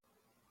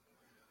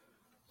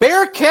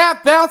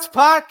Bearcat Bounce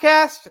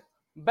Podcast,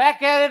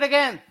 back at it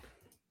again.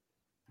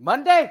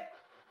 Monday.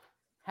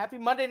 Happy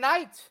Monday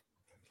night,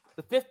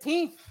 the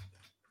 15th.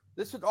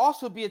 This would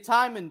also be a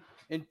time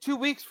in 2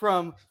 weeks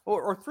from,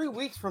 or 3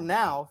 weeks from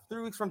now,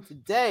 3 weeks from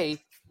today,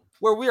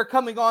 where we are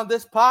coming on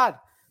this pod,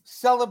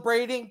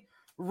 celebrating,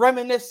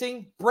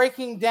 reminiscing,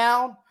 breaking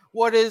down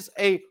what is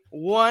a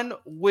 1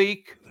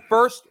 week,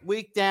 first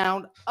week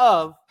down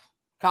of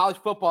college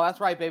football. That's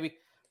right, baby.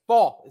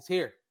 Fall is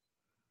here.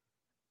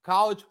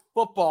 College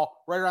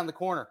football right around the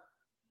corner.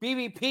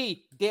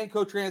 BBP,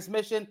 Danco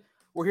Transmission.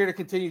 We're here to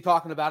continue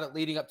talking about it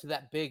leading up to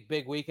that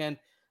big weekend.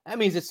 That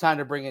means it's time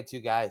to bring in two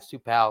guys, two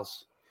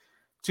pals,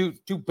 two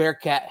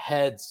Bearcat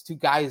heads, two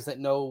guys that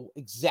know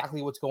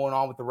exactly what's going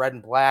on with the red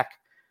and black.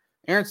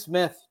 Aaron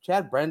Smith,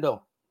 Chad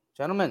Brendel.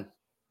 Gentlemen,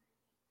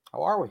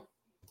 how are we?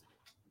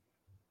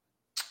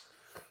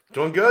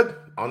 Doing good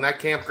on that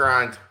camp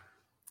grind.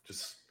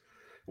 Just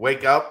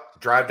wake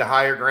up, drive to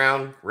higher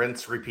ground,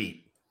 rinse,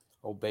 repeat.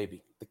 Oh,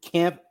 baby. The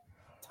camp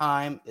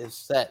time is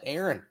set.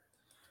 Aaron,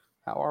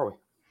 how are we?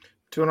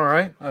 Doing all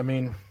right. I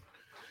mean,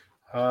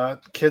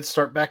 kids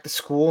start back to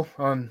school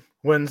on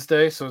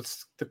Wednesday, so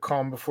it's the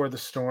calm before the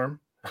storm,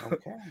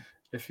 Okay.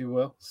 if you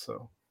will.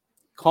 So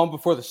Calm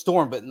before the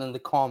storm, but then the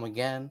calm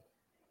again,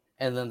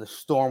 and then the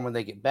storm when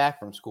they get back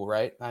from school,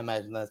 right? I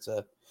imagine that's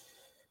a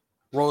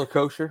roller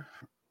coaster,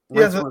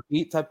 rinse and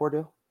repeat type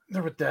ordeal.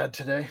 they're with Dad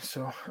today,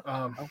 so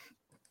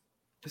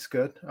it's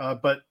good.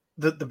 But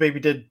the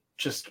baby did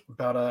just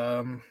about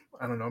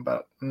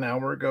about an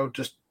hour ago,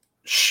 just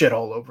shit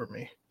all over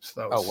me. So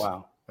that was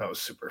wow, that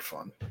was super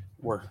fun.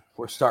 we're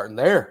starting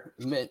there,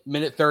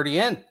 minute 30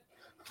 in.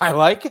 I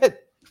like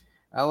it.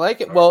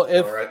 Well,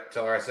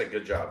 Tell her I said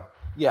good job.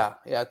 Yeah.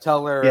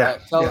 Tell her.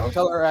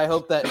 Tell her. I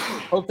hope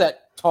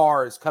that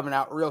tar is coming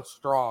out real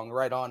strong.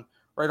 Right on.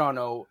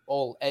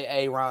 Old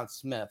AA Ron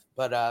Smith.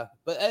 But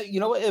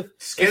you know what? If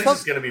Skins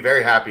is going to be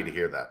very happy to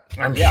hear that.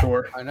 I'm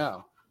sure. I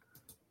know.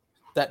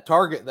 That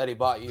target that he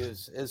bought you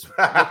is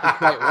working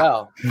quite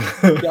well.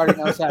 He already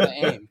knows how to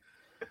aim.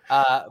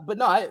 But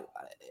no,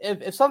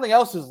 if something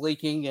else is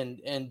leaking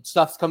and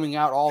stuff's coming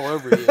out all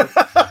over you,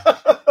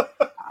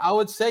 I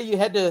would say you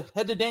head to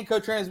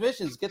Danco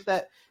Transmissions, get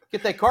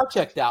that car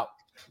checked out.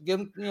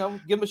 Give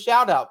him a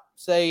shout out.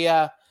 Say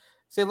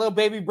little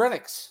baby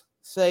Brennix.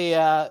 Say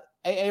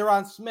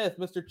Aaron Smith,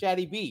 Mr.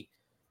 Chatty B.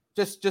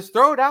 Just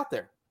throw it out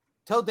there.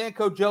 Tell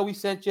Danco Joe we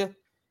sent you.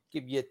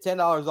 Give you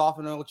 $10 off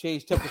and it'll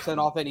change 10%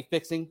 off any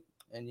fixing.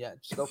 And yeah,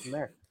 just go from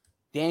there.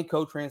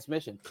 Danco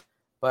Transmission.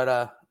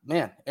 But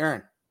man,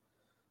 Aaron,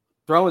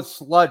 throwing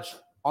sludge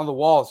on the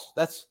walls.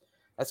 That's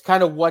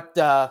kind of what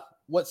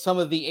some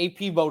of the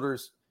AP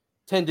voters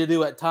tend to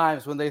do at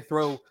times when they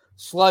throw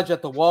sludge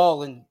at the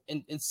wall and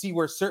see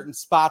where certain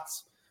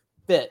spots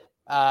fit.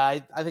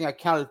 I think I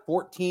counted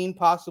 14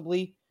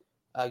 possibly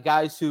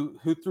guys who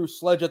threw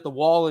sludge at the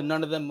wall, and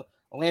none of them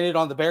landed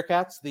on the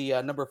Bearcats,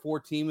 the number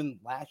 4 team in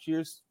last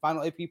year's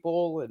final AP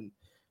poll, and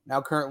now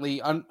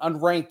currently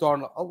unranked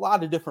on a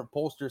lot of different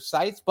pollster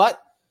sites,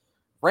 but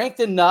ranked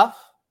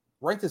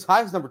as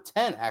high as number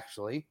 10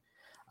 actually.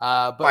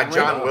 But by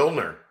John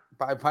Wilner.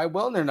 By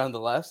Wilner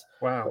nonetheless.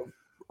 Wow.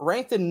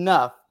 Ranked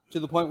enough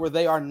to the point where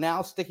they are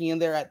now sticking in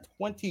there at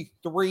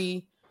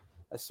 23.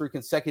 That's 3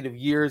 consecutive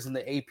years in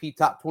the AP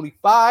top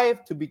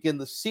 25 to begin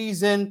the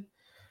season.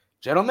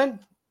 Gentlemen,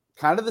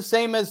 kind of the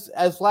same as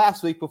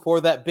last week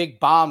before that big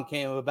bomb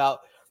came about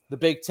the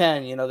Big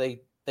Ten. You know,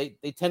 they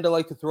tend to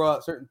like to throw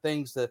out certain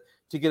things to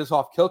get us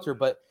off kilter.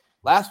 But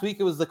last week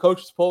it was the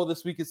coaches poll.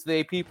 This week it's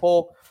the AP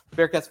poll.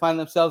 Bearcats find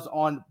themselves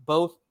on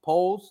both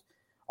polls.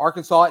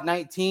 Arkansas at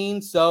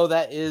 19. So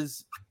that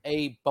is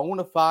a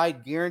bona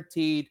fide,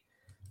 guaranteed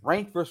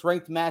ranked versus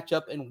ranked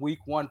matchup in week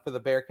 1 for the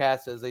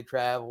Bearcats as they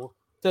travel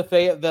to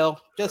Fayetteville.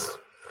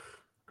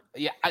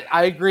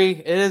 I agree.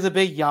 It is a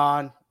big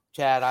yawn,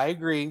 Chad. I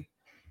agree.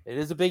 It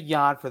is a big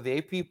yawn for the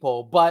AP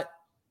poll, but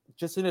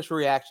just initial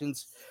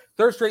reactions.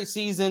 Third straight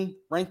season,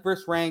 ranked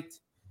versus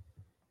ranked.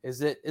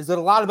 Is it a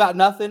lot about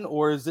nothing,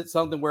 or is it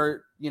something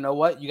where, you know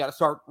what, you got to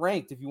start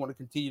ranked if you want to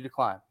continue to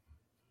climb?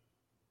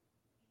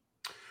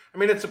 I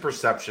mean, it's a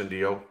perception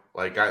deal.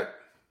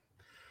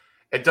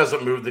 It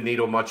doesn't move the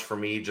needle much for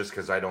me just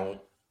because I don't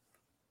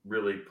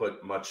really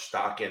put much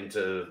stock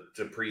into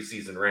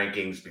preseason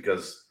rankings,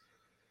 because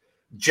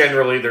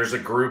generally there's a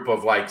group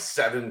of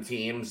 7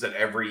 teams that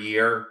every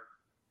year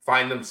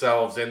find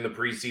themselves in the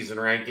preseason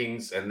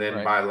rankings, and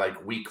then by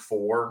week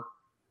 4,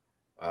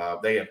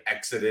 they have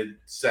exited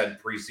said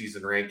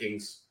preseason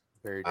rankings.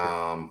 Very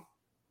true.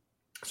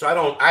 So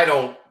I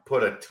don't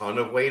put a ton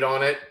of weight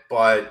on it,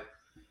 but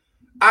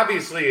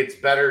obviously it's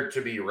better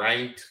to be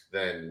ranked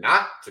than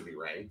not to be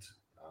ranked.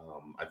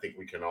 I think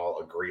we can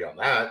all agree on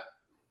that.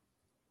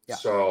 Yeah.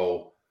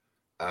 So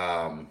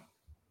I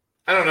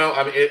don't know.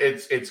 I mean,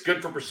 it's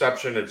good for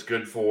perception. It's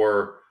good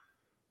for,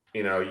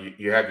 you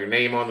have your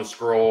name on the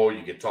scroll.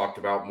 You get talked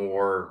about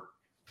more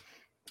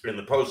in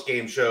the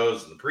post-game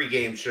shows and the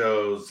pre-game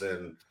shows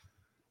and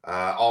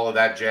all of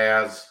that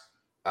jazz.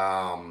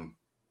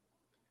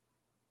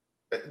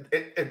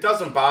 It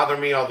doesn't bother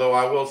me, although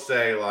I will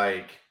say,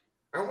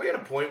 aren't we at a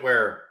point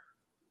where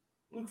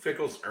Luke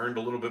Fickell's earned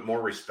a little bit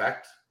more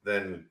respect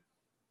than,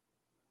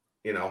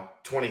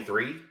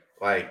 23?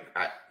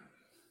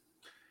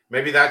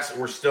 Maybe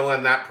we're still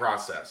in that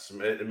process.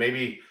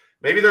 Maybe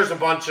there's a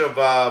bunch of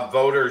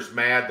voters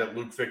mad that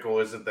Luke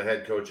Fickell isn't the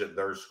head coach at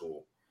their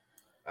school.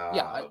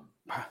 You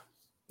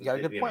got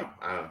a good point.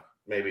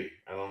 Maybe.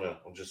 I don't know.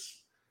 I'm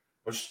just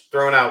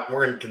throwing out.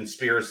 We're in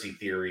conspiracy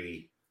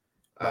theory.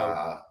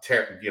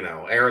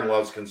 Aaron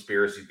loves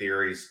conspiracy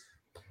theories.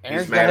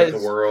 He's mad at the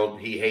world.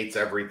 He hates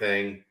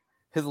everything.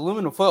 His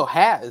aluminum foil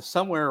hat is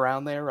somewhere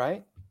around there,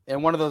 right?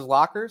 In one of those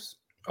lockers.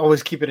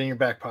 Always keep it in your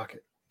back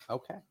pocket.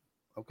 Okay.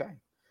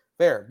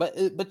 Fair.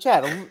 But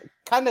Chad,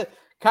 kind of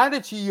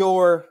to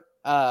your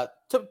the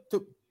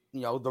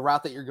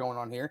route that you're going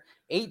on here.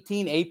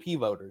 18 AP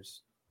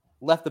voters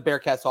left the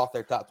Bearcats off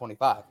their top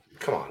 25.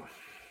 Come on.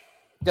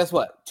 Guess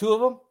what? 2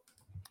 of them,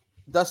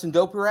 Dustin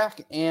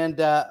Dopirak and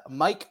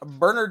Mike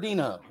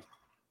Bernardino.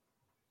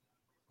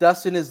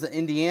 Dustin is the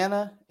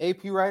Indiana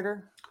AP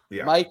writer.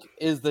 Yeah. Mike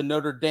is the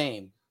Notre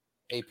Dame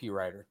AP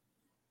writer.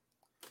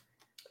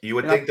 You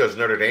would think those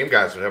Notre Dame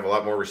guys would have a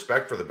lot more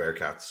respect for the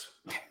Bearcats.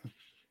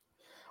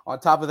 On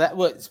top of that,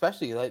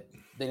 especially they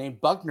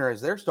named Buckner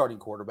as their starting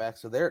quarterback,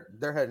 so they're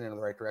heading in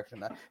the right direction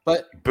now.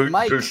 But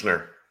Mike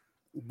Buchner,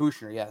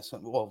 yes.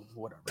 Well,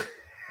 whatever.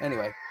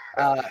 Anyway,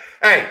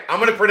 hey, I'm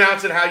going to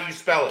pronounce it how you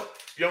spell it.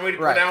 If you want me to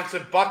pronounce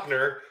it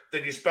Buckner,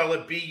 then you spell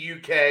it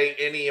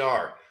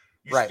Bukner.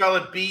 You spell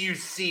it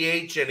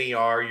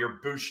Buchner. You're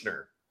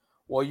Buchner.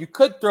 Well, you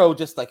could throw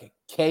just like a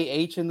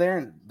KH in there,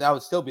 and that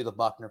would still be the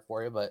Buckner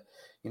for you. But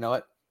you know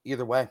what?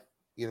 Either way.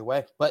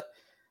 But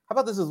how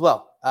about this as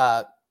well?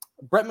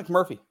 Brett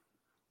McMurphy,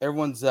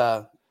 everyone's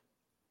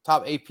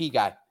top AP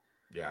guy.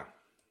 Yeah.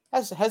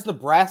 Has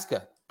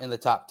Nebraska in the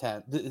top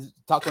 10,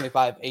 top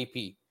 25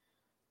 AP.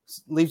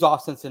 Leaves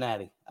off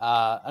Cincinnati.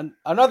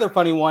 Another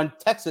funny one,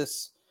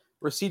 Texas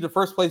received a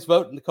first place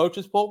vote in the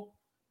coaches poll.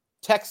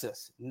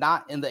 Texas,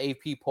 not in the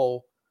AP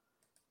poll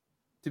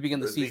to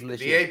begin the season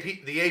this year.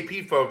 The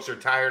AP folks are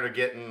tired of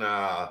getting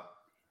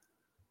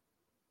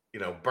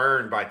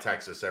burned by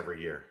Texas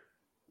every year.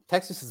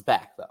 Texas is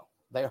back, though.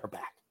 They are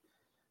back.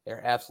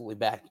 They're absolutely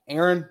back.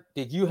 Aaron,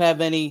 did you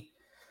have any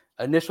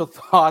initial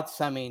thoughts?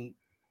 I mean,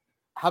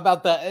 how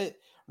about that?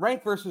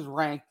 Ranked versus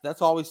ranked.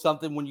 That's always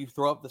something when you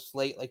throw up the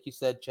slate, like you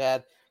said,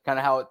 Chad, kind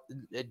of how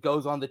it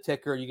goes on the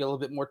ticker. You get a little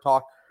bit more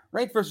talk.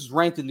 Ranked versus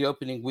ranked in the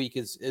opening week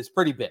is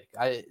pretty big.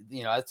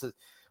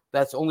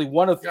 That's only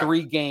one of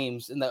 3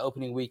 games in the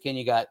opening weekend.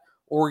 You got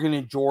Oregon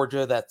and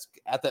Georgia. That's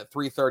at that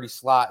 3:30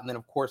 slot. And then,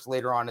 of course,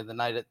 later on in the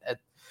night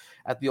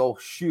at the old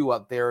shoe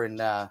up there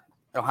in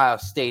Ohio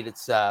State,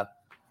 it's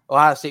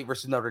Ohio State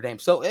versus Notre Dame.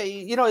 So,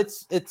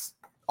 it's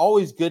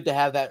always good to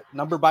have that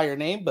number by your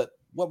name. But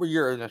what were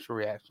your initial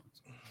reactions?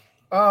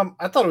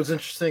 I thought it was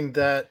interesting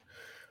that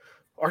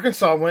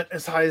Arkansas went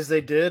as high as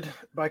they did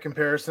by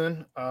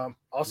comparison.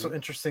 Also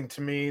interesting to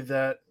me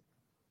that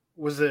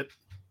was it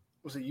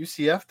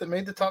UCF that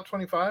made the top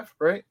 25,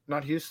 right?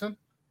 Not Houston?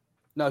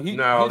 No,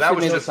 that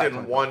was just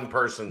in one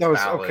person's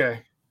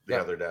ballot the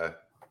other day.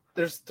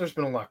 There's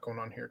been a lot going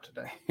on here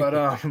today.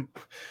 But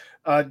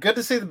good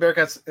to see the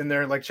Bearcats in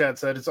there. Like Chad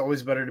said, it's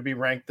always better to be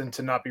ranked than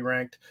to not be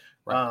ranked.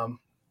 Right.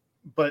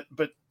 But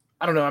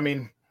I don't know. I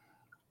mean,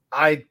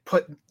 I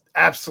put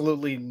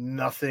absolutely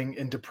nothing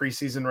into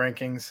preseason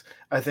rankings.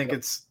 I think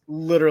it's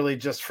literally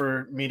just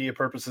for media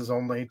purposes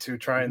only to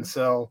try and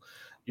sell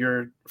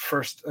your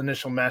first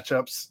initial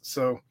matchups.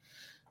 So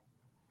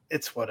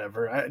it's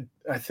whatever.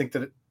 I think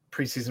that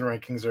preseason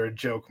rankings are a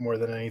joke more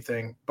than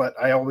anything, but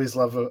I always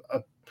love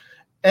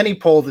any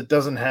poll that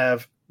doesn't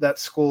have that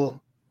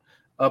school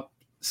up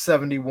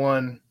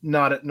 71,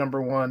 not at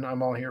number 1.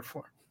 I'm all here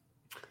for.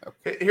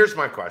 Here's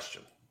my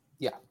question.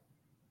 Yeah.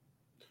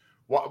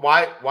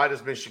 Why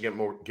does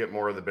Michigan get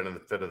more of the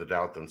benefit of the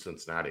doubt than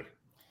Cincinnati?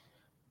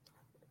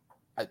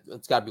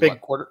 It's got to be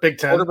Big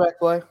Ten quarterback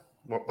play.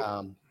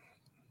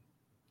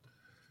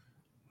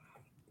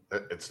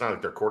 It's not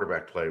like their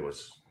quarterback play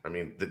was. I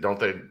mean,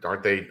 aren't they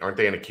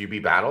in a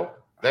QB battle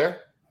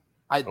there?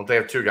 Don't they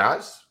have 2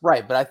 guys?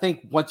 Right, but I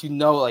think once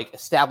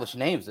established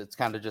names, it's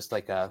kind of just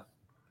like I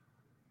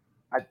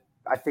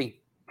think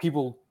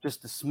people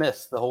just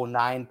dismiss the whole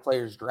 9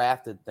 players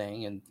drafted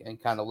thing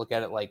and kind of look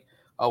at it like,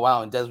 oh,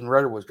 wow, and Desmond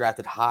Ridder was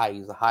drafted high.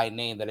 He's a high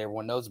name that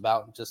everyone knows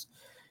about.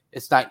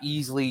 It's not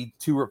easily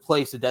to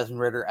replace a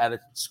Desmond Ridder at a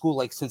school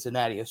like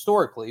Cincinnati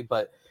historically,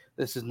 but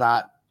this is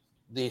not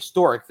the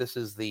historic. This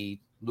is the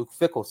Luke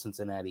Fickell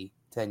Cincinnati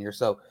tenure.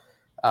 So,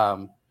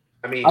 I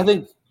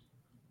think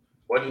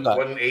wasn't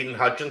Aiden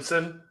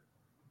Hutchinson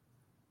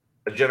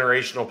a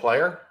generational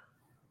player?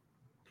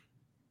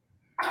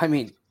 I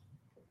mean,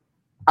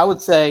 I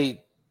would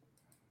say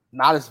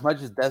not as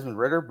much as Desmond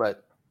Ridder,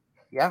 but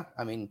yeah,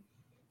 I mean,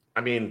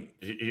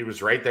 he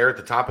was right there at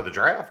the top of the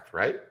draft,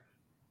 right?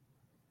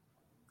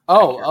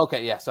 Oh,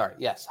 okay. Yeah, sorry.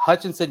 Yes.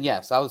 Hutchinson,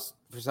 yes.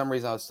 For some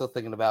reason, I was still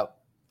thinking about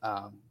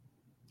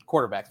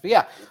quarterbacks. But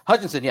yeah,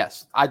 Hutchinson,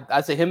 yes.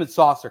 I'd say him and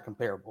Sauce are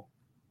comparable.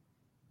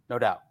 No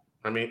doubt.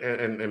 I mean,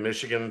 and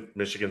Michigan's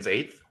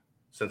 8th?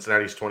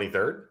 Cincinnati's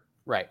 23rd.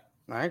 Right.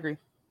 I agree.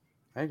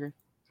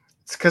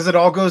 It's because it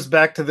all goes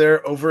back to their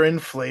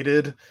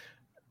overinflated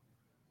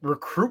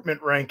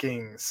recruitment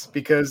rankings.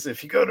 Because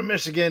if you go to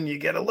Michigan, you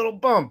get a little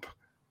bump.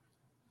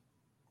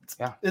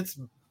 It's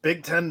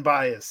Big Ten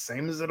bias,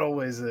 same as it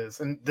always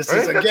is. And this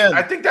is again.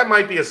 I think that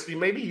might be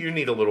maybe you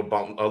need a little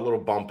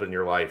bump in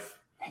your life.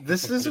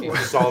 This is to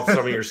solve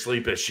some of your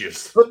sleep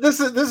issues. But this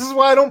is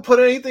why I don't put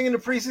anything into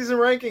preseason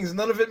rankings.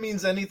 None of it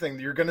means anything.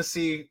 You're going to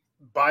see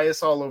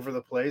bias all over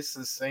the place,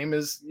 the same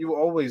as you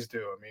always do.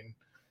 I mean,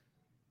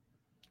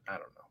 I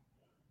don't know.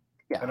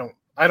 Yeah.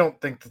 I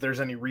don't think that there's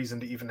any reason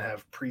to even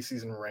have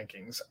preseason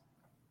rankings.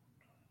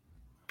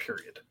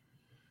 Period.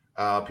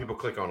 People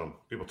click on them.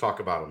 People talk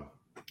about them.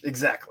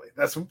 Exactly.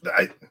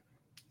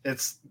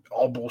 It's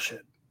all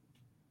bullshit.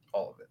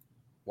 All of it.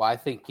 Well, I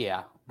think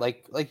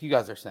like you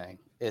guys are saying,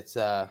 it's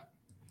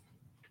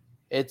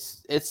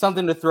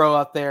something to throw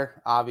out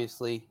there,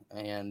 obviously,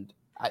 and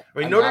I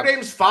mean Notre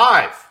Dame's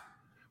 5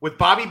 with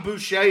Bobby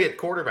Boucher at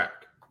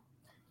quarterback.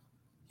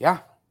 Yeah,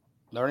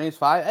 Notre Dame's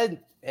 5,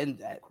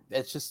 and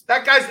it's just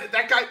that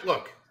guy.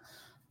 Look,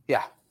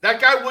 yeah, that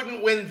guy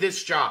wouldn't win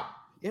this job.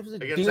 It was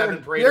against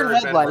Evan Prater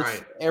and Ben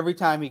Bryant. Every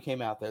time he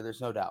came out there,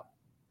 there's no doubt.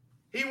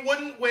 He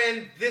wouldn't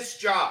win this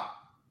job.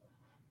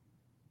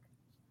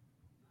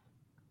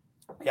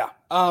 Yeah.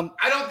 I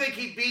don't think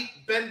he beat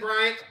Ben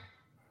Bryant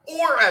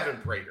or Evan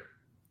Prater.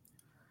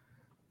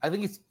 I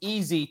think it's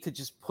easy to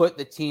just put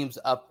the teams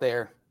up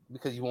there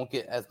because you won't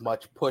get as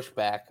much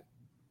pushback.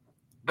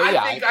 But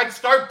I think I'd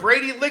start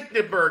Brady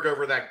Lichtenberg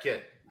over that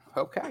kid.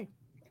 Okay.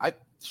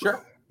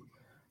 Sure.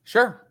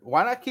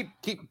 Why not keep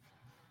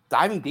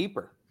diving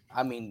deeper?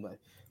 I mean,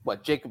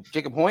 what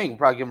Jacob Hoying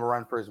probably give him a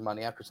run for his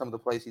money after some of the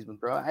plays he's been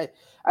throwing.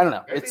 I don't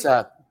know. It's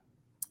an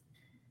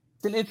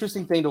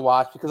interesting thing to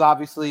watch because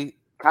obviously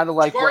kind of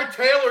like Jabari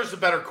Taylor's a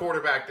better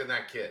quarterback than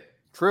that kid.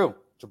 True.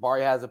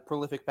 Jabari has a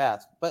prolific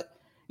past. But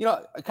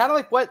kind of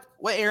like what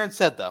Aaron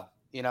said though.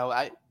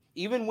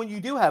 Even when you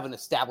do have an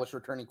established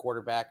returning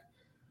quarterback,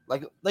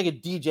 like a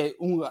DJ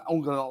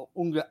Uiagalelei.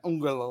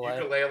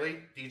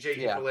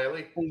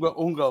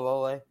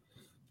 Uiagalelei.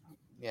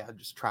 Yeah,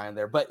 just trying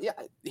there. But yeah,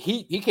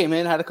 he came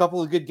in, had a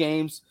couple of good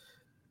games.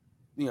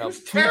 He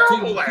was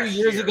terrible last 2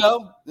 years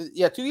ago.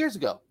 Yeah, 2 years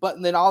ago. But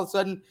then all of a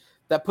sudden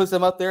that puts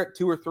him up there at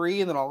 2 or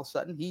 3, and then all of a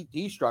sudden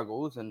he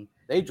struggles and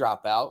they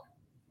drop out.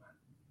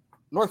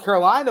 North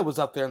Carolina was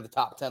up there in the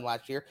top 10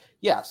 last year.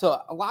 Yeah,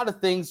 so a lot of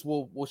things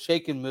will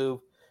shake and move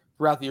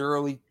throughout the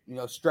early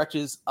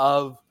stretches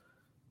of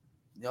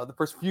the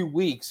first few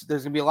weeks.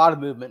 There's going to be a lot of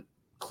movement,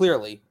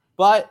 clearly.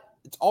 But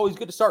it's always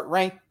good to start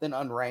ranked than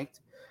unranked.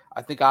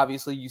 I think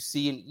obviously you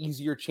see an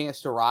easier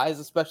chance to rise,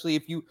 especially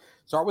if you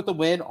start with a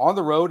win on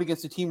the road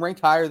against a team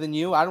ranked higher than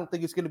you. I don't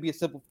think it's going to be a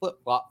simple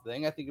flip-flop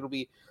thing. I think it'll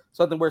be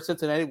something where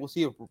Cincinnati will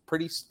see a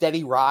pretty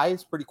steady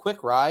rise, pretty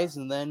quick rise,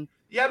 and then...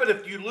 Yeah, but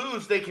if you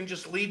lose, they can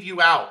just leave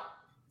you out.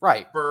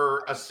 Right.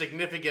 For a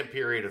significant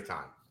period of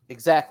time.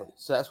 Exactly.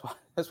 So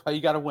that's why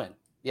you got to win.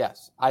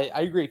 Yes, I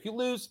agree. If you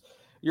lose,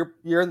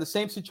 you're in the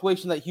same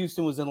situation that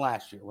Houston was in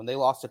last year when they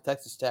lost to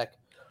Texas Tech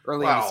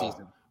early in the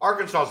season.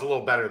 Arkansas is a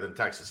little better than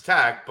Texas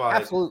Tech, but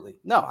absolutely.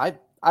 No, I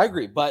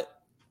agree. But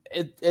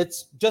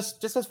it's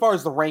just as far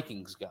as the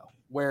rankings go,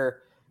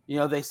 where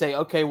they say,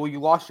 okay, well, you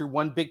lost your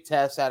one big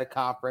test at a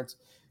conference.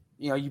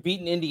 You beat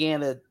an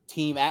Indiana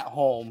team at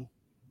home,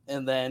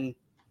 and then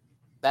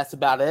that's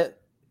about it.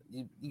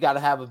 You got to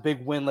have a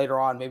big win later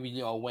on, maybe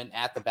a win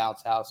at the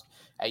bounce house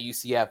at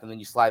UCF, and then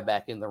you slide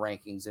back in the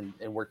rankings and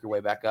work your way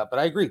back up. But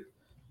I agree,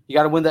 you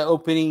got to win that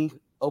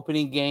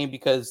opening game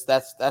because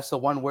that's the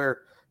one where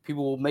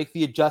people will make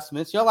the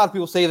adjustments. A lot of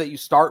people say that you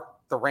start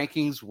the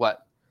rankings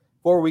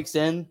 4 weeks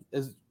in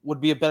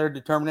would be a better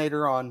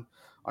determinator on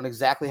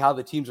exactly how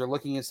the teams are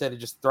looking instead of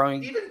just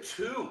throwing even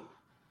 2.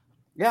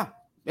 Yeah.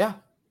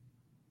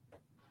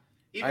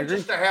 Even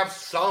just to have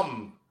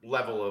some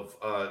level of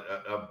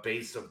a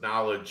base of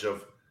knowledge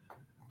of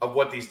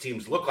what these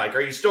teams look like.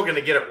 Are you still going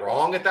to get it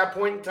wrong at that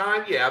point in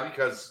time? Yeah,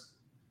 because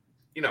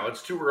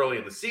it's too early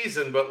in the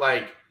season, but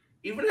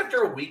even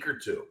after a week or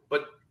two.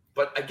 But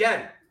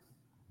again,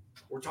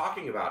 we're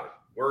talking about it.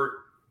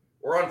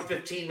 We're on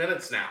 15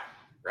 minutes now,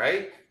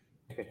 right?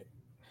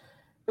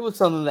 It was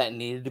something that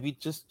needed to be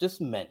just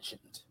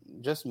mentioned.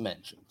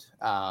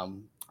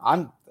 I'm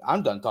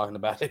done talking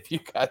about it if you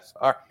guys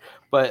are,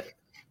 but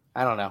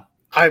I don't know.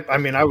 I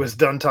mean, I was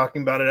done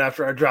talking about it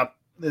after I dropped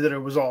that it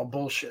was all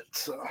bullshit.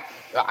 So,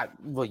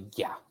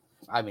 yeah.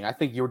 I mean, I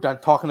think you were done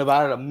talking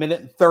about it a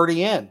minute and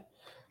 30 in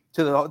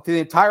to the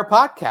entire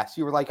podcast.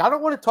 You were like, I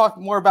don't want to talk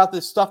more about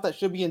this stuff that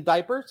should be in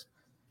diapers.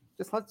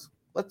 Just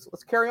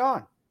let's carry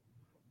on.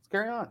 Let's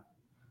carry on.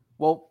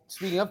 Well,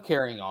 speaking of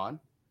carrying on,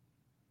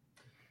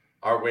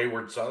 our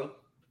wayward son,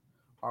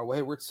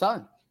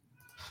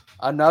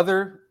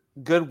 another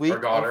good week. Our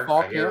daughter,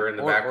 I hear her in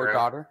the background. Or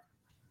daughter.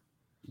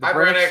 Hi,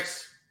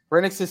 Brenix.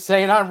 Brenix is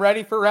saying, I'm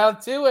ready for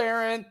round 2,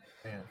 Aaron.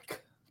 Man.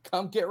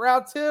 Come get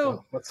round 2.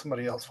 Oh, let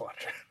somebody else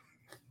watch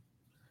it.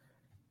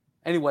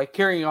 Anyway,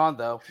 carrying on,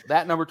 though.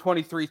 That number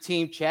 23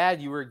 team, Chad,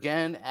 you were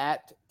again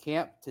at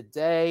camp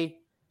today.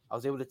 I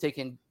was able to take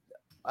in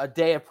a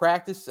day of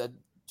practice, a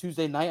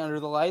Tuesday night under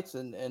the lights,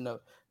 and the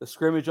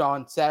scrimmage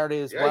on Saturday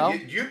as well.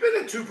 You've been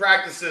in 2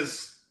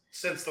 practices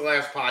since the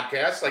last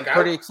podcast. Like, I'm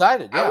pretty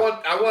excited. Yeah.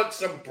 I want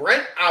some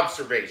Brent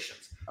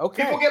observations.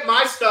 Okay. People get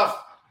my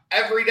stuff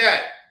every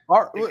day.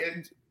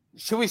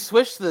 Should we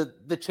switch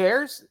the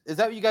chairs? Is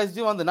that what you guys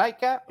do on the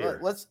nightcap?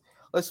 Let's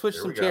switch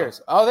some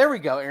chairs. Oh, there we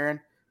go, Aaron.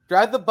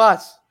 Drive the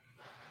bus.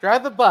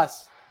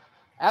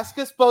 Ask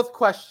us both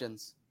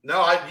questions.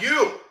 No,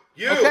 you.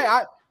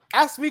 Okay,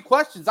 ask me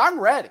questions. I'm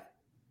ready.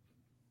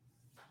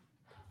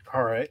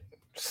 All right.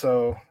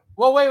 So.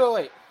 Well,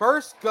 wait.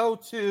 First, go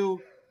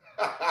to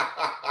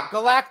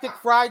Galactic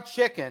Fried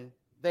Chicken.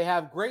 They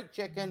have great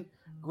chicken,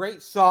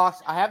 great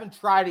sauce. I haven't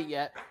tried it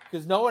yet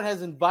because no one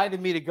has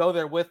invited me to go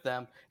there with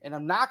them, and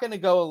I'm not going to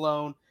go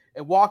alone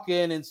and walk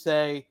in and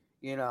say,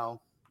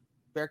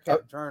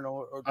 Bearcat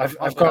Journal.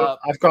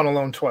 I've gone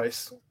alone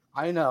twice.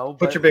 I know.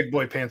 Put your big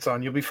boy pants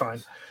on. You'll be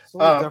fine. It's a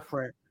little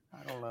different.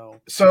 I don't know.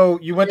 So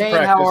you went to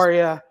practice. How are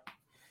you?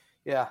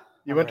 Yeah.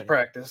 You went to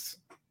practice.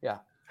 Yeah.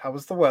 How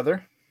was the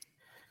weather?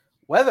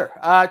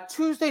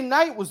 Tuesday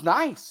night was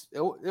nice.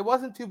 It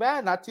wasn't too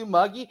bad, not too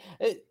muggy.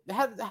 It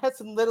had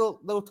some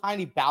little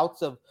tiny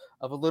bouts of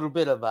a little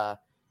bit of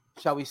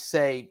shall we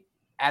say,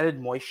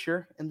 added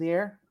moisture in the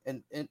air,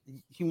 and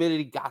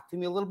humidity got to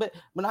me a little bit,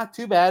 but not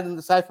too bad. And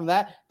aside from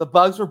that, the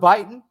bugs were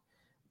biting.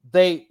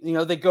 They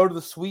go to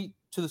the sweet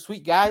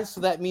guys,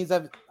 so that means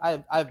I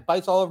have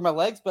bites all over my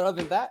legs. But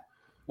other than that,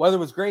 weather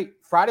was great.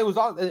 Saturday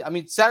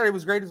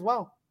was great as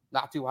well.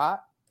 Not too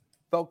hot.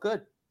 Felt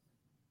good.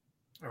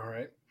 All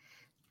right.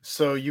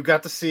 So you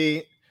got to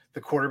see the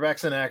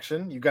quarterbacks in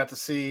action. You got to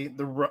see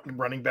the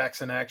running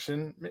backs in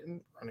action.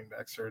 Running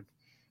backs are a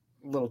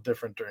little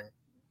different during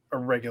a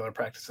regular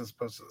practice as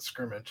opposed to the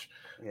scrimmage.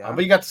 Yeah.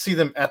 But you got to see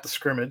them at the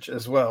scrimmage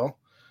as well.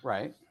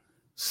 Right.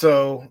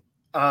 So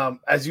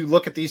as you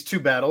look at these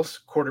 2 battles,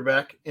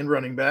 quarterback and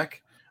running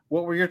back,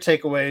 what were your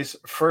takeaways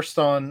first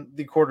on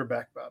the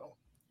quarterback battle?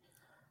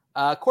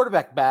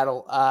 Quarterback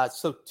battle.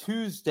 So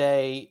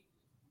Tuesday,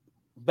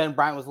 Ben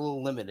Bryant was a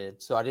little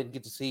limited, so I didn't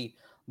get to see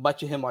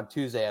much of him on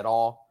Tuesday at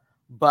all.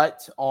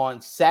 But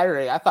on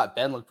Saturday, I thought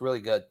Ben looked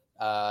really good.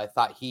 I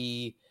thought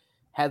he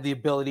had the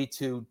ability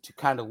to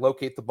kind of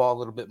locate the ball a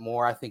little bit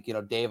more. I think,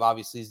 Dave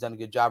obviously has done a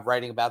good job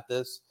writing about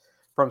this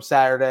from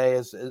Saturday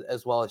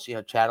as well as,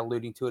 Chad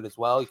alluding to it as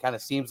well. He kind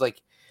of seems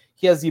like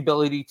he has the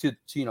ability to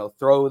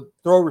throw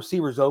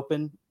receivers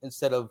open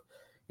instead of,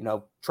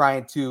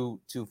 trying to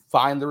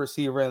find the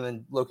receiver and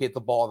then locate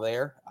the ball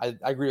there. I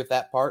agree with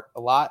that part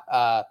a lot.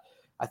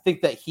 I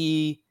think that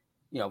he,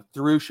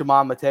 threw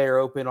Shimon Mateer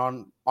open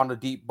on a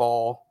deep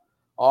ball.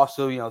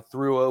 Also,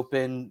 threw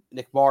open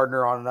Nick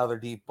Mardner on another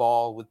deep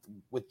ball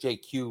with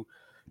JQ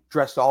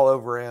dressed all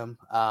over him.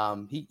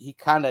 He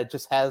kind of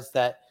just has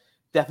that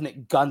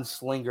definite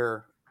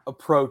gunslinger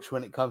approach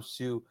when it comes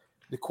to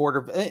the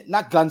quarterback.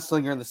 Not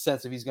gunslinger in the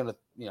sense of he's going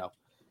to,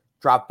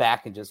 drop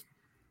back and just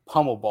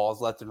pummel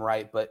balls left and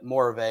right, but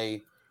more of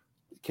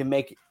can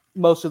make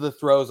most of the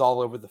throws all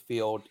over the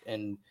field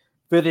and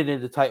fit it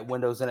into tight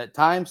windows, and at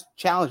times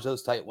challenge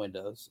those tight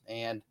windows.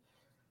 And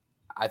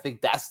I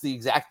think that's the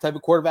exact type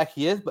of quarterback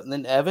he is. But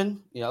then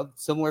Evan,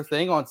 similar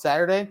thing on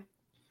Saturday.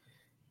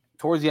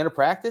 Towards the end of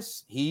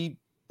practice, end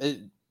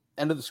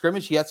of the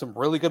scrimmage, he had some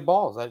really good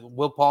balls.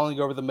 Will Pauling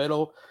over the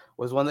middle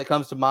was one that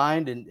comes to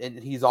mind, and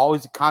he's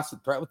always a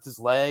constant threat with his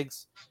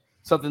legs.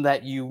 Something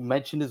that you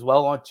mentioned as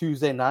well on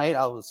Tuesday night.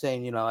 I was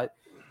saying, I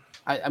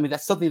mean,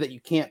 that's something that you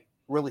can't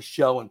really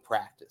show in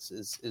practice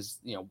is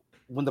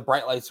when the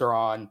bright lights are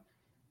on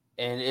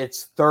and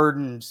it's 3rd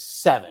and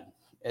 7,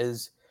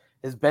 is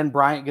Ben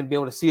Bryant going to be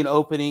able to see an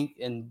opening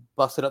and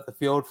bust it up the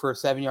field for a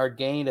 7-yard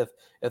gain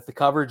if the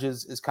coverage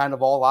is kind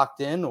of all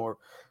locked in, or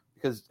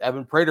because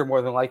Evan Prater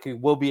more than likely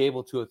will be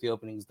able to if the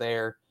opening's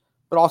there,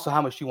 but also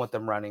how much you want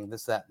them running,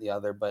 this, that, and the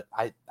other. But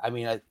I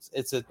mean,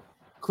 it's a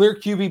clear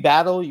QB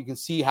battle. You can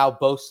see how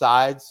both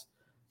sides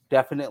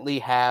definitely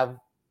have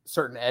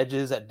certain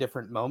edges at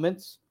different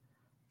moments.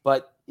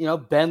 But,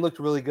 Ben looked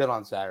really good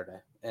on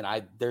Saturday, and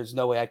there's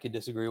no way I could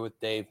disagree with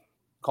Dave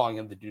calling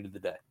him the dude of the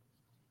day.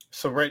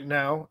 So right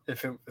now,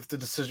 if the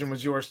decision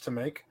was yours to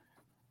make,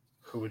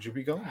 who would you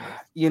be going with?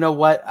 You know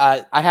what?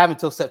 I have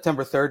until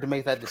September 3rd to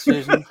make that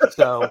decision.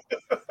 So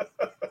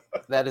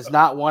that is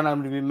not one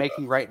I'm going to be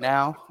making right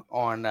now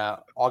on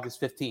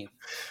August 15th.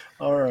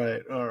 All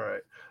right.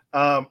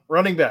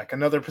 Running back,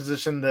 another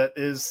position that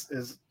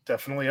is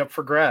definitely up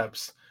for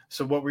grabs.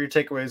 So what were your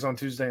takeaways on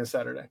Tuesday and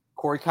Saturday?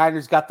 Corey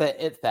Kiner's got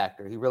that it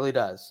factor. He really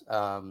does.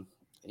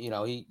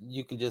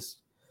 You can just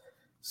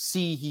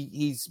see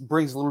he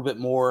brings a little bit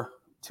more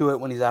to it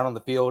when he's out on the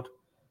field.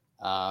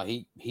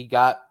 He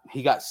got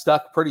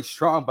stuck pretty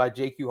strong by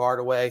JQ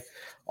Hardaway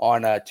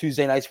on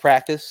Tuesday night's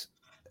practice,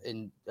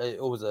 and it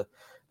was the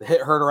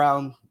hit hurt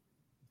around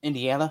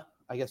Indiana,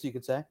 I guess you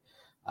could say,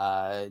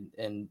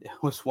 and it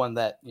was one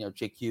that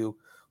JQ.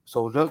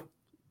 So don't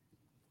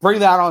bring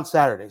that on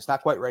Saturday. It's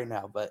not quite right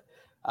now, but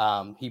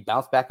he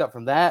bounced back up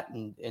from that,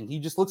 and he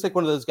just looks like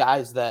one of those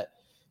guys that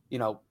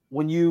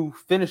when you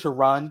finish a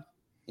run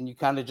and you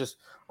kind of just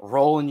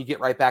roll and you get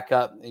right back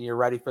up and you're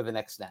ready for the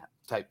next snap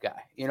type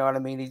guy. You know what I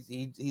mean?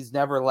 He's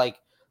never like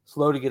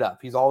slow to get up.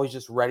 He's always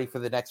just ready for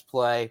the next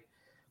play.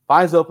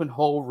 Finds open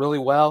hole really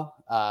well.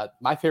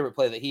 My favorite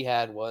play that he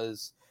had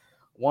was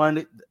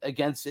one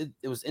against it.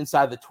 It was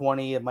inside the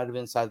 20. It might have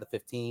been inside the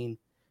 15.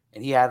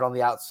 And he had it on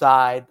the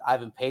outside.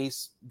 Ivan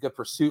Pace, good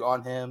pursuit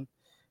on him.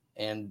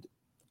 And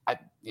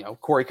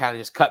Corey kind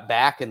of just cut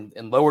back and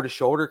lowered his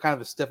shoulder, kind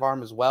of a stiff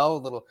arm as well, a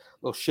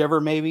little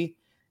shiver maybe,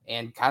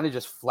 and kind of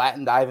just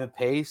flattened Ivan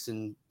Pace,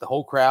 and the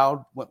whole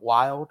crowd went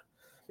wild,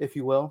 if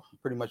you will.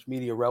 Pretty much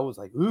media row was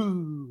like,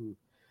 ooh.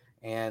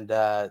 And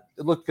it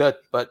looked good.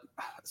 But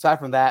aside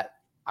from that,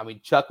 I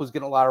mean, Chuck was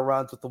getting a lot of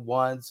runs with the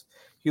ones.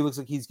 He looks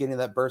like he's getting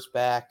that burst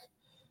back.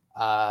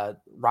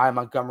 Ryan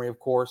Montgomery, of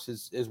course,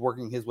 is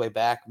working his way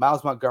back.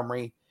 Miles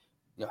Montgomery,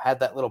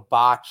 had that little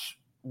botch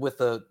with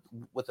a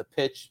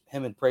pitch,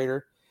 him and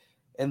Prater,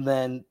 and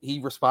then he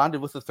responded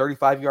with a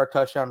 35-yard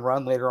touchdown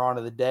run later on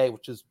in the day,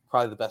 which is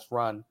probably the best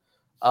run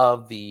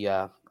of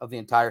the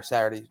entire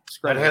Saturday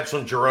scrimmage. That had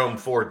some Jerome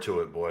Ford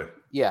to it, boy.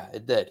 Yeah,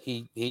 it did.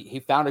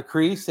 He found a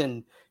crease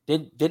and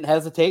didn't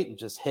hesitate and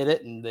just hit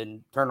it and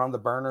then turned on the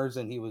burners,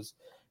 and he was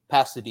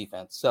past the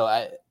defense.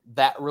 So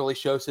that really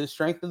shows his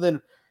strength. And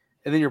then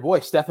your boy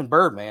Stephen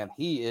Bird, man,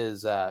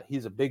 he's a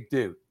big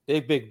dude,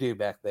 big dude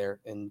back there,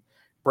 and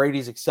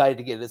Brady's excited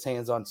to get his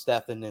hands on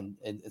Stephen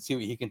and see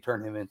what he can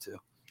turn him into.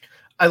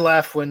 I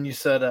laugh when you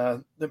said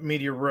that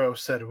Media Row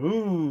said,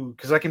 ooh,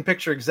 because I can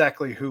picture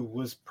exactly who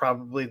was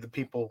probably the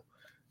people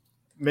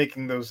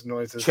making those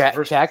noises.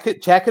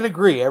 Chat can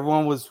agree.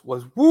 Everyone was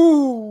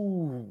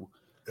woo.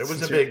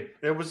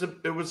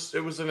 It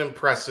was an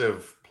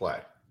impressive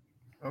play.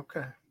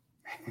 Okay.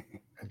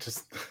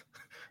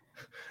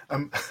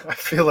 I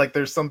feel like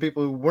there's some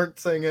people who weren't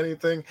saying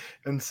anything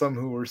and some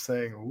who were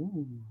saying,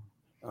 ooh.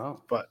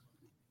 Oh. But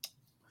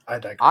I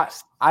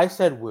digress. I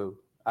said woo.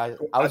 I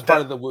was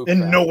part of the woo. In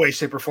crowd. No way,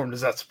 shape, or form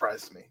does that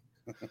surprise me.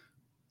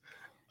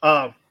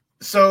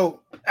 So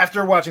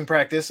after watching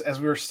practice, as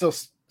we were still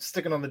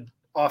sticking on the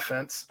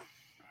offense,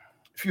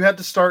 if you had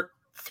to start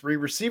 3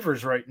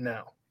 receivers right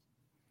now,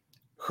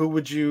 who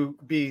would you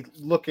be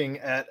looking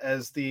at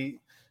as the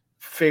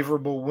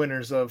favorable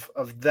winners of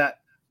that?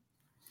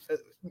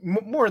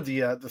 More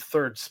the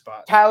third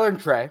spot. Tyler and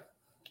Trey.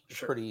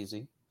 Sure. Pretty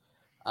easy.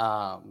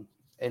 And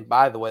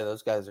by the way,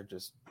 those guys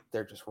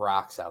they're just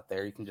rocks out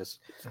there. You can just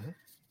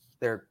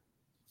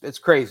it's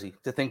crazy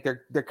to think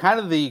they're kind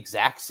of the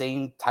exact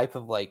same type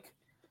of like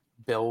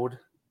build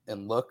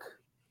and look.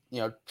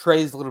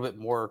 Trey's a little bit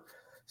more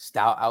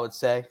stout, I would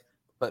say,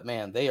 but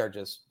man,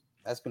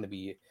 that's going to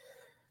be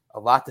a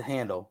lot to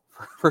handle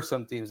for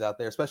some teams out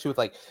there, especially with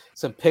like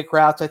some pick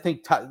routes. I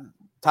think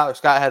Tyler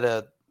Scott had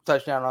a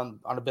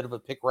touchdown on a bit of a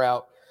pick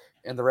route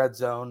in the red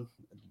zone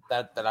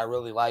that I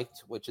really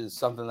liked, which is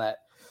something that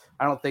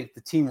I don't think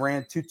the team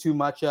ran too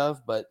much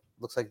of, but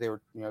looks like they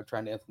were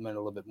trying to implement a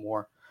little bit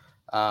more.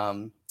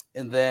 And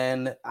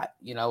then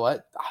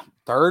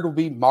third will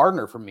be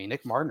Mardner for me,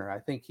 Nick Mardner. I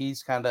think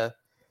he's turning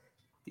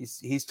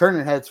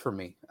heads for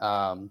me.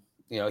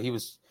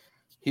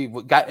 He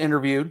got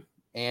interviewed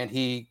and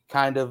he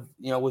kind of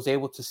was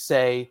able to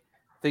say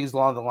things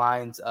along the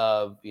lines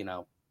of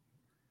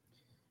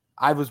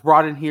I was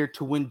brought in here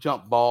to win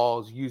jump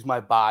balls, use my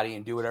body,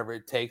 and do whatever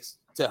it takes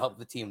to help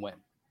the team win.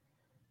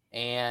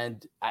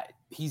 And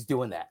he's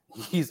doing that.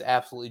 He's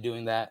absolutely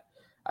doing that.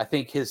 I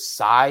think his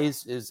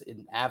size is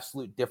an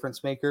absolute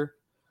difference maker.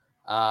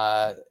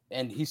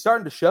 And he's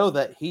starting to show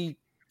that he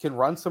can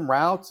run some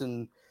routes,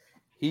 and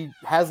he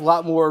has a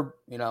lot more,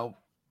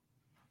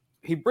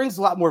 he brings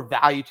a lot more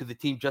value to the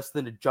team just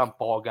than a jump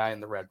ball guy in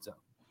the red zone.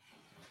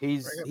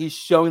 He's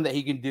showing that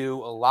he can do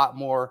a lot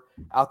more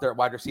out there at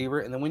wide receiver.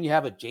 And then when you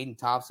have a Jaden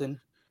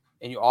Thompson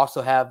and you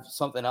also have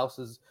something else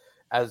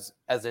as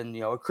in,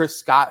 a Chris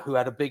Scott who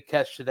had a big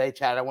catch today,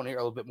 Chad, I want to hear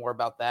a little bit more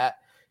about that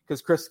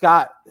because Chris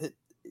Scott,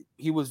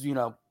 he was,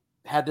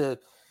 had to,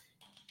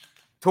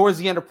 towards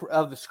the end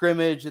of the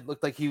scrimmage, it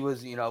looked like he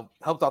was,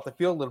 helped off the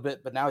field a little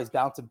bit, but now he's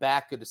bouncing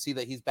back. Good to see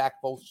that he's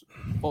back full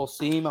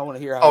steam. I want to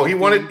hear how he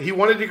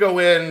wanted to go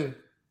in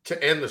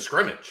to end the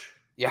scrimmage.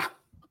 Yeah.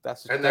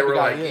 And they were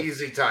like,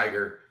 easy,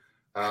 Tiger.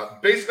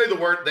 Basically,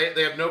 the word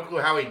they have no clue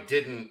how he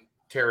didn't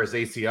tear his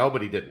ACL,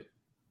 but he didn't.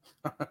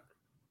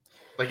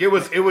 Like it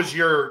was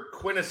your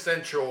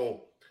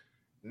quintessential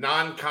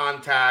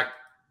non-contact,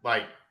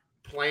 like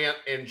plant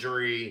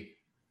injury,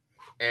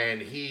 and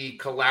he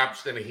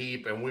collapsed in a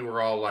heap, and we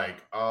were all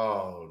like,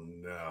 "Oh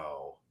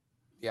no!"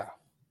 Yeah,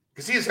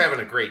 because he's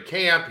having a great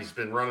camp. He's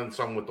been running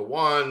some with the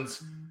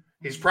ones.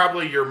 He's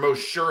probably your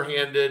most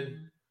sure-handed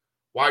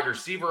wide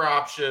receiver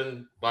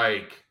option,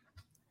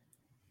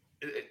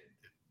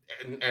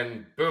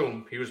 and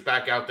boom, he was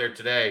back out there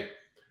today.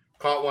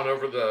 Caught one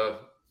over the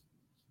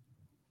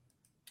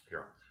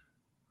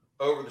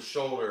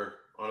shoulder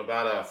on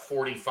about a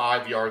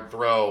 45-yard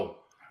throw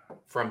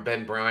from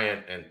Ben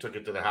Bryant and took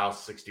it to the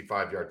house,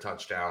 65-yard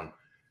touchdown.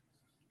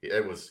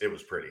 It was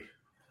pretty.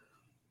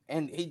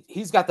 And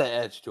he's got that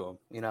edge to him,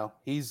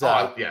 He's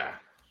yeah.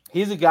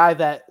 He's a guy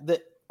that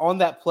on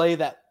that play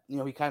that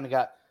he kind of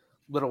got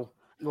little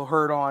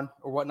hurt on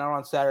or whatnot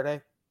on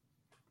Saturday.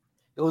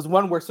 It was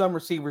one where some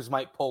receivers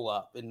might pull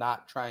up and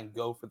not try and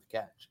go for the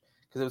catch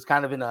because it was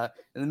kind of in the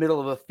middle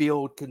of a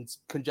field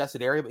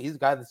congested area. But he's a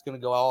guy that's going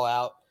to go all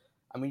out.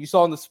 I mean, you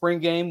saw in the spring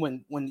game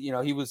when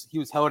he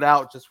was held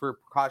out just for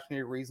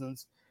precautionary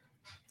reasons.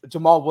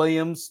 Jamal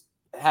Williams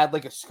had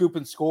like a scoop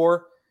and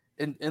score,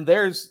 and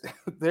there's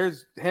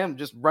him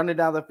just running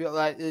down the field.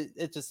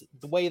 It's just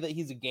the way that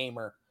he's a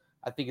gamer.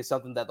 I think is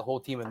something that the whole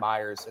team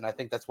admires, and I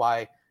think that's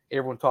why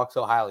everyone talks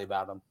so highly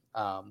about him.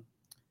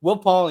 Will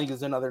Pauling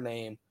is another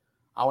name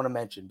I want to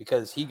mention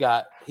because he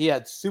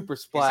had super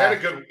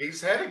splash.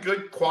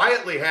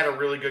 Quietly had a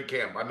really good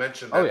camp. I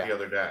mentioned that the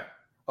other day.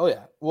 Oh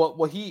yeah.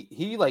 Well,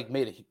 he like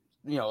made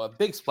a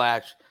big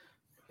splash.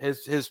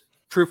 His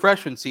true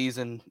freshman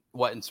season,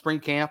 in spring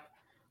camp,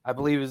 I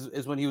believe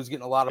is when he was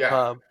getting a lot of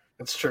pub.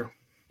 That's true.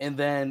 And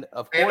then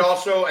of course, and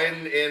also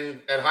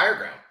at Higher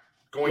Ground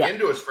going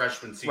into his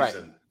freshman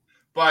season,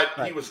 but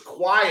he was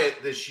quiet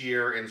this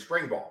year in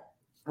spring ball.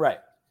 Right.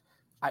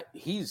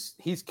 He's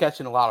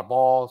catching a lot of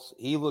balls.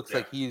 He looks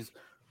like he's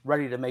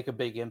ready to make a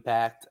big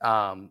impact.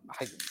 I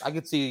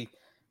could see,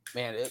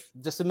 man.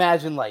 Just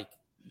imagine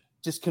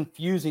just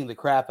confusing the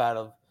crap out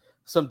of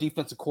some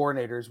defensive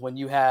coordinators when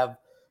you have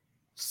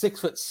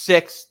 6'6",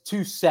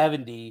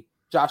 270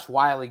 Josh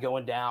Whyle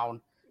going down,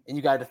 and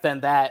you got to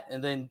defend that,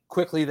 and then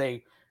quickly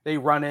they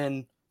run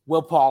in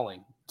Will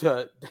Pauling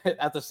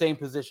at the same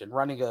position,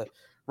 running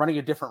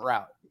a different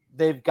route.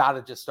 They've got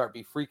to just start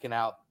freaking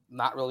out,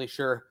 not really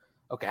sure.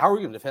 Okay, how are we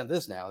going to defend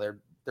this now?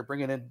 They're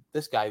bringing in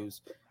this guy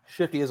who's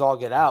shifty as all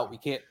get out. We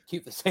can't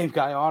keep the same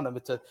guy on him.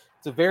 It's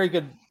a very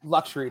good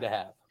luxury to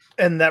have.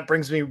 And that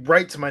brings me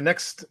right to my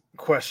next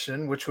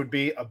question, which would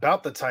be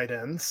about the tight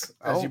ends.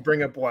 As you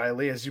bring up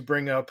Whyle, as you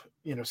bring up,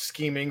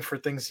 scheming for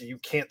things that you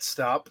can't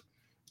stop.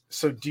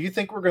 So do you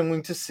think we're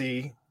going to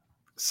see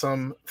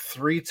some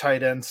 3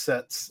 tight end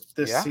sets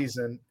this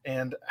season?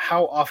 And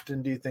how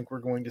often do you think we're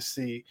going to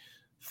see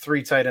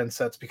 3 tight end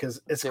sets? Because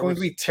it's going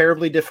to be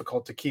terribly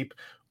difficult to keep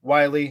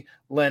Whyle,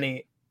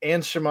 Lenny,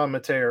 and Shimon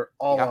Mateer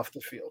all off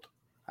the field.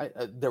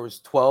 There was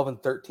 12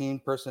 and 13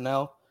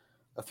 personnel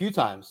a few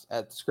times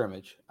at the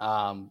scrimmage.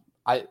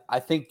 I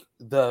think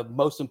the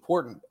most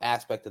important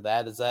aspect of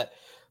that is that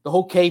the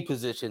whole K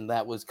position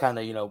that was kind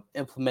of,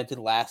 implemented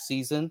last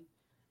season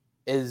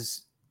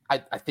is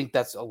I think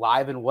that's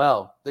alive and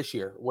well this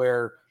year,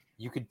 where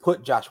you could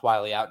put Josh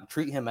Whyle out and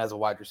treat him as a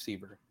wide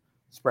receiver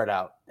spread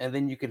out. And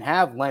then you can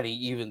have Lenny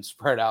even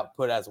spread out,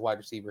 put as a wide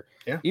receiver,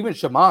 even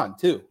Shimon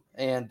too.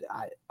 And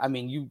I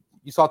mean, you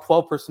saw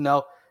 12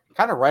 personnel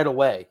kind of right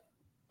away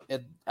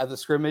at the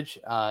scrimmage,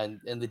 and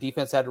the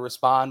defense had to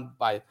respond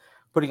by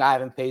putting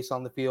Ivan Pace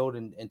on the field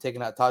and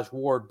taking out Taj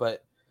Ward.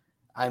 But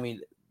I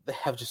mean, they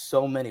have just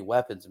so many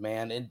weapons,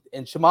 man.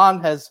 And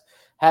Shimon has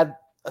had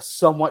a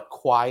somewhat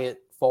quiet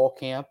fall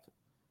camp.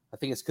 I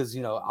think it's because,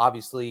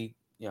 obviously,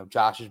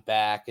 Josh is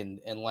back and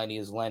Lenny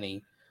is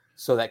Lenny.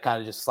 So that kind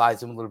of just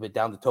slides him a little bit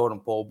down the totem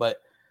pole.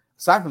 But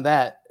aside from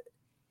that,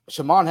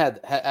 Shimon had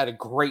a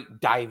great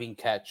diving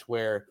catch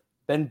where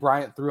Ben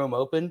Bryant threw him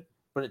open,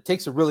 but it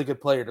takes a really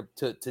good player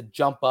to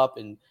jump up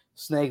and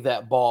snag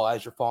that ball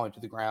as you're falling to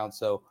the ground.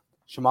 So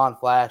Shimon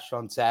flashed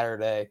on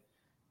Saturday,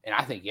 and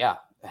I think, get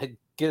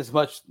as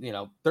much,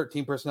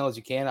 13 personnel as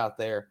you can out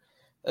there.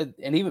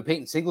 And even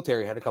Peyton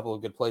Singletary had a couple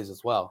of good plays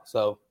as well.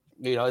 So,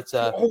 it's he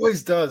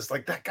always does.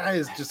 Like, that guy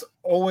is just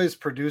always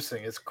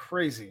producing. It's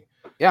crazy.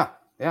 Yeah.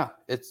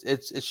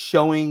 It's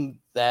showing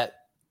that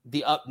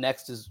the up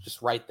next is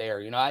just right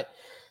there.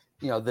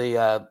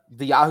 The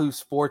Yahoo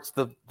Sports,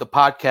 the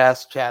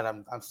podcast chat.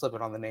 I'm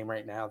slipping on the name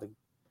right now. The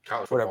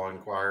College Football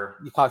Inquirer.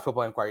 The College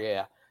Football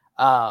Inquirer.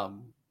 Yeah.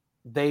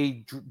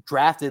 They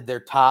drafted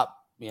their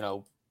top,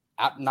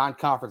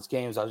 non-conference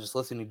games. I was just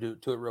listening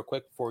to it real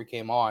quick before we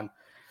came on.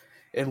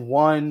 And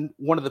one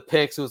of the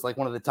picks, it was like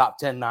one of the top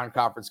 10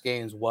 non-conference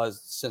games,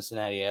 was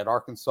Cincinnati at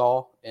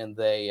Arkansas, and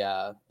they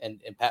and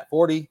Pat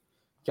Forty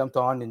jumped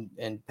on,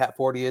 and Pat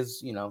Forty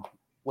is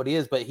what he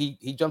is, but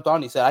he jumped on.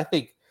 And he said, I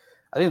think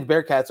the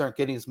Bearcats aren't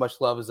getting as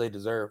much love as they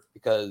deserve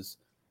because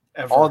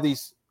all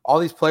these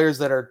players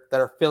that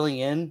are filling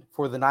in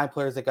for the 9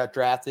 players that got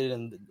drafted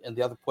and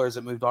the other players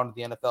that moved on to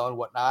the NFL and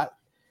whatnot,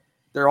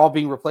 they're all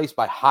being replaced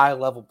by high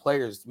level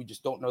players. We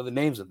just don't know the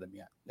names of them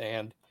yet.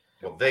 And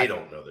they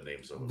don't know the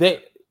names of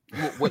them.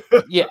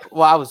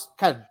 Well, I was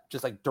kind of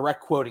just like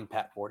direct quoting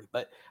Pat Forty,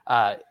 but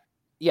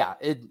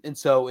and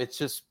so it's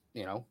just,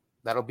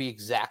 that'll be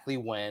exactly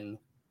when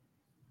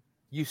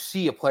you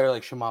see a player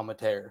like Shimon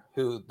Mateer,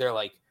 who they're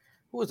like,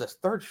 who is a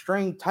 3rd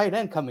string tight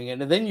end coming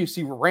in? And then you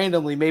see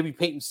randomly maybe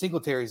Peyton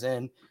Singletary's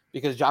in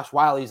because Josh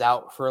Whyley's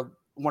out for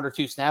 1 or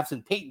 2 snaps,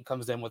 and Peyton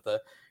comes in with a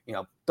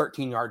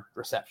 13-yard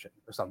reception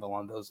or something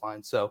along those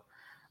lines. So,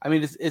 I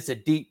mean, it's a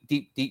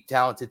deep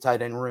talented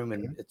tight end room,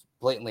 and it's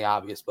blatantly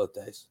obvious both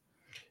days.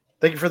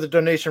 Thank you for the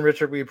donation,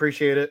 Richard. We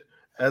appreciate it,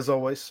 as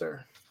always,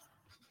 sir.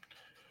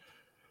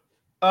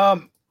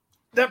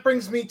 That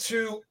brings me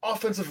to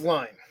offensive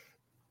line.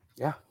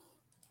 Yeah.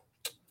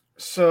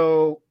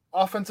 So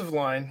offensive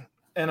line,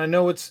 and I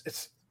know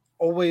it's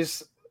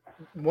always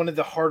one of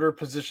the harder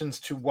positions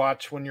to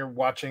watch when you're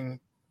watching,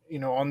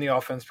 on the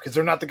offense, because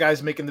they're not the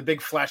guys making the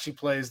big flashy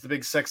plays, the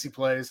big sexy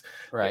plays,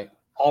 right,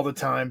 all the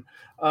time.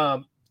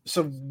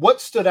 So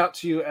what stood out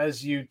to you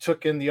as you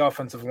took in the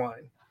offensive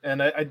line?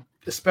 And I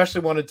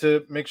especially wanted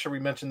to make sure we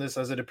mention this,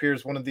 as it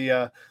appears one of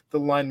the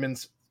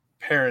linemen's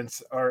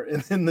parents are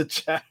in the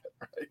chat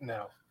right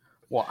now.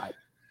 Well,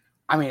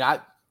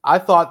 I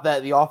thought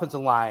that the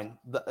offensive line,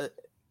 the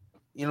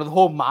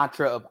whole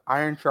mantra of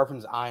iron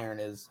sharpens iron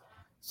is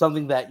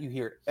something that you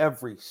hear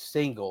every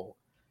single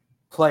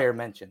player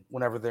mention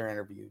whenever they're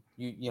interviewed.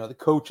 The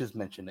coaches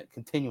mention it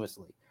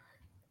continuously.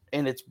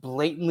 And it's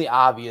blatantly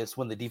obvious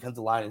when the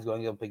defensive line is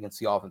going up against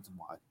the offensive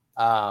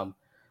line.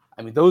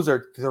 Those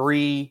are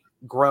three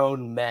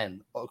grown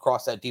men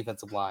across that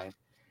defensive line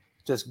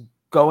just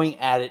going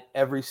at it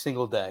every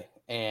single day.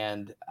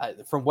 And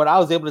from what I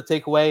was able to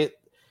take away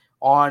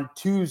on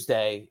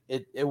Tuesday,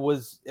 it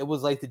was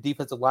like the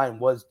defensive line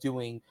was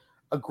doing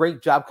a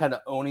great job kind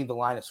of owning the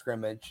line of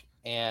scrimmage.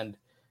 And,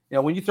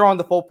 when you throw on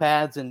the full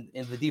pads and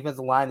the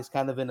defensive line is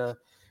kind of in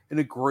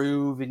a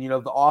groove, and,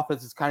 the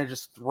offense is kind of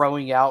just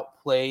throwing out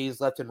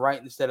plays left and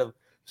right instead of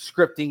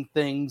scripting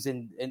things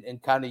and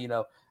kind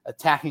of,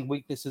 attacking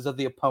weaknesses of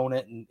the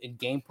opponent and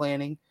game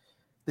planning,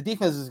 the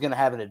defense is going to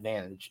have an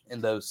advantage in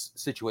those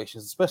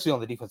situations, especially on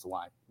the defensive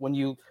line. When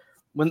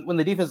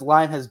the defensive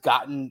line has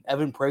gotten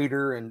Evan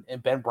Prater and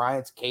Ben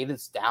Bryant's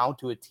cadence down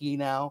to a T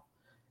now,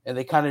 and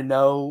they kind of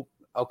know,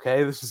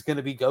 okay, this is going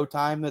to be go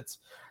time.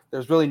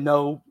 There's really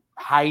no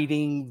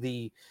hiding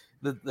the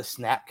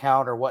snap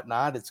count or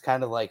whatnot. It's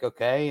kind of like,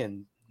 okay,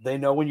 and they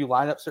know when you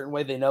line up a certain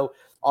way. They know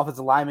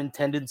offensive lineman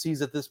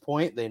tendencies at this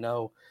point. They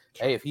know,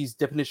 hey, if he's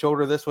dipping his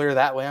shoulder this way or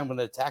that way, I'm going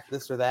to attack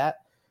this or that.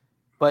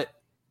 But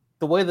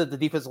the way that the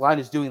defensive line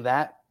is doing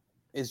that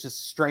is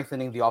just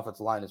strengthening the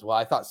offensive line as well.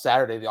 I thought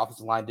Saturday the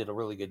offensive line did a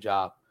really good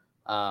job.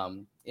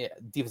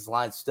 Defensive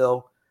line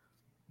still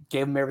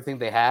gave them everything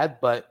they had,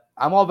 but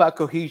I'm all about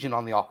cohesion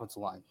on the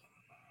offensive line.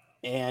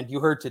 And you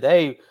heard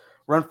today,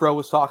 Renfro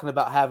was talking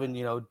about having,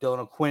 Dylan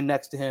O'Quinn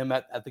next to him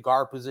at the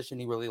guard position.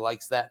 He really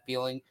likes that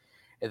feeling.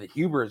 And that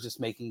Huber is just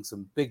making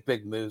some big,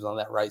 big moves on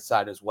that right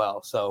side as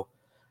well. So,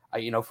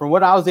 from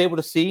what I was able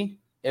to see,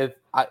 if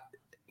I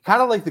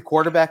kind of like the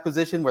quarterback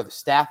position where the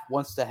staff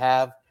wants to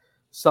have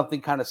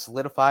something kind of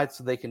solidified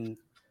so they can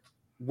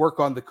work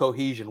on the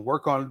cohesion,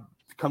 work on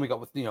coming up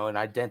with, an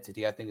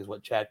identity, I think is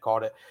what Chad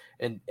called it,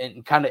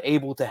 and kind of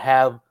able to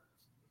have,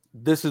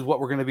 this is what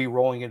we're going to be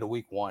rolling into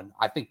week one.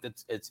 I think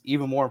that it's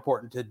even more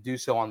important to do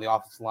so on the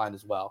offensive line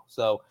as well.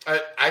 So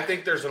I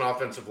think there's an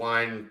offensive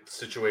line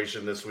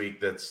situation this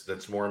week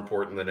that's more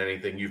important than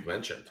anything you've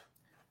mentioned.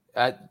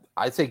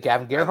 I'd say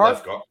Gavin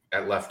Gerhardt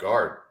at left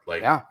guard.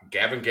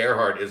 Gavin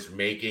Gerhardt is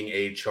making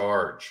a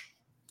charge.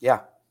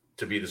 Yeah.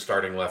 To be the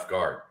starting left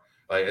guard.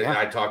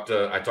 I talked to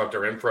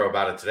Renfro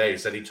about it today. He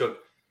said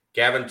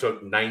Gavin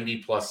took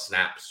 90 plus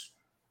snaps.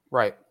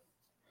 Right.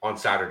 On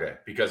Saturday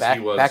because he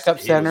was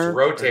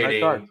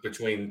rotating right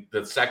between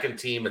the second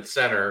team at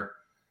center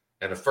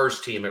and the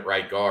first team at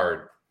right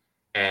guard.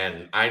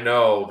 And I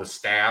know the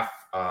staff,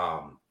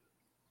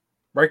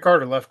 right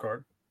guard or left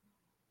guard?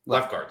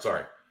 Left guard.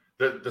 Sorry.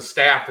 The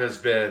staff has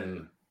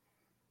been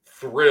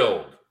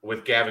thrilled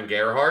with Gavin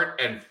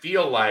Gerhardt and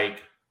feel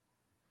like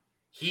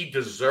he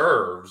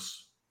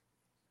deserves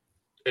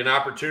an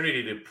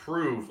opportunity to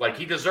prove, like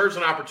he deserves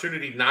an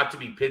opportunity not to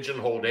be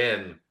pigeonholed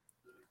in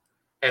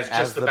as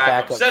just the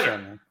backup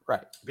center.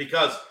 Right.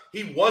 Because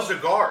he was a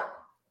guard.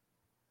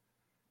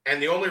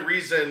 And the only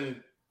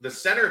reason the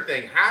center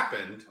thing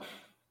happened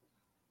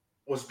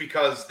was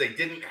because they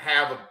didn't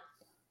have a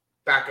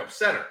backup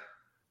center.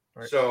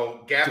 Right.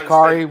 So Gavin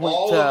Jakari spent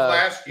all of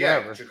last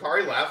year.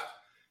 Jakari left.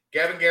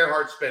 Gavin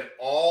Gerhardt spent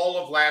all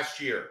of last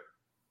year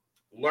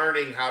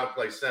learning how to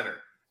play center.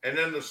 And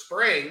then the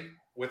spring,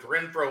 with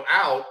Renfro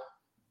out,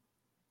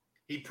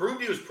 he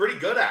proved he was pretty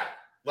good at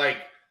it.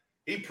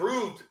 He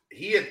proved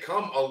he had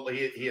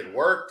he had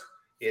worked,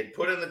 he had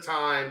put in the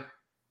time,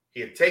 he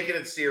had taken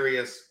it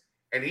serious,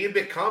 and he had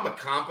become a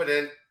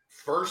competent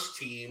first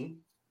team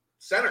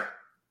center.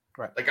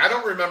 Right. I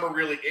don't remember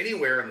really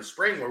anywhere in the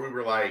spring where we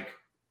were like,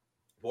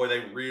 boy,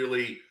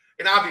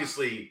 and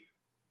obviously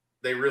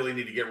they really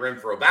need to get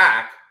Renfro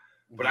back,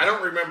 but I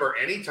don't remember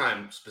any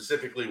time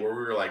specifically where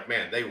we were like,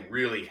 man, they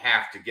really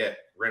have to get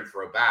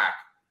Renfro back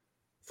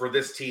for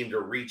this team to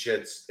reach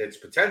its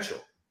potential.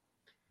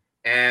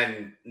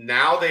 And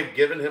now they've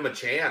given him a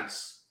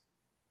chance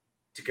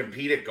to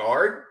compete at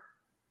guard.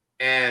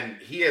 And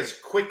he has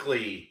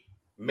quickly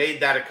made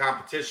that a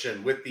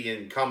competition with the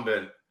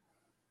incumbent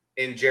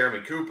in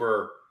Jeremy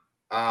Cooper.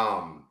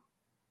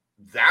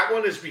 That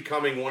one is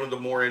becoming one of the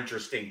more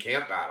interesting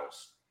camp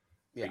battles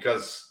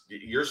because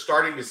you're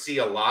starting to see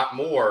a lot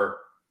more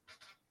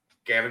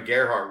Gavin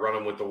Gerhardt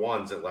running with the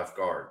ones at left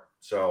guard.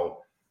 So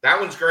that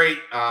one's great.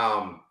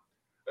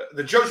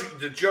 The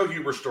Joe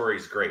Huber story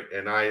is great.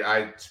 And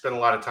I spent a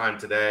lot of time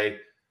today,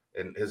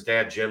 and his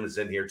dad, Jim, is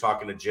in here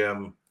talking to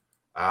Jim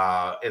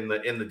in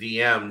the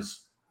DMs,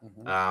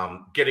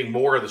 getting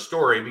more of the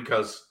story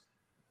because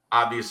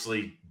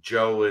obviously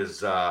Joe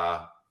is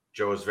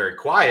very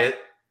quiet.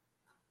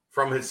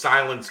 From his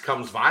silence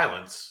comes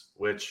violence,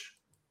 which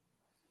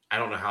I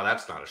don't know how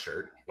that's not a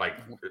shirt. Like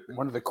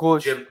one of the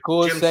coolest Jim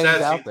things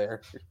out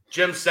there.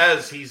 Jim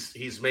says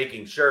he's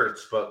making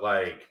shirts, but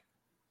like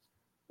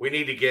we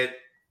need to get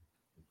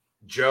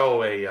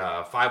Joe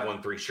a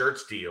 513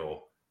 shirts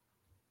deal.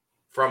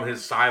 From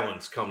his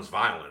silence comes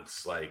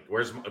violence. Like,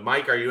 where's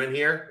Mike? Are you in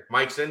here? If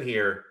Mike's in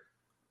here,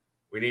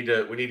 we need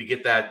to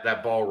get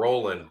that ball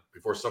rolling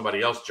before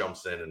somebody else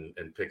jumps in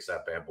and picks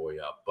that bad boy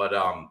up. But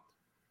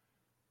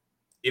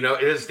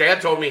his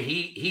dad told me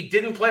he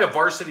didn't play a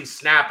varsity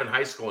snap in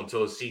high school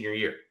until his senior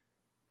year.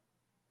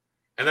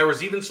 And there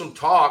was even some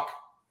talk,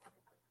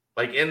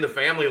 like in the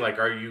family, like,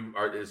 are you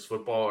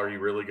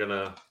really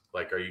gonna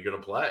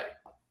play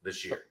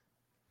this year?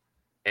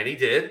 And he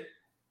did.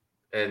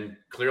 And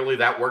clearly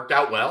that worked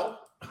out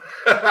well.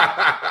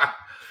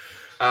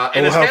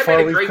 And his dad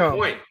made a great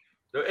point.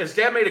 His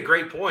dad made a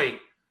great point.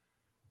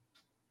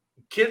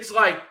 Kids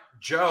like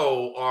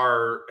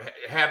Joe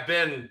have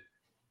been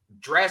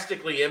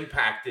drastically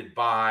impacted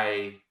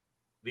by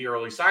the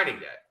early signing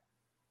day.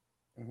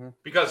 Mm-hmm.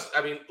 Because,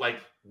 I mean, like,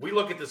 we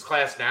look at this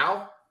class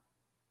now.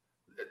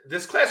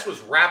 This class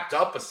was wrapped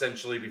up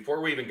essentially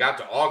before we even got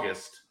to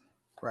August.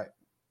 Right.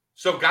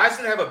 So guys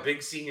that have a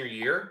big senior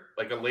year,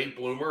 like a late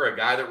bloomer, a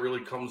guy that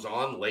really comes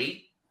on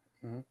late,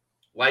 mm-hmm.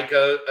 like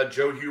a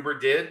Joe Huber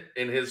did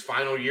in his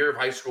final year of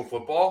high school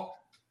football,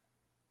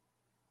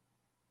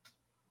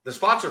 the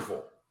spots are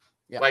full.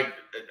 Yeah. Like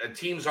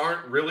teams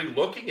aren't really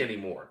looking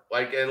anymore.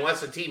 Like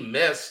unless a team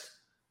missed,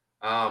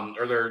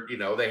 or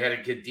they had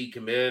a kid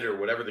decommit or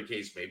whatever the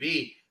case may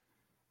be,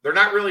 they're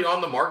not really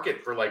on the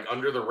market for like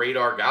under the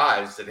radar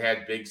guys that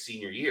had big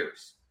senior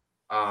years.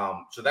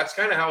 So that's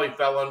kind of how he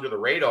fell under the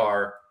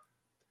radar.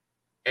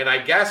 And I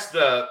guess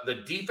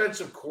the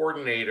defensive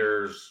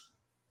coordinators,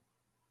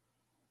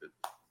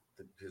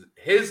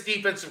 his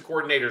defensive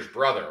coordinator's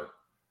brother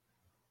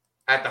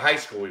at the high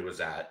school he was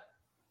at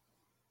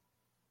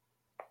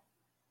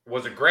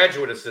was a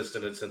graduate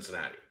assistant at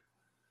Cincinnati.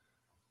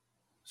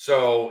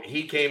 So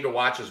he came to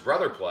watch his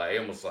brother play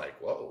and was like,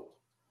 whoa,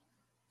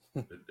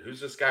 who's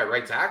this guy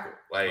right tackle?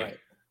 Like,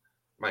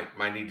 right.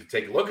 might need to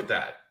take a look at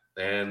that.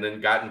 And then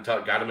got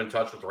him in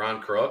touch with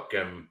Ron Crook,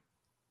 and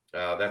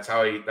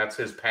that's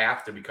his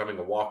path to becoming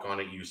a walk-on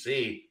at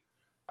UC.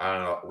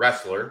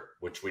 Wrestler,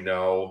 which we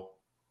know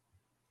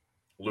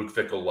Luke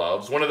Fickell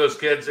loves. One of those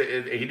kids,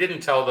 he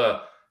didn't tell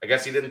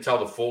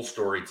the full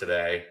story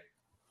today.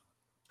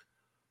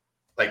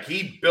 Like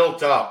he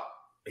built up.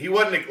 He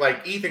wasn't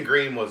like Ethan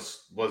Green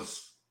was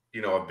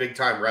a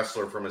big-time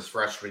wrestler from his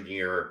freshman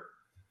year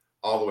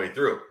all the way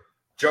through.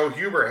 Joe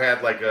Huber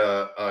had like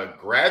a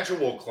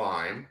gradual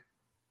climb.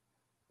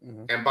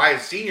 Mm-hmm. And by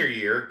his senior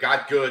year,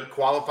 got good,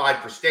 qualified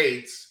for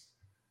states,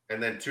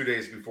 and then 2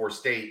 days before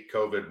state,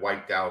 COVID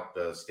wiped out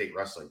the state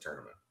wrestling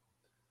tournament.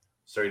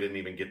 So he didn't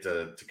even get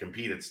to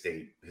compete at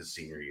state his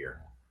senior year.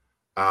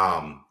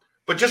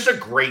 But just a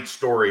great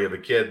story of a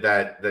kid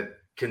that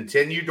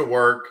continued to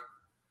work.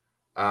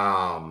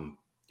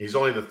 He's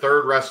only the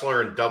third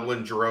wrestler in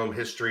Dublin Jerome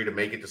history to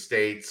make it to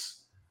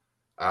states.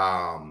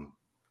 Both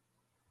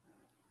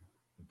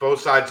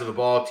sides of the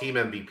ball, team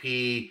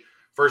MVP,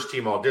 first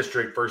team all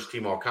district, first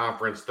team all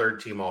conference,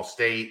 third team all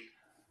state,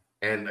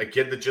 and a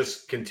kid that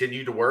just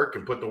continued to work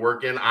and put the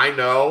work in. I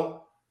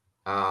know,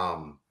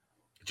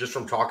 just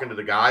from talking to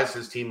the guys,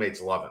 his teammates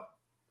love him.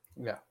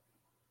 Yeah.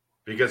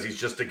 Because he's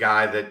just a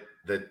guy that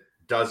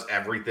does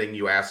everything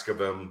you ask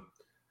of him,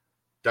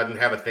 doesn't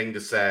have a thing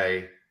to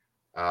say,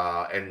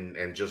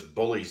 and just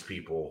bullies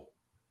people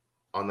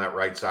on that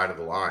right side of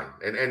the line.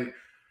 And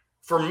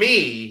for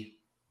me,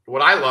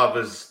 what I love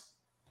is,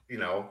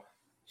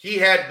 he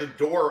had the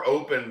door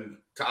open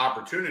to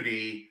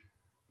opportunity.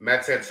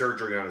 Mets had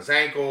surgery on his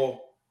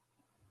ankle.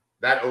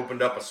 That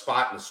opened up a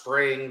spot in the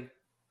spring.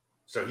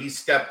 So he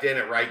stepped in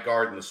at right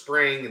guard in the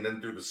spring, and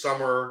then through the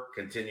summer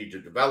continued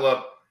to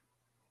develop.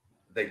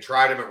 They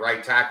tried him at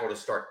right tackle to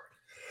start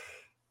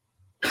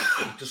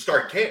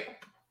camp.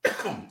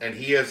 And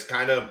he has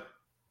kind of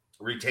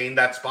retained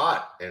that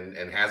spot and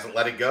hasn't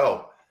let it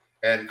go.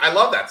 And I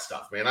love that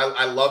stuff, man.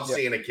 I love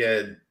seeing a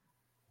kid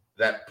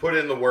that put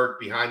in the work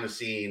behind the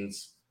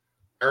scenes,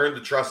 earned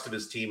the trust of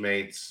his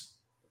teammates,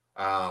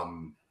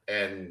 and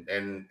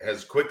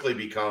has quickly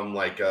become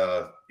like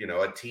a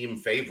team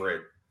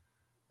favorite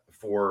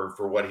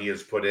for what he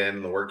has put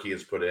in, the work he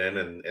has put in,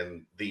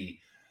 and the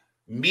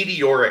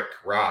meteoric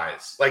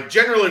rise. Like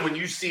generally when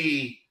you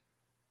see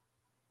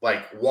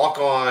like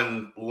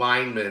walk-on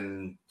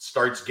lineman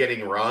starts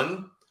getting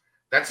run,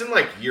 that's in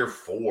like year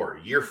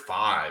 4, year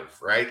 5,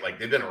 right? Like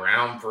they've been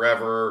around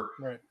forever.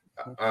 Right.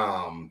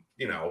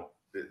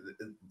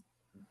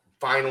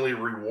 Finally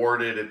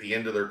rewarded at the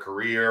end of their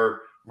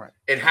career. Right.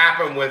 It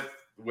happened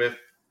with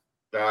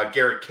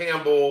Garrett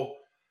Campbell.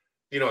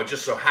 It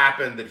just so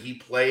happened that he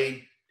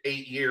played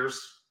 8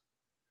 years.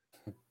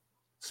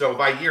 So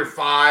by year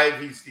 5,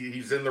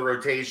 he's in the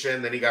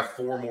rotation. Then he got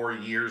 4 more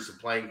years of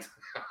playing.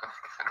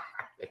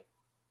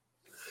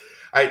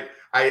 I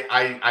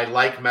I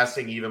like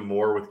messing even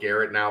more with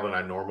Garrett now than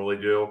I normally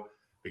do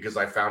because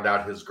I found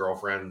out his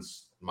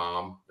girlfriend's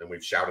mom, and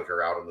we've shouted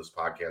her out on this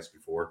podcast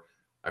before.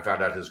 I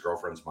found out his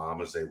girlfriend's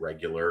mom is a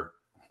regular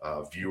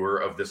viewer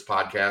of this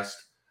podcast,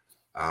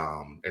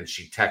 and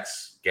she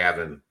texts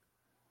Gavin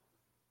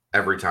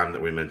every time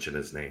that we mention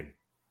his name.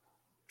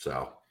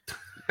 So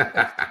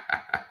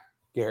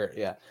Garrett,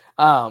 yeah.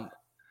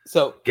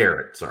 So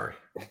Garrett, sorry.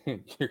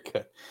 You're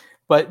good.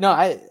 But no,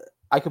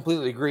 I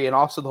completely agree. And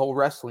also the whole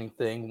wrestling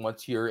thing,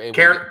 once you're able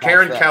Karen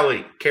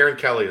Kelly. Karen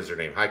Kelly is her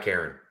name. Hi,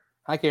 Karen.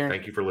 Hi, Karen.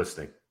 Thank you for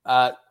listening.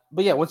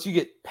 But yeah, once you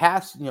get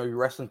past your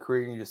wrestling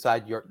career and you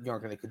decide you aren't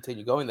going to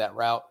continue going that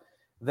route,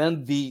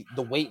 then the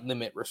weight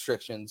limit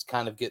restrictions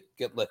kind of get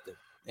lifted.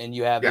 And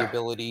you have the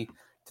ability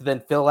to then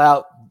fill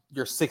out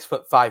your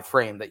 6'5"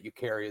 frame that you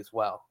carry as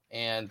well.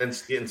 And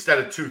instead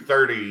of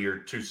 230, you're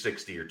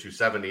 260 or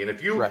 270. And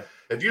if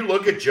you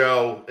look at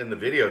Joe in the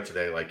video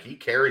today, like he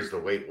carries the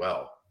weight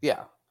well.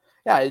 Yeah.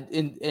 Yeah.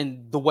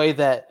 In the way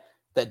that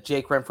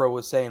Jake Renfro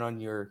was saying on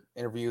your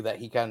interview, that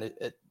he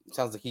it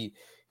sounds like he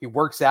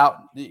works out,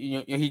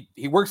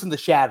 he works in the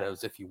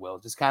shadows, if you will,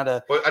 just kind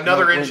of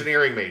another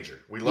engineering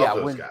major. We love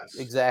those guys.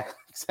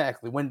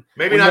 Exactly. When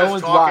maybe not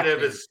as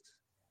talkative as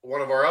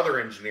one of our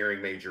other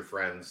engineering major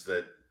friends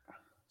that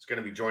is going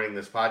to be joining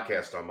this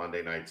podcast on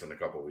Monday nights in a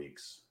couple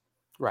weeks.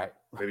 Right.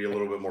 Maybe a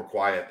little bit more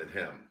quiet than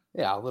him.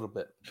 Yeah, a little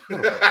bit.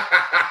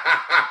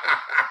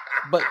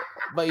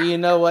 But you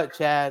know what,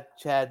 Chad,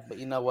 but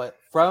you know what?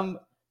 From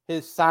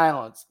his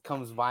silence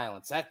comes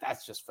violence.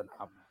 That's just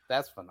phenomenal.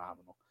 That's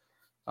phenomenal.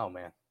 Oh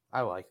man,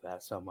 I like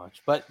that so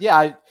much. But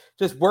yeah, it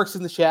just works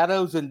in the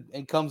shadows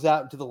and comes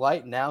out into the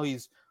light. And now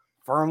he's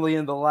firmly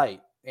in the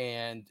light.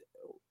 And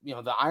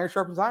the iron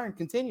sharpens iron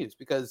continues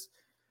because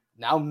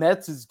now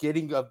Metz is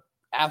getting a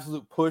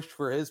absolute push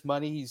for his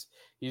money.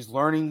 He's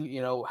learning,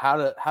 how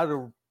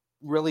to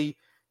really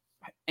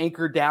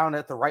anchor down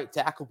at the right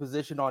tackle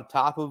position on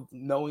top of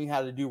knowing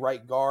how to do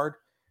right guard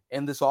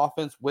in this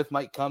offense with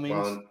Mike Cummings.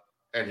 Well,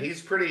 and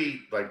he's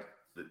pretty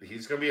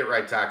he's going to be at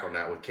right tackle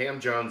now with Cam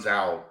Jones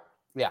out.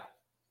 Yeah.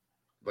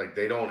 Like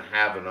they don't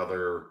have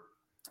another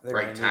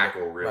right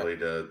tackle really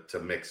to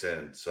mix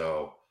in.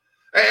 So,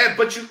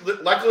 but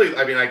luckily,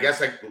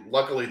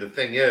 luckily the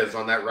thing is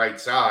on that right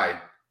side,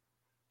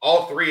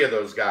 all three of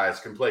those guys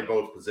can play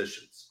both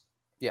positions.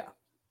 Yeah.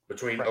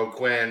 Between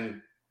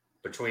O'Quinn,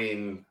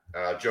 between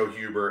Joe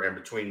Huber, and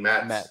between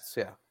Metz.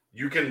 Yeah.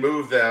 You can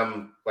move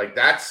them. Like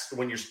that's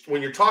when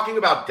you're talking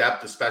about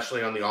depth,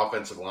 especially on the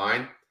offensive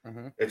line,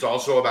 it's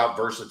also about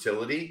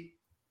versatility.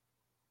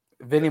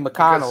 Vinny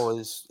McConnell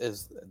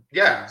is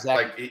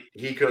like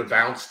he could have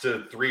bounced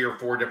to 3 or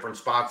 4 different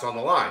spots on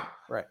the line.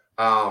 Right.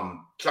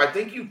 So I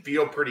think you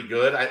feel pretty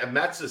good.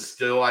 Metz is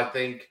still, I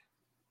think,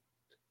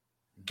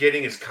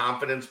 getting his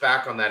confidence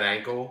back on that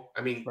ankle.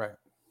 I mean,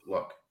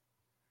 look,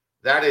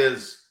 that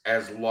is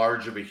as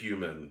large of a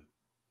human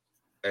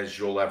as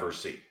you'll ever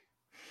see.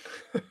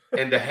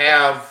 And to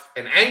have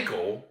an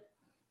ankle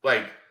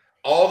like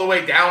all the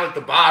way down at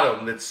the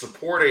bottom that's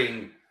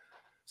supporting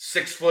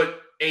 6'8",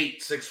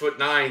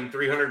 6'9",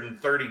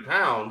 330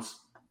 pounds,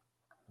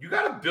 you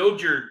got to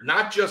build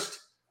not just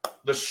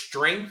the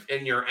strength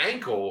in your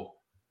ankle,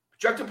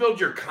 but you have to build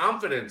your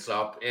confidence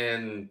up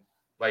in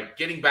like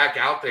getting back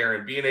out there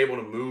and being able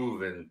to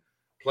move and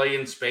play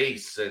in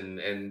space and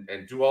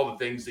do all the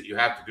things that you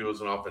have to do as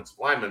an offensive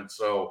lineman.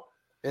 So,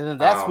 and then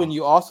that's when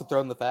you also throw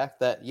in the fact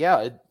that,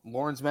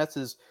 Lawrence Metz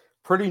is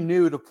pretty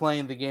new to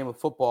playing the game of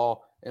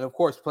football and, of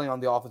course, playing on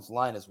the offensive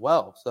line as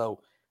well.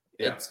 So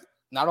it's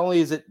not only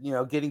is it,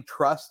 getting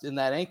trust in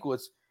that ankle,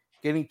 it's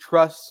getting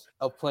trust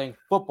of playing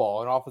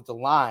football and offensive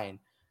line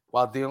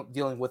while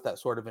dealing with that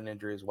sort of an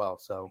injury as well.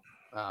 So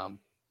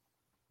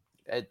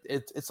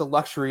it's a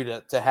luxury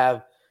to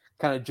have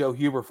kind of Joe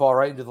Huber fall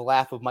right into the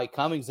lap of Mike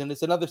Cummings. And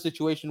it's another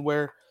situation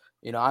where,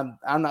 I'm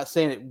not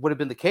saying it would have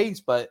been the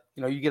case, but,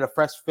 you get a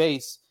fresh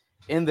face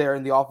in there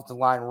in the offensive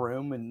line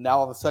room. And now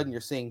all of a sudden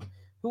you're seeing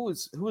who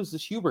is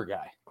this Huber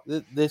guy?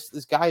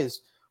 This guy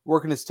is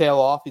working his tail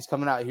off. He's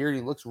coming out here and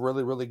he looks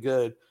really, really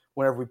good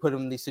whenever we put him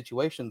in these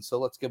situations. So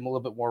let's give him a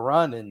little bit more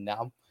run. And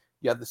now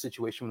you have the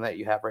situation that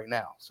you have right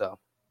now. So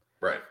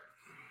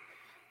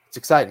it's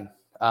exciting.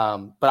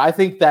 But I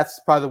think that's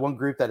probably the one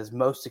group that is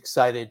most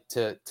excited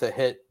to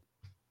hit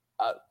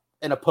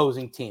an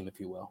opposing team, if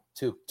you will,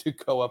 to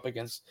go up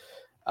against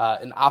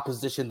an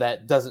opposition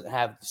that doesn't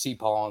have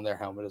CPAW on their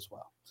helmet as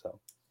well. So,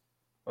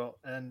 well,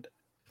 and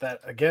that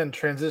again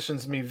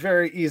transitions me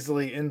very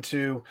easily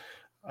into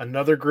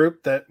another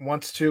group that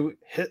wants to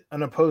hit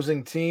an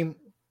opposing team,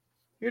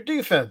 your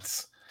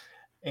defense.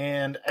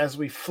 And as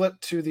we flip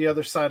to the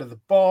other side of the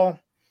ball,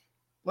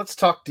 let's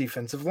talk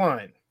defensive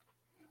line.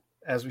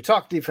 As we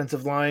talk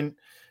defensive line,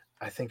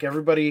 I think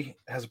everybody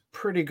has a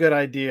pretty good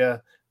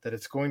idea that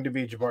it's going to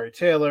be Jabari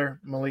Taylor,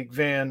 Malik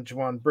Vann,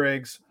 Juwan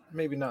Briggs,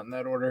 maybe not in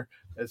that order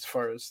as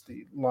far as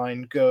the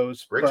line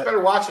goes. Briggs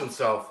better watch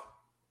himself.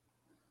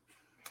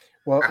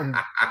 Well,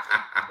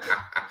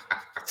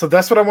 so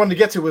that's what I wanted to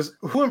get to was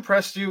who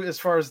impressed you as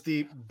far as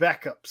the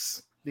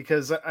backups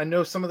because I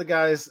know some of the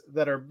guys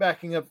that are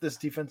backing up this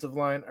defensive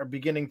line are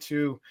beginning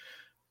to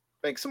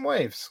make some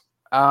waves.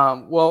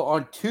 Well,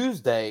 on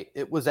Tuesday,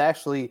 it was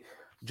actually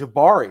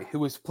Jabari who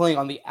was playing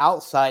on the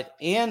outside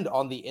and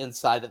on the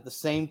inside at the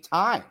same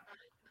time.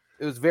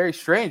 It was very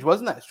strange.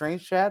 Wasn't that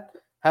strange, Chad?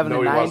 Having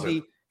a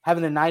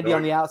 90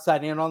 on the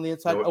outside and on the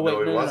inside.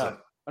 No, he wasn't.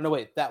 Oh, no,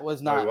 wait. That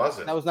was not. No, he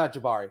wasn't. That was not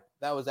Jabari.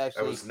 That was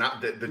actually. That was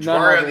not the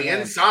Jabari on the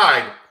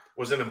inside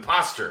was an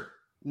imposter.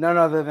 None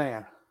other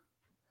than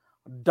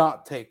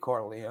Dante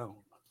Corleone.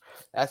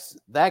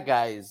 That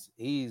guy is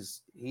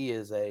he's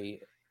a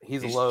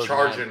load.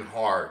 Charging man.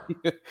 hard.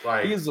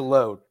 Like he's a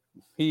load.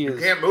 You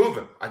can't move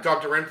him. I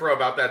talked to Renfro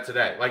about that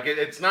today. Like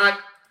it's not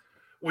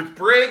with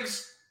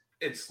Briggs.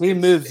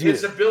 Moves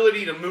his you.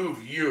 ability to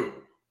move you.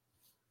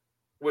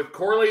 With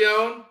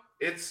Corleone,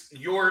 it's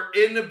your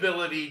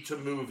inability to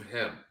move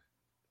him.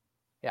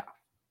 Yeah.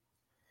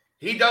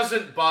 He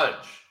doesn't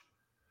budge.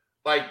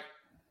 Like,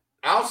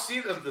 I'll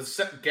see the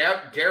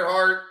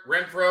Gerhardt,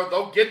 Renfro,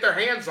 they'll get their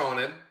hands on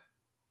him.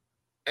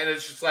 And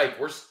it's just like,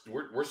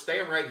 we're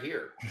staying right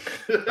here.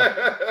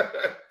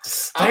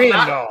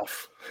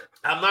 Standoff.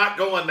 I'm not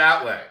going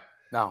that way.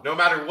 No. No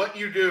matter what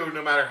you do,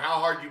 no matter how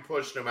hard you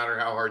push, no matter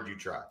how hard you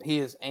try. He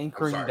is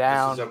anchoring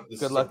down.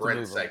 Good luck to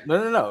move him.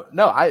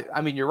 No.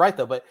 I mean, you're right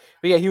though. But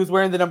yeah, he was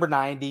wearing the number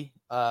 90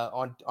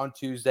 on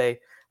Tuesday.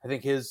 I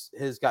think his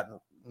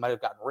might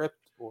have gotten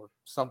ripped or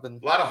something.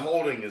 A lot of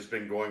holding has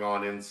been going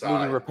on inside.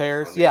 Needing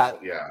repairs. Yeah.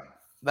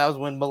 That was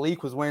when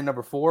Malik was wearing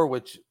number 4,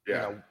 which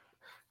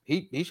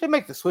he should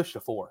make the switch to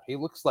 4. He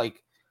looks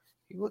like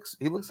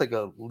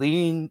a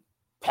lean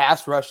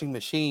pass rushing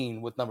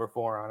machine with number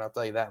 4 on. I'll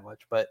tell you that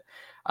much. But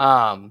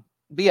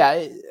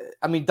yeah,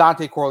 I mean,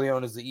 Dante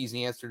Corleone is the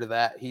easy answer to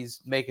that.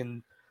 He's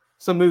making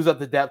some moves up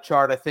the depth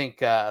chart. I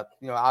think,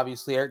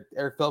 obviously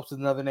Eric Phillips is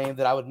another name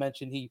that I would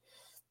mention.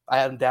 I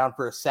had him down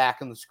for a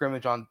sack in the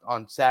scrimmage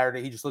on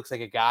Saturday. He just looks like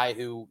a guy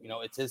who,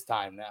 it's his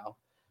time now.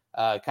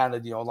 Kind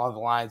of, along the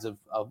lines of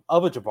a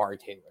Jabari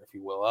Taylor, if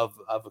you will, of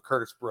a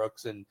Curtis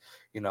Brooks and,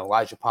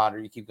 Elijah Ponder.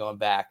 You keep going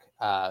back.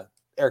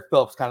 Eric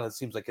Phillips kind of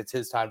seems like it's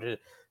his time to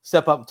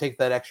step up and take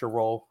that extra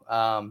role.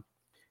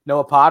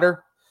 Noah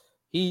Potter,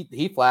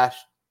 he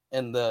flashed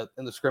in the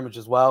scrimmage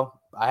as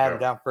well. I had him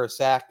down for a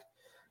sack.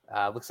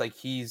 Looks like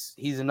he's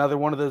another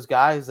one of those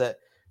guys that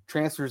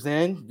transfers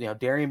in.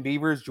 Darian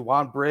Beavers,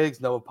 Juwan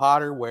Briggs, Noah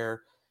Potter,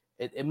 where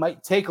it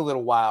might take a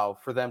little while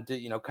for them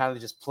to kind of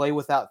just play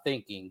without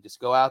thinking, just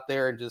go out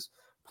there and just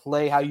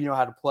play how you know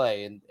how to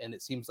play. And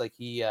it seems like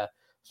he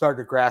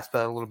started to grasp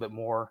that a little bit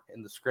more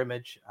in the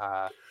scrimmage.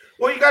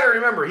 Well, you got to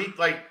remember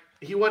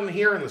he wasn't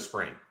here in the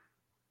spring.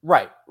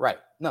 Right.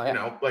 No,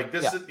 yeah.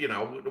 This is,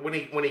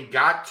 when he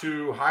got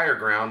to higher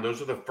ground,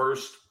 those are the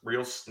first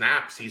real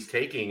snaps he's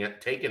taken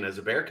as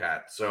a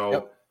Bearcat.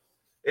 So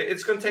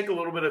it's going to take a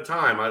little bit of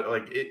time.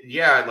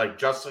 Like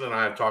Justin and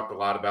I have talked a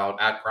lot about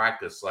at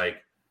practice,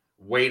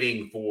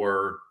 waiting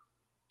for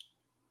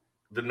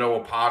the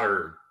Noah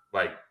Potter,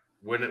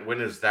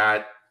 when is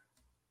that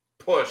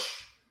push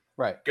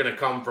going to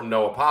come from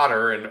Noah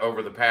Potter? And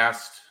over the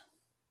past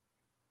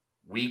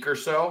week or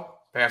so,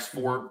 past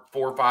 4,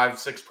 5,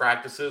 6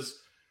 practices,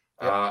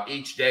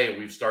 each day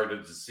we've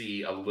started to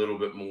see a little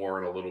bit more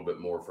and a little bit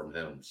more from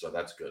him. So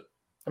that's good.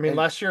 I mean,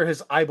 last year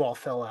his eyeball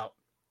fell out.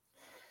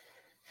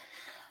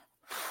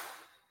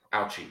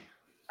 Ouchie.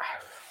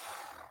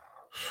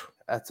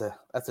 That's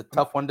a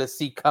tough one to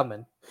see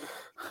coming.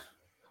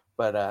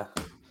 But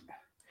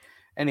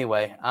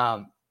anyway,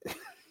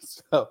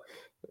 so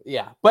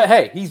yeah. But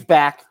hey, he's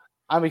back.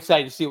 I'm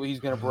excited to see what he's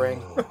going to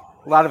bring.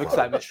 A lot of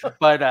excitement.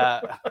 But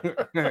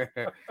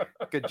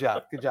good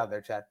job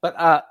there, Chad.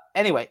 But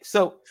anyway,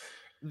 so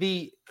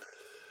the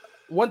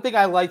one thing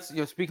I liked,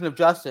 speaking of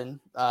Justin,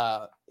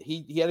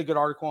 he had a good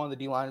article on the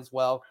D-line as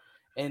well.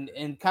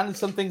 And kind of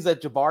some things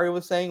that Jabari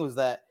was saying was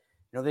that,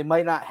 they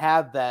might not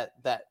have that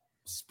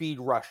speed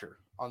rusher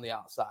on the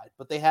outside,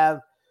 but they have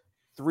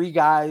 3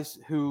 guys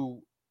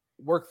who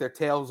work their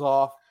tails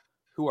off,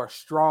 who are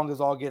strong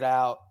as all get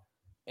out,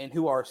 and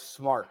who are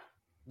smart,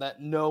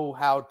 that know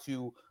how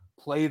to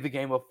play the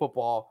game of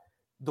football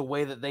the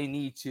way that they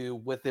need to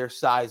with their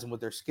size and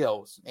with their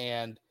skills.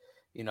 And,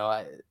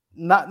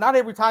 not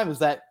every time is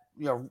that,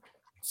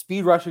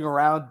 speed rushing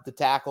around the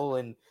tackle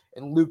and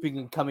looping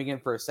and coming in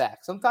for a sack.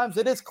 Sometimes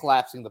it is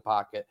collapsing the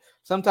pocket.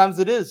 Sometimes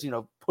it is,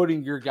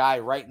 putting your guy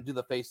right into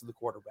the face of the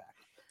quarterback.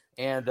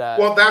 And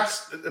well,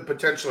 that's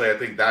potentially, I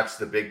think that's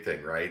the big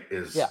thing, right?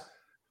 Is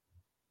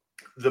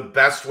the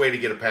best way to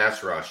get a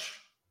pass rush,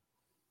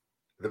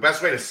 the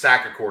best way to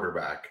sack a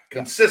quarterback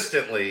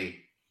consistently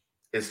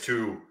is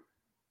to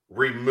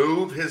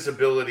remove his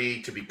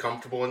ability to be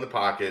comfortable in the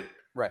pocket.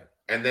 Right.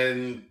 And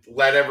then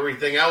let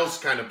everything else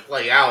kind of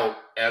play out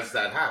as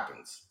that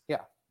happens.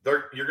 Yeah.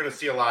 You're going to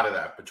see a lot of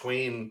that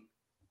between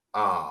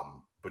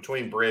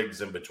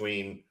Briggs and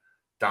between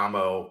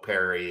Damo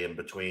Perry and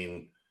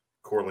between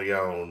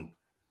Corleone.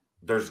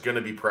 There's going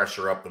to be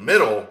pressure up the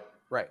middle.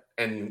 Right.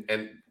 And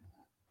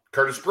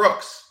Curtis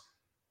Brooks.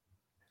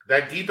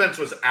 That defense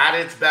was at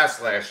its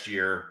best last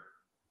year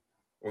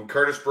when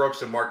Curtis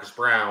Brooks and Marcus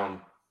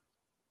Brown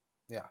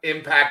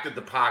impacted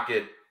the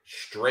pocket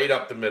straight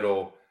up the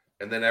middle,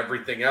 and then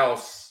everything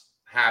else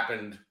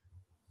happened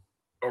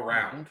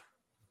around.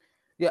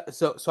 Yeah,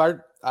 so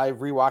I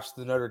rewatched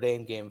the Notre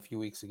Dame game a few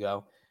weeks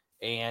ago,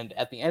 and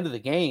at the end of the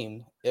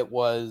game, it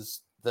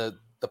was the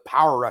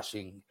power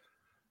rushing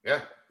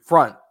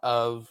front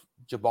of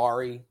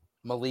Jabari,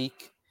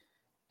 Malik,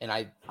 and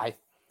I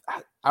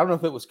don't know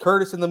if it was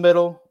Curtis in the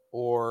middle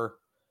or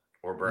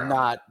Brown.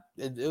 Not.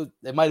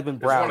 It might have been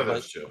Brown, one of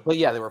those two. But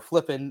yeah, they were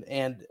flipping,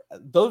 and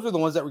those are the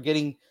ones that were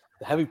getting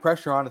the heavy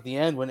pressure on at the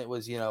end when it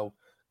was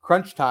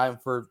crunch time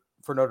for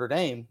Notre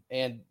Dame,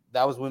 and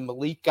that was when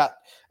Malik got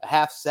a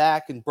half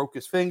sack and broke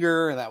his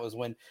finger, and that was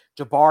when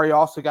Jabari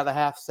also got a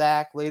half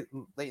sack late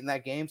in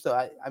that game. So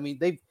I mean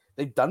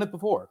they've done it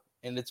before,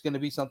 and it's going to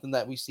be something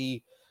that we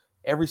see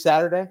every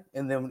Saturday.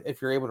 And then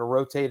if you're able to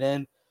rotate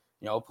in,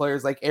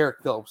 players like Eric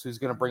Phillips, who's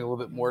going to bring a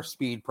little bit more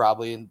speed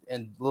probably and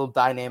a little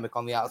dynamic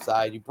on the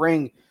outside. You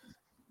bring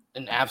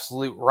an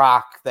absolute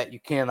rock that you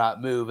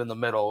cannot move in the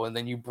middle, and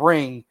then you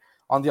bring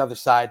on the other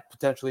side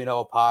potentially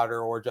Noah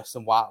Potter or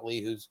Justin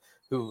Watley,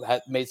 who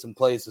had made some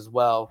plays as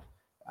well.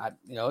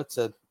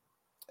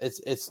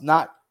 It's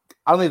not.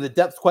 I don't think the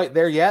depth's quite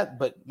there yet,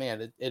 but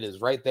man, it is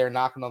right there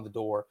knocking on the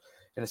door,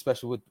 and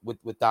especially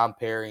with Dom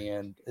Perry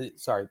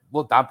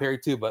Dom Perry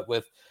too, but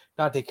with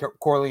Dante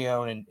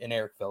Corleone and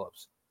Eric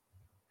Phillips.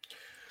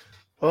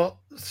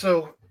 Well,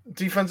 so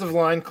defensive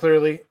line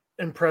clearly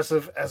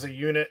impressive as a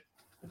unit,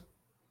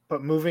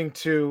 but moving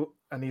to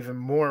an even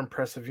more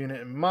impressive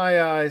unit in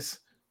my eyes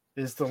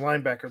is the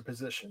linebacker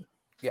position.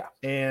 Yeah,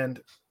 and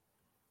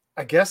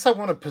I guess I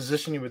want to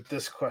position you with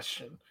this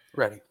question.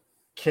 Ready?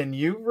 Can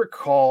you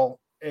recall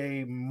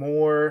a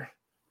more,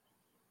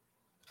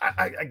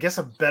 I guess,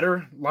 a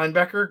better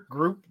linebacker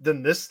group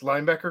than this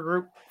linebacker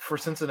group for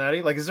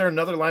Cincinnati? Like, is there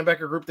another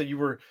linebacker group that you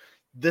were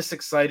this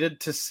excited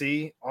to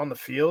see on the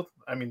field?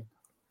 I mean,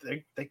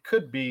 they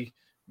could be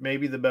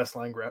maybe the best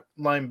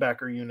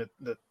linebacker unit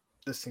that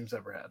this team's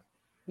ever had.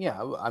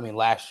 Yeah, I mean,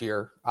 last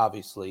year,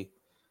 obviously.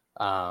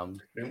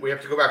 We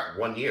have to go back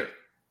 1 year.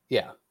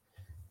 Yeah.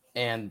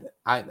 And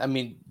I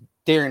mean,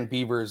 Darren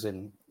Beavers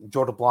and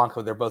Jordan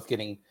Blanco, they're both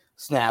getting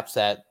snaps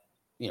at,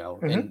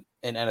 in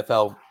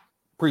NFL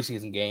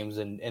preseason games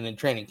and in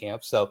training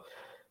camps. So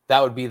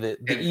that would be the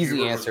easy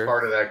Beaver answer. Was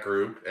part of that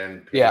group,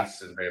 and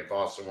Pace and Van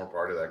Fossen were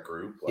part of that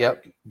group.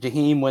 Yep.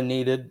 Jaheim when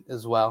needed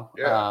as well.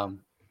 Yeah.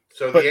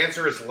 The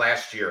answer is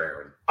last year,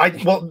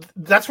 Aaron.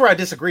 That's where I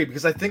disagree,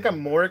 because I think I'm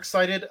more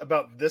excited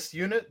about this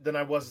unit than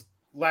I was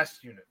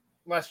last year.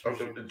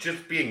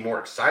 Just being more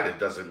excited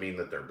doesn't mean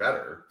that they're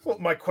better. Well,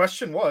 my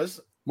question was,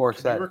 more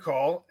excited. Do you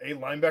recall a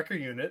linebacker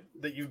unit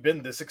that you've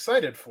been this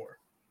excited for?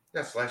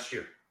 Yes, last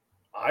year.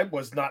 I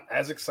was not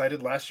as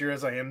excited last year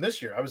as I am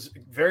this year. I was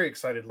very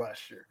excited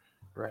last year.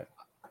 Right.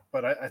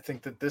 But I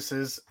think that this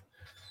is,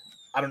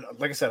 I don't know.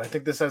 Like I said, I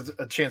think this has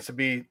a chance to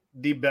be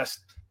the best.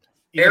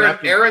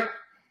 Aaron,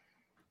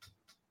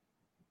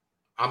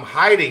 I'm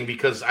hiding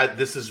because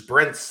this is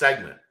Brent's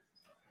segment.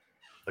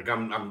 Like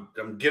I'm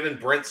giving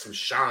Brent some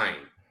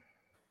shine,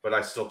 but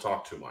I still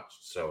talk too much,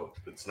 so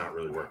it's not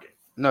really working.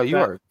 No,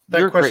 you're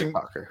that question a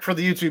great talker. For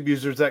the YouTube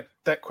users.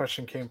 That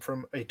question came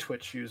from a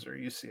Twitch user,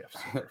 UCF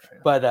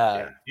superfan. But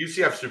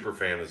UCF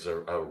superfan is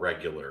a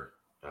regular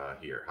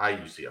here. Hi,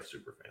 UCF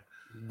superfan.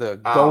 The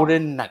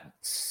Golden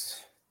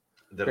Knights,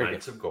 the Very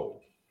Knights good. of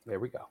Gold. There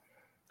we go.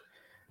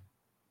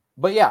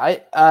 But yeah,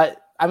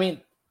 I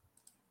mean,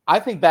 I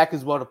think back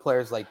as well to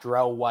players like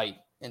Darrell White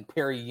and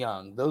Perry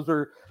Young. Those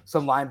were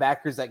some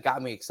linebackers that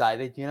got me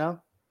excited,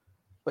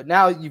 But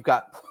now you've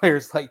got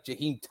players like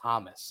Jaheim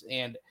Thomas,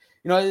 and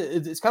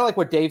it's kind of like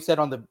what Dave said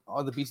on the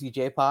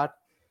BCJ pod,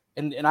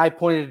 and I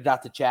pointed it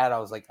out to Chad. I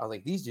was like,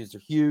 these dudes are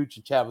huge,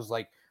 and Chad was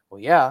like, well,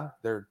 yeah,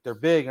 they're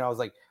big, and I was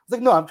like,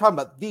 no, I'm talking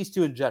about these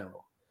two in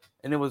general,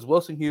 and it was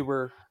Wilson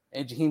Huber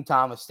and Jaheim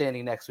Thomas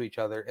standing next to each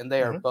other, and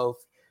they are both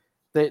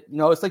that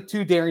it's like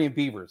two Darian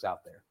Beavers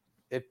out there.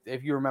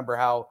 If you remember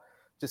how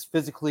just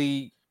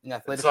physically and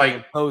athletically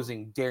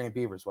imposing Darian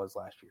Beavers was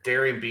last year.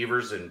 Darian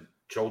Beavers and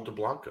Joel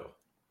DeBlanco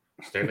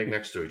standing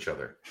next to each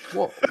other.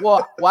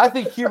 Well, I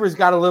think Huber's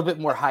got a little bit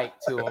more height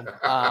to him,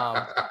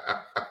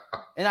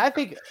 and I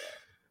think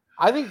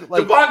like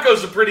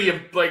DeBlanco's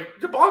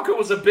DeBlanco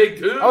was a big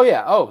dude. Oh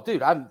yeah,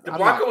 dude,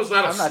 DeBlanco was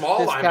not a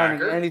small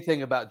linebacker.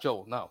 Anything about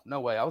Joel? No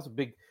way. I was a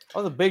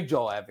big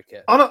Joel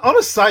advocate. On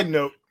a side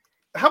note,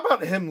 how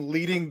about him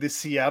leading the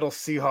Seattle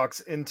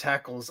Seahawks in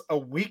tackles a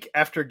week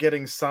after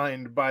getting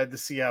signed by the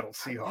Seattle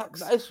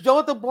Seahawks? It's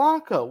Joel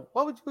DeBlanco.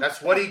 What would you?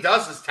 That's what he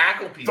does, is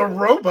tackle people. The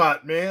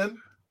robot, man.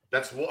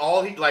 That's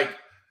all he like.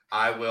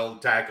 I will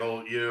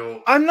tackle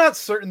you. I'm not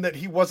certain that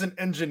he wasn't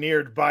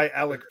engineered by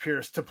Alec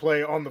Pierce to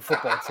play on the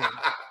football team.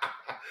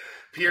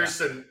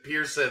 Pearson,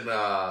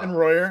 and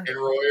Royer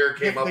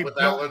came up with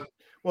that one.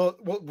 Well,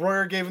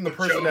 Royer gave him the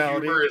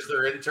personality. Joe Huber is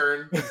their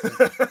intern.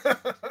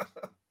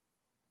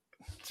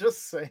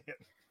 Just saying.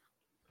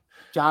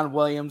 John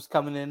Williams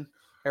coming in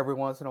every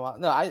once in a while.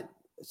 No, I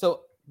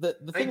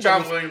think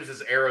John Williams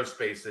is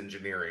aerospace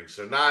engineering,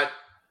 so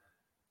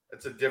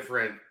it's a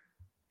different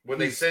When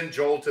they send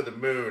Joel to the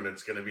moon,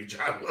 it's going to be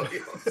John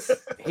Williams.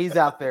 He's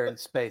out there in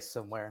space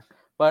somewhere.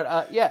 But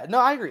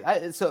I agree.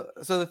 So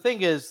the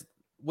thing is,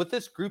 with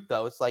this group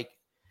though, it's like,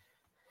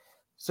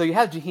 so you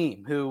have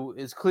Jaheim, who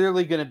is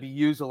clearly going to be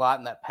used a lot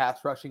in that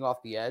pass rushing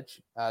off the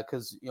edge,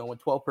 because when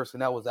 12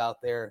 personnel was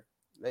out there,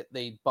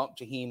 they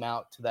bumped Jaheim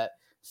out to that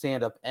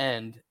stand up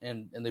end,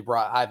 and they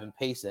brought Ivan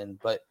Pace in.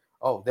 But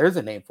there's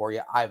a name for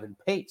you, Ivan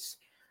Pace.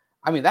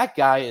 I mean, that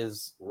guy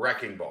is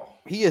wrecking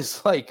ball.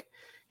 He's like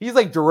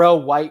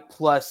Darrell White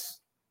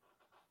plus,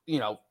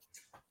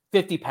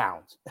 50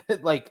 pounds.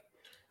 Like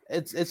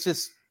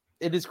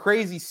it is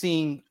crazy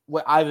seeing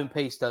what Ivan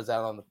Pace does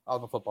out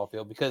on the football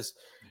field, because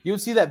you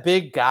would see that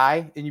big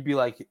guy and you'd be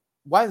like,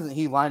 why isn't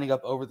he lining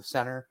up over the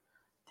center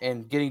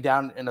and getting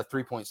down in a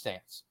 3-point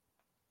stance?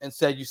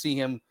 Instead, you see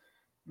him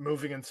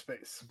moving in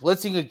space,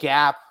 blitzing a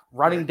gap,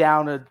 running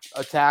down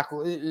a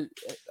tackle,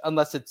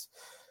 unless it's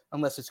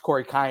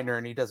Corey Kiner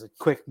and he does a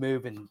quick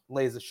move and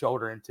lays the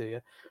shoulder into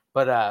you.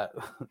 But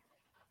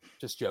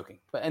just joking.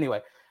 But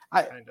anyway,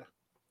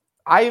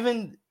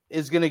 Ivan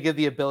is going to give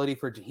the ability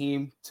for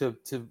Jaheim to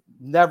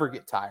never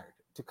get tired,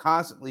 to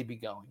constantly be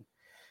going.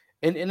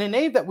 And a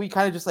name that we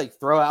kind of just like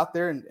throw out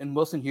there in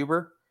Wilson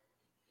Huber,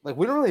 like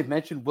we don't really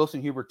mention Wilson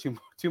Huber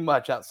too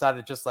much outside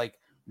of just like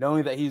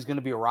knowing that he's going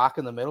to be a rock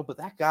in the middle. But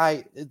that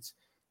guy, his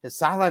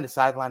sideline to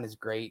sideline is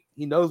great.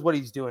 He knows what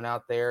he's doing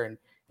out there, and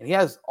he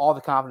has all the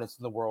confidence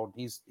in the world.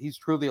 He's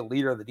truly a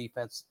leader of the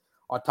defense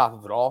on top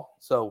of it all.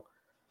 So,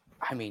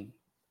 I mean,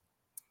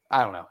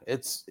 I don't know.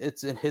 It's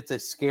a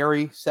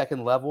scary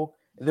second level.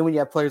 And then when you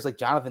have players like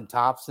Jonathan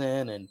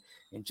Thompson and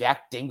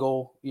Jack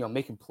Dingle,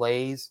 making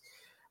plays,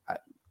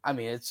 I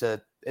mean, it's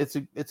a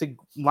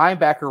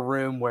linebacker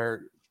room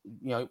where,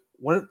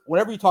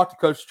 whenever you talk to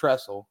Coach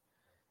Tressel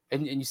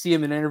and you see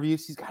him in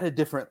interviews, he's got a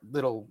different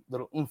little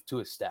oomph to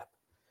his step.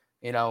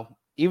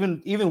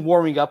 Even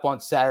warming up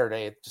on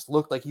Saturday, it just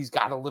looked like he's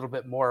got a little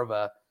bit more of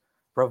a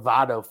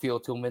bravado feel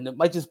to him. And it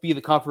might just be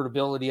the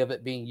comfortability of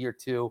it being year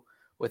 2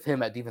 with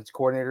him at defense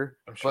coordinator.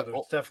 I'm sure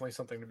there's definitely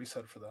something to be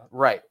said for that.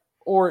 Right.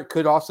 Or it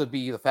could also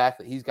be the fact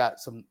that he's got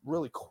some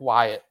really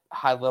quiet,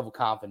 high-level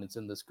confidence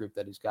in this group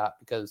that he's got,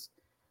 because,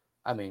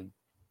 I mean,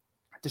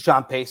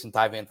 Deshaun Pace and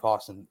Ty Van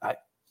Fossen,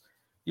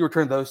 you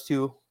return those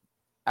two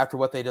after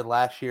what they did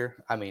last year.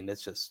 I mean,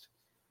 it's just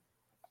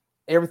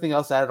everything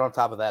else added on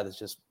top of that is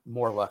just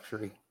more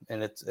luxury,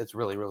 and it's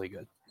really, really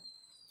good.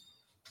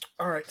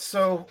 All right,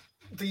 so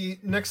the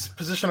next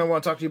position I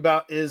want to talk to you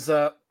about is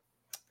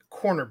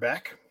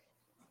cornerback,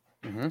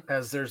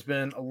 as there's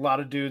been a lot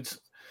of dudes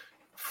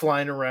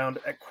flying around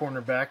at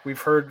cornerback. We've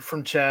heard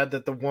from Chad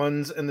that the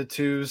 1s and the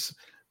 2s,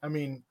 I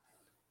mean,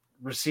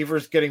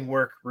 receivers getting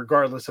work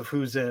regardless of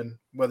who's in,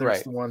 whether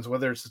it's the 1s,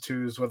 whether it's the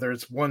 2s, whether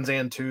it's 1s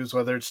and 2s,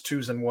 whether it's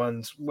 2s and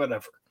 1s,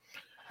 whatever.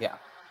 Yeah.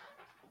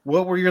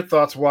 What were your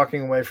thoughts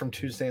walking away from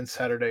Tuesday and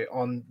Saturday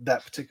on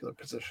that particular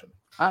position?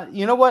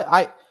 You know what?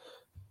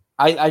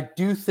 I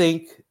do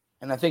think,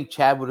 and I think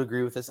Chad would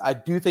agree with this, I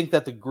do think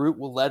that the group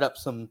will let up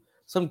some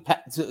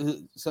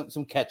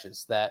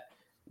catches that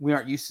we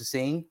aren't used to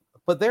seeing.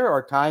 But there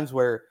are times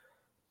where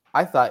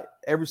I thought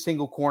every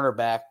single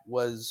cornerback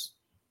was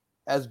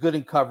as good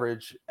in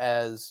coverage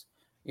as,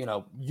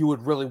 you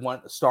would really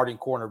want a starting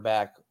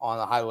cornerback on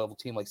a high-level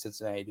team like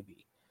Cincinnati to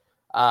be.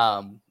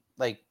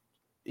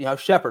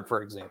 Shepard,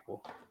 for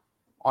example.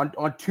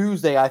 On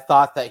Tuesday, I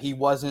thought that he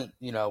wasn't,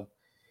 he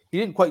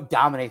didn't quite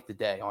dominate the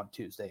day on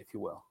Tuesday, if you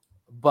will.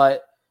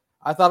 But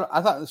I thought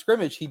in the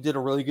scrimmage, he did a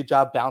really good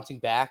job bouncing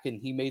back,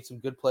 and he made some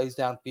good plays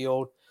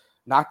downfield.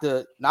 Knocked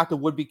a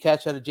would-be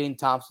catch out of Jaden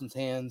Thompson's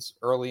hands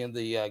early in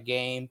the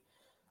game.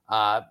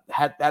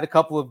 Had a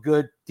couple of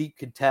good deep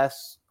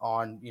contests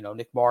on,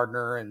 Nick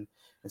Mardner and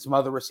some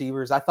other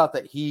receivers. I thought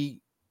that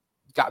he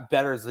got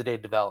better as the day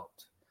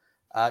developed.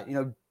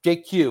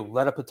 JQ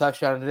let up a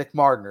touchdown to Nick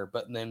Mardner,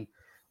 but then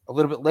a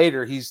little bit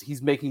later,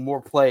 he's making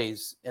more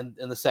plays in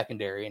the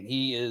secondary, and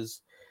he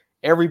is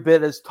every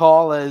bit as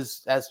tall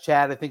as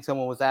Chad. I think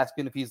someone was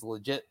asking if he's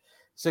legit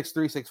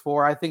 6'3",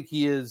 6'4". I think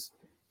he is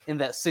in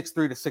that 6'3"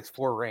 to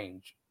 6'4"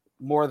 range,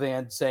 more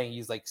than saying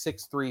he's like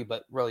 6'3",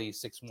 but really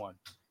he's 6'1".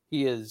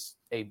 He is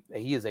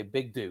a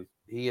big dude.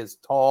 He is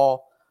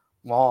tall,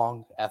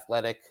 long,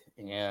 athletic,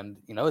 and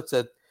it's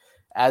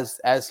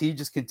as he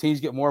just continues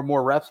to get more and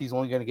more reps, he's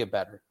only going to get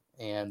better.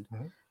 And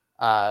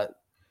I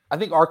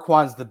think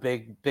Arquan's the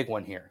big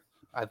one here.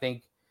 I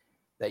think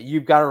that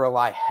you've got to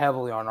rely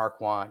heavily on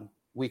Arquan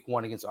week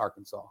 1 against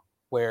Arkansas,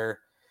 where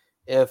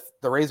if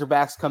the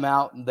Razorbacks come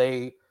out and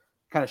they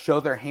kind of show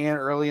their hand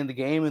early in the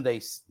game and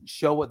they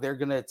show what they're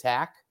going to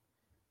attack,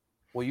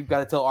 well, you've got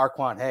to tell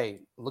Arquan,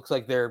 hey, it looks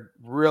like they're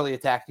really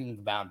attacking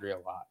the boundary a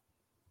lot.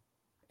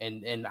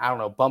 And I don't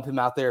know, bump him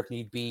out there if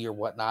need be or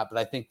whatnot. But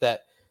I think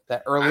that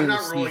early I'm in the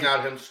not ruling season,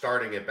 out him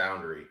starting at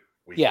boundary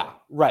week 1.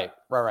 Right.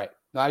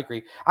 No, I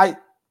agree. I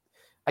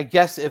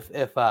guess if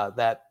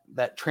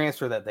that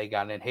transfer that they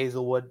got in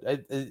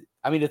Hazelwood,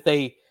 I mean,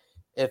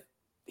 if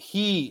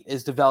he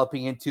is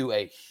developing into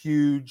a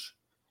huge,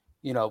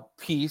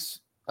 piece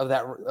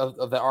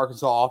of that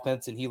Arkansas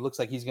offense, and he looks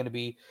like he's going to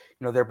be,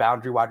 their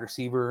boundary wide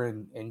receiver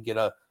and get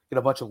a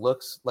bunch of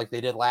looks like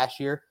they did last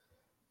year,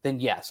 then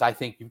yes, I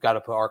think you've got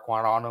to put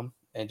Arquan on him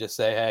and just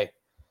say, hey,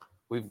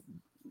 we've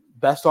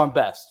best on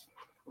best.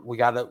 We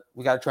gotta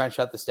try and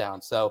shut this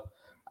down. So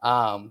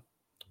I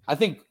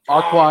think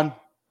Arquan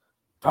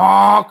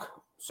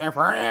San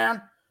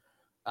Fran.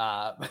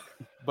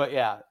 But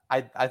yeah,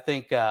 I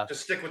think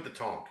just stick with the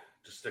tonk.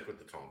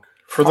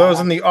 For those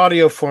in the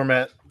audio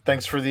format,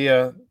 thanks for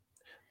the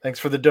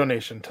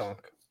donation, Tonk.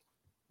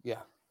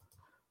 Yeah.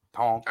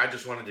 Tonk. I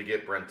just wanted to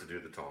get Brent to do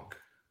the tonk.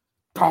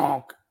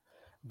 Tonk.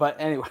 But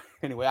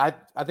anyway,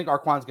 I think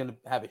Arquan's going to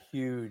have a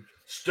huge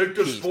stick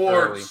to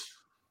sports.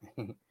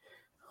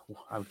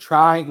 I'm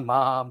trying,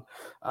 Mom.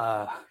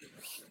 But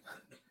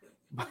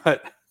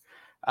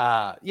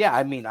yeah,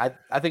 I mean, I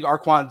think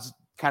Arquan's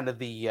kind of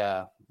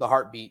the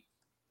heartbeat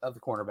of the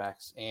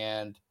cornerbacks,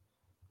 and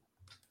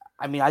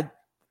I mean, I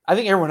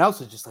think everyone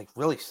else is just like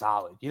really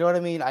solid. You know what I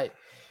mean?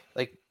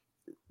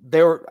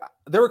 There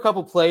were a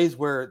couple plays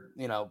where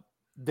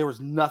there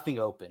was nothing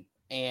open,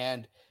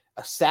 and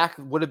a sack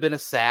would have been a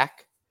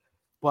sack,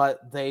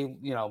 but they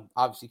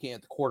obviously can't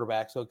hit the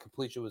quarterback, so a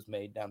completion was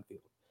made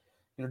downfield.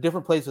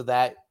 Different plays of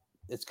that.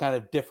 It's kind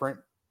of different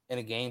in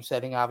a game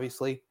setting,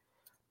 obviously,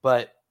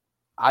 but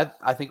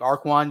I think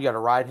Arquan, you got to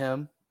ride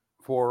him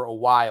for a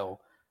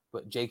while.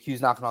 But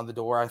JQ's knocking on the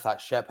door. I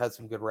thought Shep had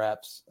some good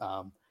reps.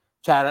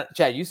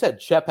 Chad, you said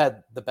Shep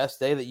had the best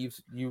day that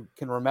you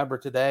can remember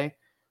today.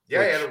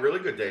 Yeah, he had a really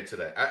good day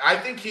today. I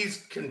think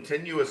he's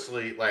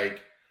continuously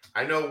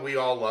I know we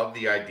all love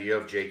the idea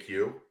of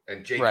JQ,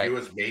 and JQ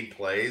has made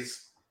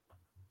plays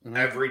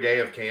every day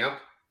of camp.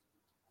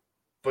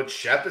 But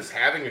Shep is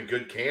having a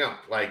good camp,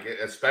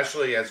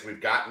 especially as we've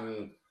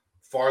gotten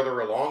farther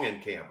along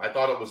in camp. I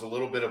thought it was a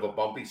little bit of a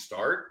bumpy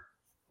start.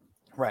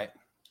 Right.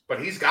 But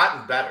he's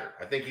gotten better.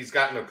 I think he's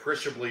gotten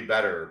appreciably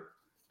better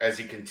as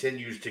he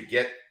continues to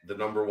get the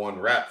number one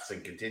reps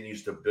and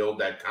continues to build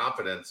that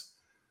confidence.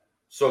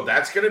 So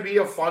that's going to be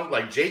a fun,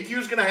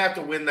 JQ's going to have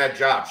to win that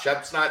job.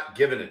 Shep's not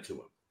giving it to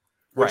him,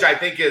 which I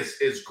think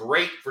is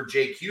great for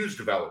JQ's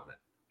development.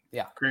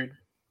 Yeah. Agreed.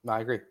 No, I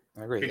agree.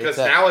 Because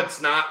now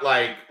it's not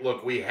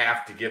look, we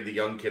have to give the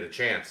young kid a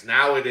chance.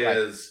 Now it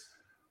is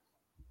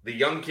the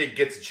young kid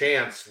gets a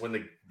chance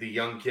when the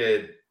young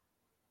kid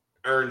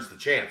earns the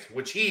chance,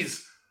 which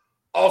he's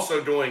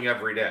also doing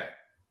every day.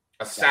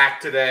 A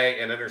sack today,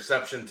 an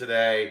interception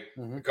today,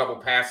 a couple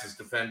passes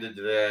defended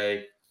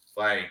today.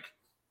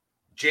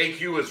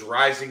 JQ is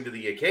rising to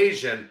the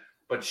occasion,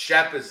 but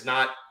Shep is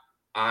not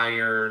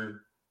iron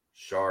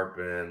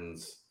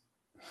sharpens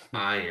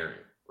iron,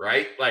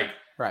 right? Right.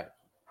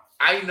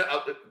 I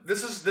know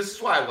this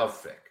is why I love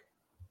Fick.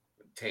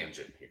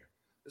 Tangent here.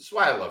 This is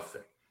why I love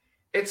Fick.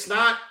 It's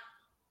not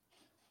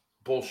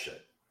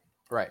bullshit.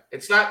 Right.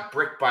 It's not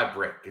brick by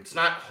brick. It's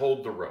not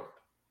hold the rope.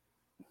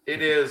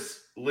 It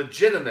is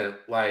legitimate.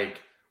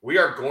 We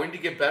are going to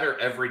get better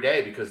every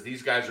day because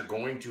these guys are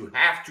going to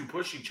have to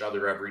push each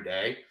other every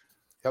day,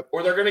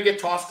 or they're going to get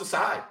tossed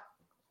aside.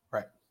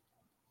 Right.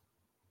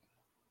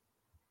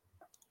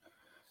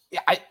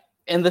 Yeah.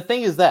 And the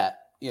thing is that,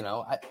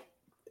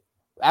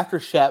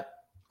 after Shep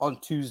on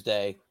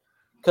Tuesday,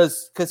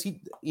 because he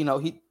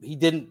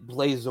didn't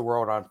blaze the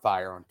world on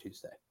fire on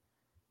Tuesday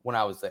when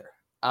I was there.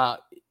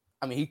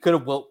 He could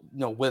have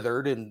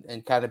withered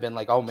and kind of been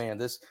like, oh man,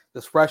 this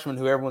freshman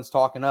who everyone's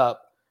talking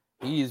up,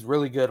 he's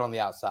really good on the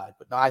outside.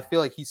 But no, I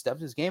feel like he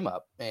stepped his game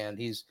up and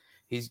he's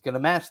going to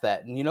match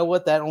that. And you know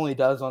what that only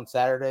does on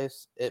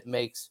Saturdays? It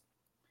makes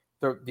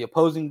the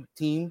opposing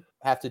team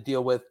have to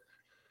deal with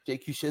we'll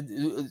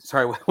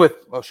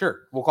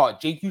call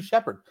it JQ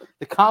Shepard,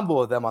 the combo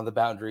of them on the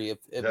boundary. If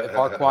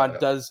Arquan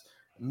does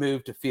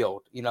move to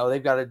field,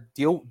 they've got to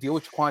deal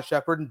with Jaquan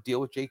Shepard and deal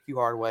with JQ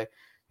Hardaway.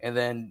 And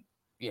then,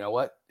 you know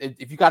what,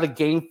 if you got a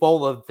game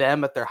full of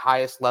them at their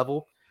highest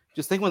level,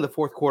 just think when the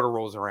fourth quarter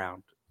rolls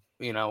around,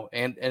 and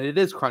it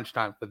is crunch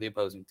time for the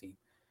opposing team.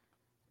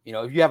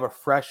 If you have a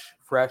fresh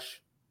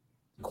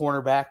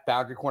cornerback,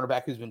 boundary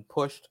cornerback who's been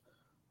pushed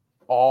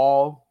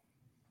all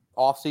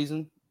off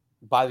season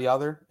by the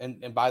other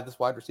and by this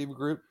wide receiver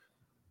group,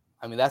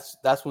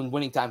 that's when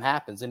winning time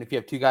happens. And if you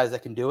have two guys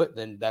that can do it,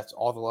 then that's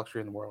all the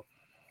luxury in the world.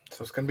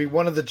 So it's going to be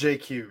one of the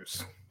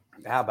JQs.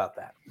 How about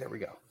that? There we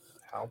go.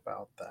 How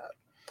about that?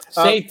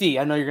 Safety.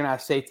 I know you're going to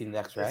have safety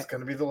next, right? It's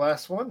going to be the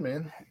last one,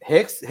 man.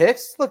 Hicks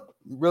looked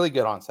really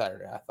good on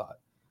Saturday, I thought.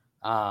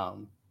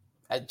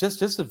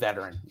 Just a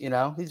veteran, he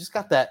just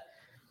got that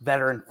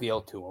veteran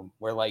feel to him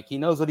where he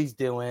knows what he's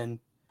doing.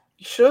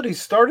 He should. He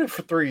started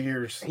for 3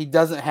 years. He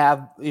doesn't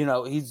have,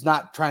 he's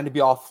not trying to be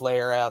all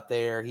flair out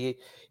there. He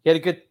had a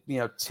good,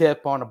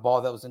 tip on a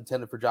ball that was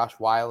intended for Josh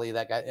Wiley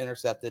that got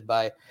intercepted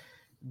by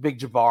Big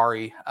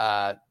Jabari.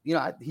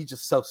 He's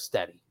just so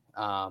steady.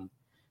 And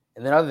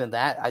then other than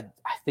that, I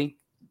think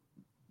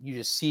you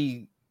just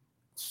see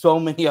so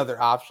many other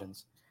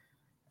options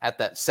at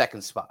that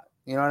second spot.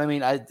 You know what I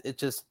mean? I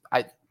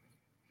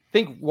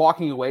think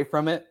walking away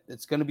from it,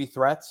 it's going to be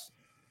threats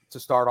to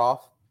start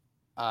off.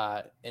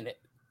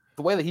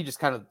 The way that he just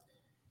kind of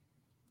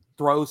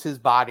throws his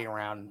body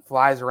around and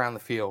flies around the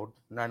field.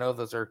 And I know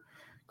those are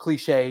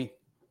cliche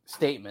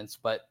statements,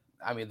 but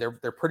I mean they're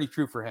pretty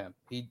true for him.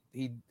 He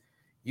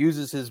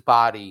uses his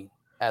body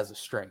as a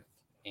strength,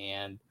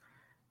 and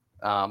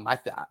I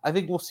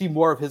think we'll see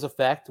more of his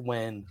effect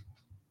when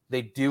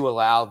they do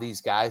allow these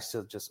guys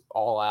to just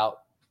all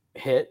out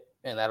hit,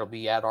 and that'll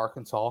be at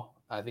Arkansas.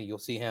 I think you'll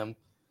see him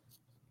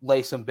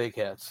lay some big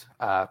hits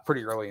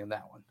pretty early in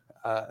that one.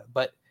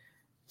 But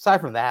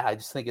aside from that, I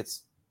just think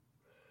it's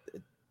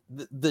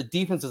the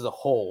defense as a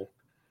whole.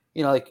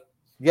 You know, like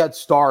you had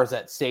stars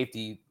at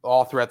safety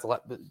all throughout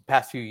the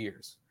past few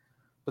years,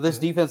 but this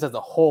defense as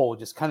a whole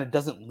just kind of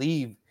doesn't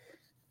leave,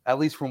 at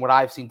least from what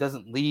I've seen,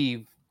 doesn't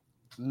leave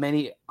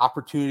many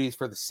opportunities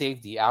for the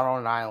safety out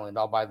on an island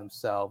all by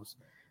themselves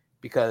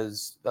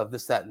because of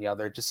this, that, and the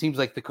other. It just seems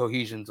like the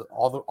cohesion's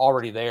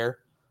already there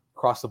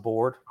across the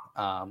board.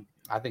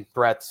 I think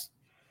threats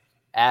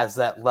as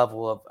that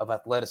level of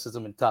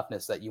athleticism and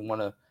toughness that you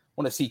want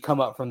to see come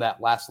up from that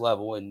last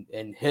level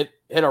and hit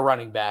a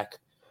running back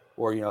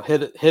or, you know,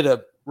 hit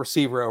a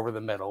receiver over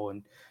the middle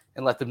and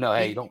let them know,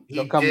 hey, don't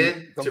come across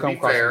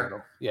the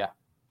middle. Yeah.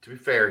 To be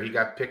fair, he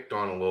got picked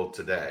on a little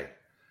today.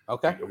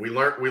 Okay. We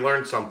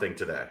learned something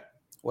today.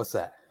 What's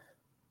that?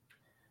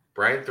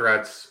 Brian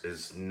Threats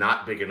is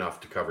not big enough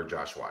to cover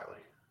Josh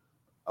Wiley.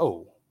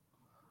 Oh,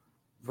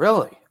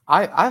 really?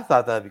 I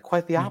thought that'd be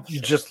quite the opposite.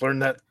 You just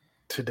learned that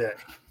today.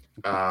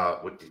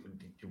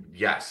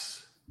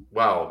 Yes.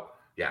 Well,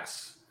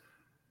 yes.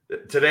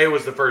 Today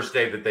was the first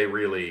day that they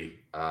really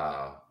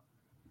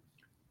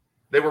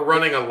they were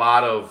running a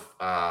lot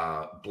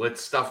of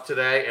blitz stuff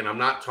today, and I'm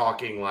not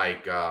talking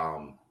like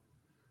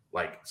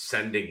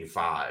sending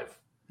 5.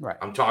 Right.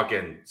 I'm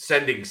talking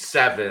sending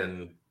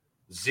 7,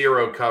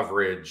 0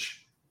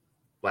 coverage,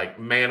 like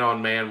man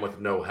on man with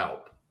no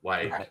help.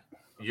 Like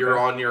you're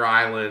on your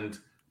island.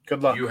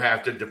 Good luck. You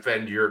have to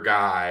defend your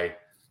guy.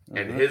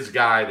 And his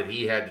guy that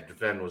he had to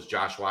defend was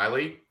Josh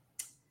Wiley.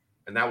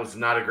 And that was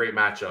not a great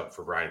matchup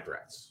for Brian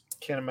Threats.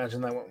 Can't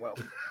imagine that went well.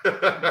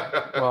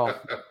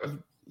 Well,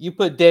 you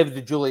put David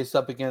DeJulius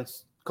up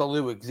against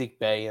Kalu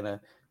Ezekbe in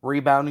a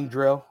rebounding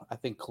drill. I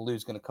think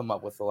Kalu's going to come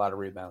up with a lot of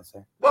rebounds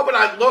there. Well, but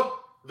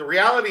the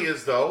reality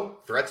is, though,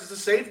 Threats is a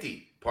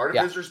safety. Part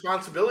of his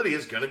responsibility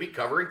is going to be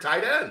covering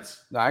tight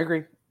ends. No, I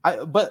agree.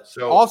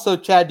 Also,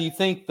 Chad, do you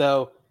think,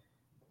 though,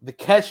 the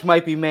catch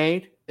might be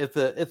made if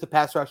the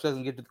pass rush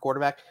doesn't get to the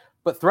quarterback,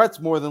 but Threats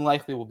more than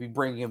likely will be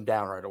bringing him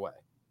down right away?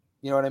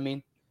 You know what I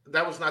mean?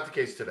 That was not the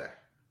case today.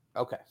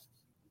 Okay.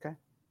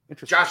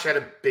 Interesting. Josh had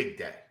a big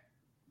day.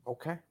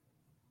 Okay.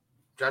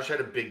 Josh had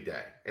a big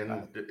day,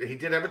 and he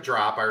did have a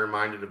drop. I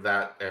reminded of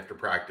that after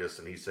practice,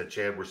 and he said,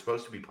 Chad, we're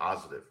supposed to be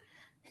positive.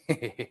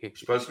 You're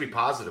supposed to be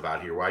positive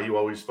out here. Why are you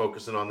always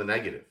focusing on the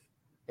negative?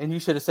 And you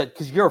should have said,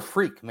 because you're a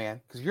freak,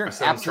 man. Because you're an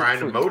absolute freak. I'm trying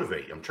to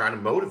motivate you. I'm trying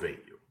to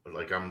motivate you.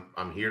 Like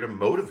I'm here to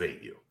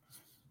motivate you.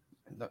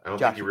 No, I don't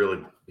Josh,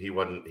 think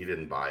he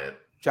didn't buy it.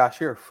 Josh,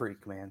 you're a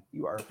freak, man.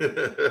 You are.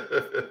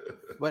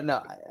 But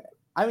no,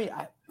 I mean,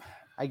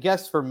 I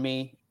guess for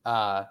me,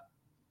 I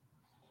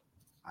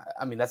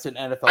mean, that's an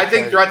NFL. I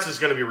think Threats is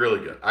going to be really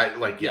good. I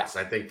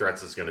think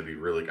Threats is going to be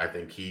really. I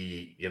think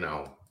he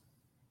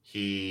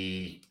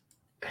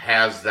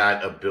has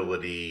that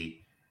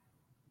ability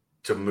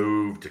to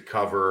move, to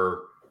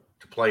cover,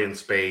 to play in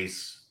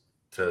space,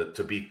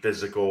 to be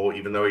physical.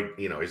 Even though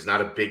he's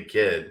not a big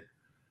kid,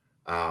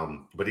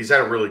 but he's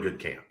had a really good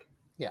camp.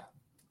 Yeah.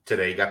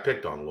 Today he got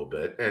picked on a little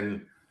bit,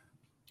 and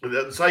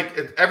it's like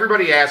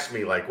everybody asked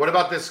me, like, what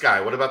about this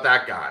guy? What about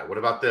that guy? What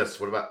about this?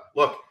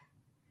 Look,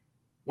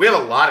 we have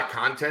a lot of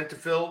content to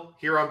fill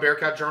here on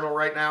Bearcat Journal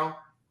right now.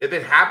 If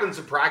it happens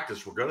in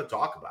practice, we're going to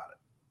talk about it.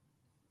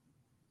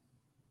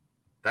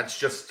 That's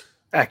just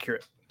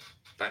accurate.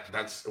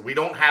 We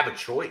don't have a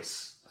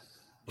choice.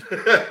 We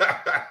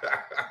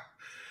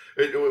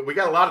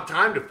got a lot of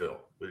time to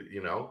fill.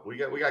 We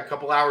got a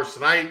couple hours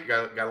tonight. We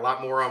got a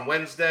lot more on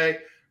Wednesday.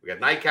 We got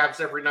nightcaps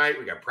every night.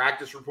 We got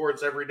practice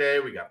reports every day.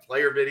 We got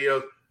player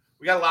videos.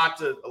 We got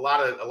a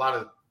lot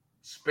of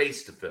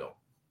space to fill.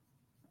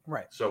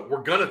 Right. So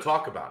we're gonna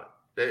talk about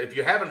it. If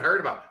you haven't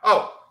heard about it.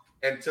 Oh,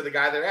 and to the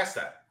guy that asked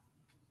that,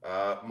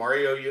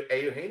 Mario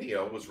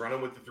Eugenio was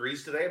running with the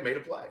threes today and made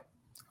a play.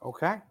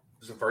 Okay.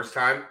 This is the first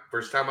time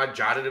I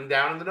jotted him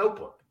down in the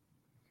notebook.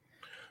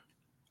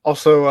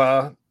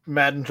 Also,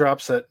 Madden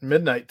drops at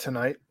midnight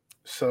tonight,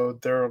 so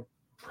there'll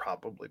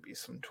probably be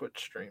some Twitch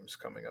streams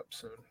coming up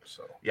soon.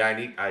 So yeah,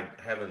 I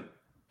haven't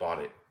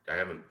bought it. I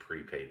haven't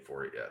prepaid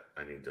for it yet.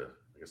 I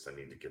guess I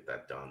need to get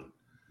that done.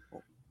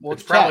 Well,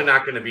 it's probably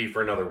not going to be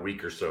for another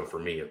week or so for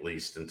me, at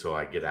least until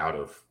I get out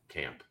of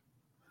camp.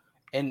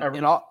 And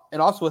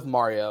also with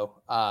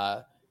Mario,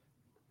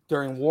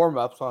 during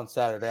warm-ups on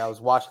Saturday, I was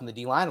watching the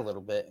D-line a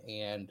little bit,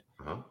 and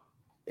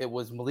it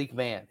was Malik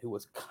Vann who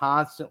was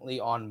constantly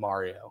on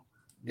Mario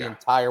the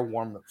entire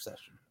warm-up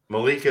session.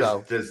 Malik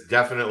has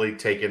definitely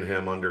taken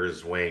him under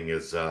his wing.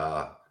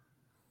 Some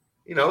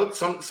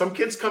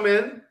kids come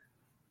in,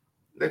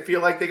 they feel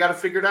like they got to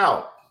figure it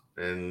out,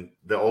 and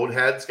the old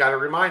heads got to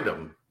remind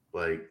them,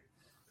 like,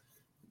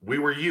 we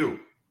were you.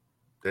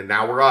 and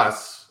now we're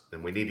us,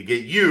 and we need to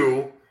get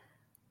you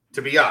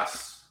to be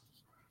us.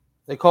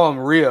 They call him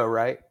Rio,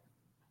 right?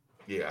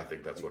 Yeah, I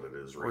think that's what it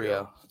is.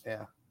 Rio.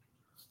 Yeah.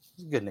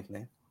 It's a good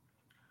nickname.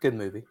 Good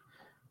movie.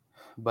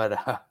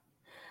 But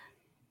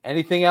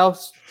anything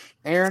else,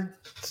 Aaron?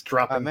 It's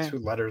dropping 2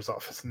 letters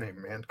off his name,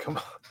 man. Come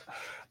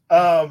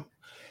on.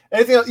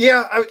 Anything else?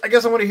 Yeah, I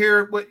guess I want to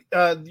hear what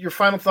your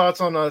final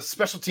thoughts on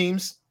special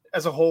teams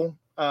as a whole.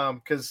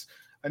 Because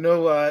I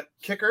know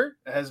kicker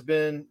has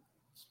been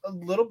a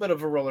little bit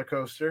of a roller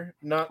coaster.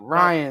 Not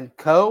Ryan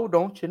Coe,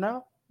 don't you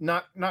know?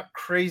 Not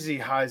crazy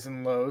highs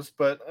and lows,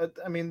 but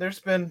I mean, there's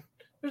been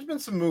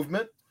some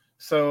movement.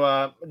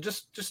 So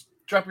just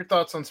drop your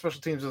thoughts on special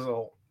teams as a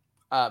whole.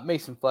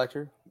 Mason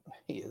Fletcher,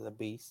 he is a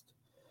beast.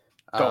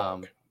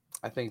 Dog.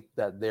 I think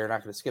that they're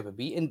not going to skip a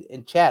beat.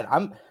 And Chad,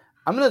 I'm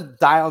going to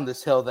die on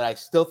this hill that I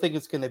still think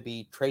it's going to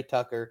be Trey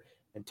Tucker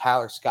and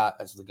Tyler Scott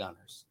as the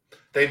Gunners.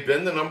 They've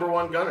been the number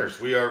one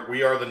Gunners. We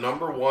are the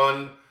number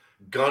one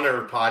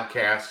Gunner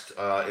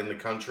podcast in the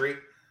country.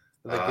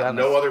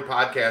 No other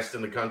podcast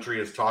in the country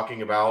is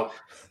talking about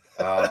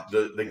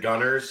the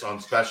Gunners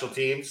on special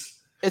teams.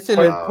 It's an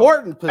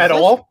important position. At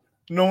all?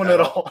 No one at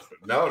all.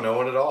 No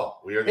one at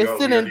all. We are the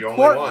only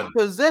one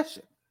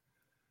position.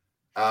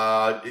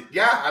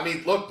 Yeah, I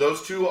mean, look,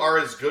 those two are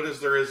as good as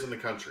there is in the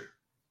country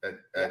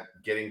at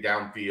getting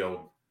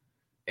downfield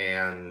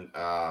and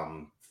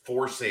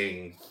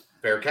forcing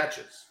fair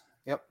catches.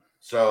 Yep.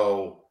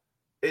 So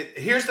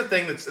here's the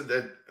thing that's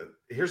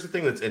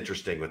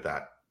interesting with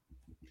that.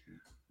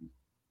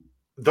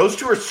 Those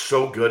two are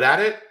so good at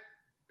it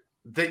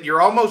that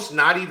you're almost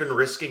not even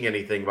risking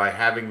anything by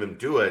having them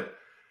do it,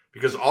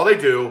 because all they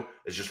do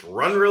is just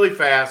run really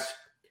fast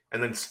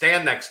and then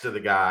stand next to the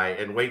guy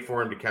and wait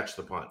for him to catch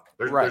the punt.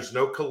 There's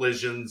no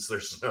collisions.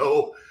 There's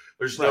no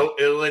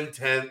ill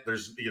intent.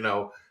 There's,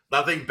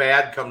 nothing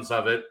bad comes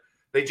of it.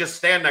 They just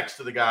stand next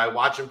to the guy,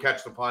 watch him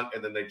catch the punt,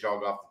 and then they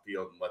jog off the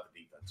field and let the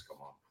defense come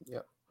on.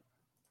 Yep.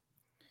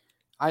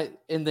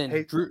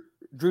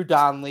 Drew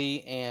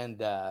Donnelly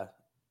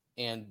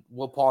and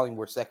Will Pauling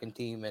were second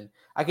team, and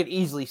I could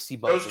easily see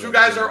both. Those two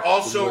guys are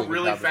also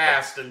really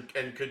fast and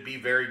could be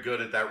very good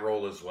at that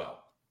role as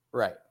well.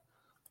 Right.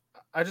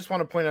 I just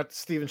want to point out to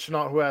Steven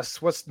Chenault, who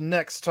asks, what's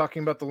next,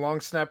 talking about the long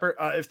snapper?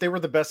 If they were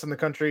the best in the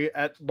country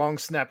at long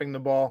snapping the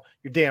ball,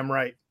 you're damn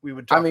right. We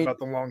would talk about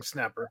the long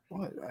snapper.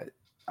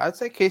 I'd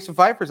say Casey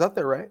Pfeiffer's up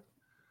there, right?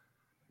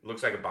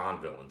 Looks like a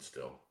Bond villain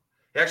still.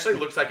 He actually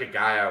looks like a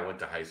guy I went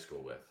to high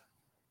school with.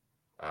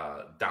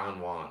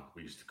 Don Juan,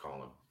 we used to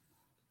call him.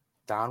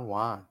 Don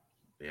Juan.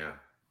 Yeah.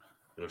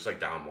 He looks like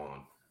Don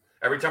Juan.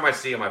 Every time I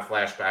see him, I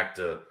flash back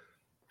to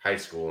high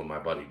school and my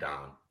buddy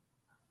Don.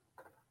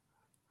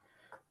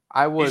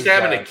 I used to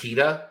have an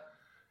Akita,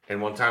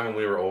 and one time when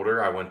we were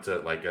older, I went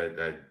to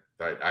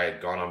I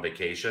had gone on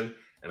vacation,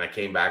 and I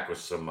came back with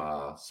some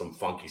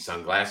funky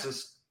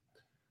sunglasses,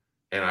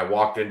 and I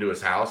walked into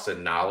his house,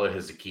 and Nala,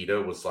 his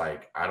Akita, was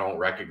like, I don't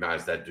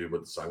recognize that dude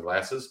with the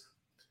sunglasses,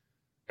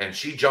 and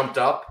she jumped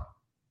up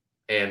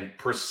and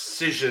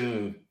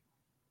precision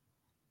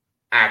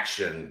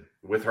action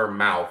with her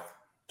mouth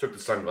took the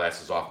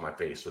sunglasses off my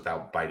face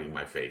without biting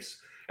my face,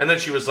 and then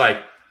she was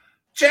like,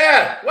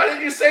 Chad, why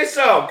didn't you say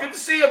so? Good to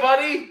see you,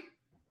 buddy.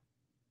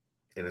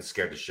 And it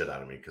scared the shit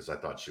out of me because I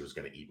thought she was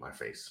going to eat my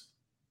face.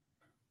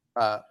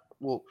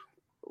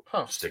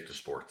 Stick to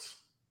sports.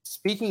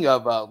 Speaking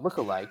of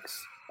lookalikes,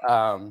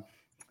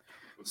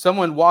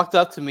 someone walked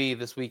up to me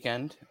this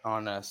weekend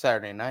on a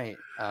Saturday night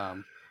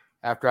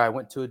after I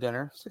went to a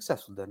dinner,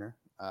 successful dinner,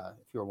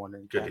 if you were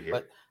wondering. Good to hear.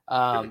 But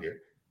I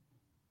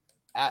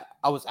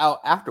was out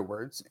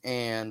afterwards,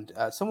 and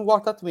someone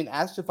walked up to me and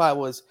asked if I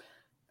was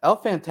El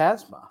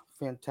Phantasma.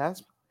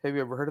 Phantasma. Have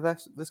you ever heard of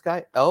this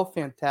guy? El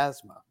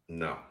Phantasma.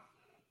 No.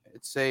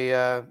 It's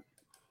I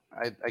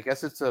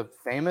guess it's a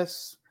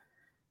famous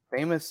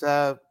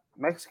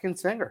Mexican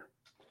singer.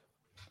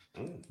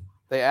 Mm.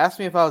 They asked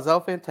me if I was El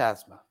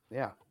Phantasma.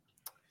 Yeah.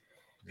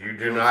 You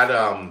do not.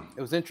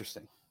 It was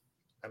interesting.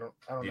 I don't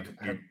know.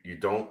 You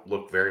don't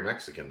look very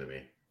Mexican to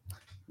me.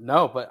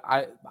 No, but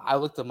I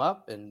looked them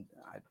up and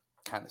I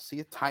kind of see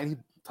a tiny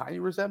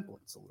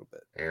resemblance a little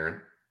bit.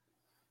 Aaron.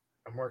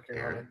 I'm working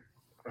on it.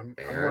 I'm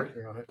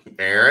working on it.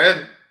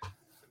 Aaron.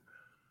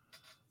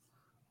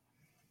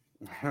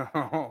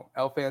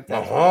 El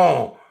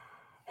Phantasma.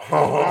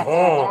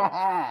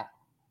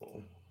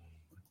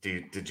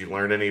 Did you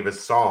learn any of his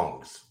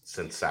songs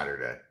since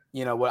Saturday?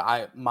 You know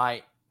what?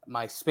 My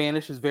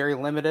Spanish is very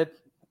limited.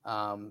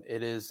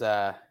 It is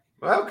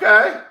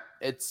okay.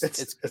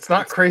 It's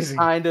not crazy.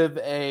 Kind of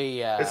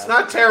a. It's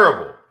not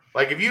terrible.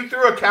 Like if you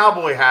threw a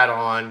cowboy hat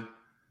on,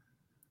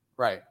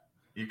 right?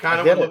 You kind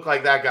of would look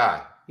like that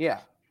guy. Yeah.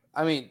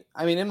 I mean,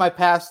 in my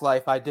past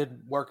life, I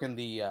did work in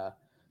the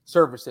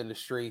service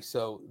industry,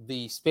 so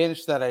the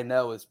Spanish that I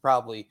know is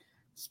probably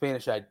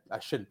Spanish I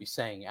shouldn't be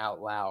saying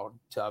out loud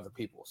to other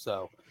people.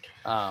 So,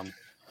 all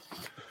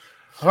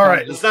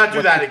right, let's not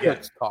do that again.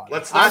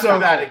 Let's not do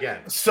that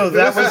again. So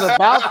that was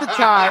about the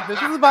time.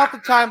 This is about the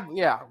time.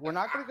 Yeah, we're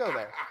not going to go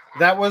there.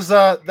 That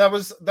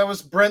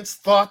was Brent's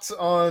thoughts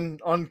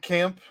on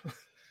camp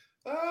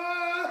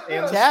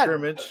and the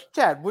scrimmage.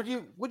 Chad, would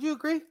you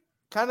agree?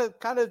 Kind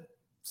of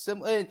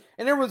similar. And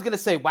everyone's gonna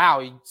say, "Wow,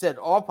 he said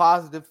all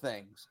positive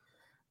things."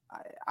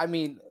 I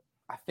mean,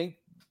 I think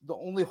the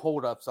only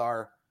holdups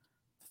are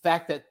the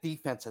fact that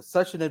defense has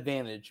such an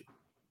advantage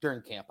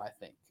during camp. I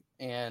think,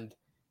 and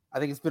I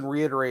think it's been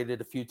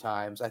reiterated a few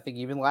times. I think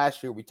even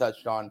last year we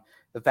touched on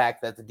the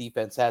fact that the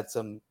defense had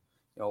some,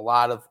 a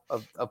lot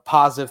of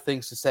positive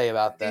things to say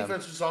about them.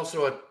 Defense was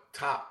also a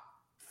top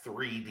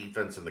 3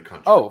 defense in the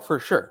country. Oh, for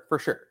sure.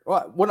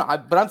 Well,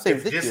 but I'm saying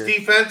if this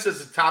defense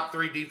is a top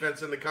 3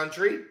 defense in the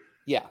country,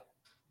 yeah,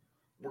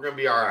 we're gonna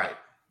be all right.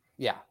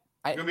 Yeah,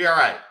 we're gonna be all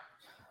right.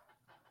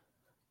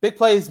 Big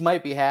plays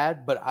might be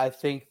had, but I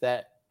think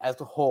that as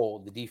a whole,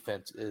 the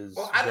defense is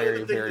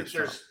very, very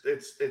strong.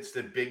 It's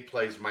the big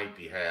plays might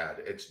be had.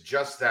 It's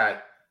just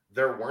that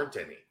there weren't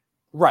any.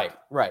 Right.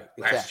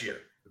 Last year.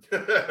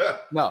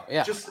 No,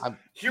 yeah. Just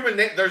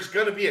there's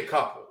going to be a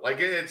couple. Like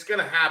it's going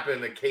to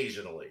happen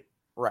occasionally.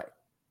 Right.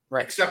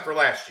 Except for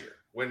last year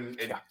when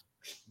it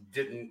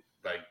didn't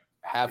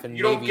happen.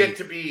 You don't get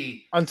to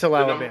be until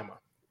Alabama.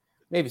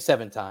 Maybe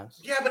 7 times.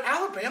 Yeah, but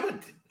Alabama,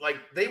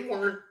 they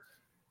weren't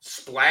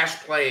splash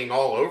playing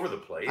all over the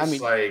place. I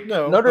mean,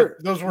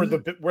 those were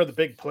where the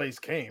big plays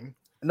came.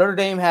 Notre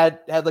Dame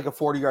had like a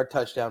 40-yard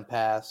touchdown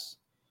pass.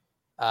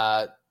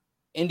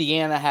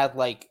 Indiana had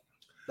like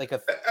a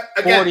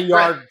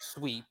 40-yard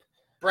sweep.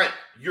 Brent,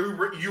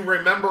 you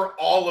remember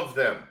all of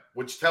them,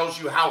 which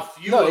tells you how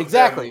few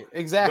exactly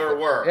there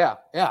were.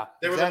 Yeah.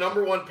 They were the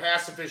number 1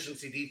 pass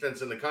efficiency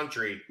defense in the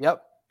country.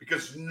 Yep.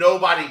 Because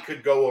nobody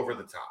could go over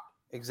the top.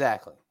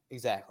 Exactly.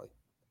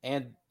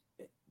 And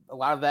a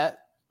lot of that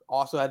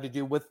also had to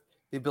do with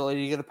the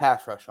ability to get a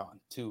pass rush on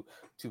to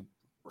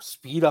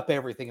speed up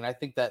everything. And I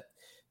think that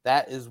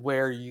is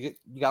where you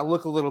got to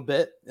look a little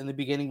bit in the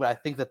beginning, but I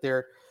think that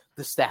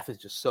the staff is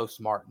just so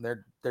smart,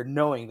 and they're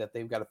knowing that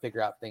they've got to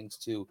figure out things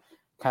to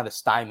kind of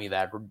stymie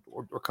that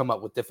or come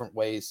up with different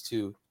ways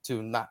to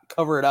not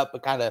cover it up,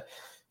 but kind of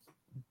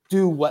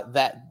do what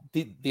the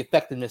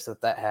effectiveness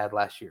that had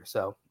last year.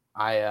 So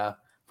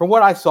from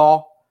what I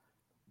saw,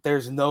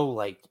 there's no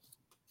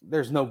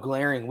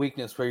glaring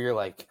weakness where you're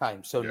like,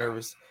 I'm so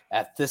nervous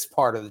at this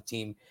part of the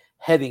team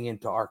heading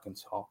into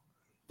Arkansas.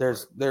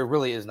 There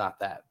really is not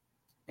that.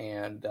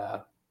 And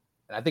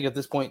I think at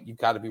this point, you've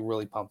got to be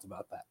really pumped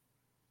about that.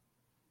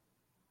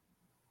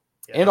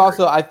 Yeah, and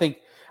also, I think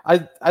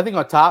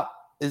on top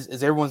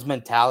is everyone's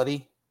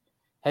mentality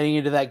heading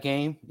into that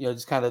game.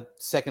 Just kind of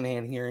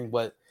secondhand hearing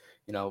what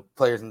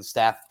players and the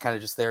staff kind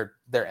of just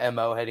their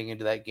MO heading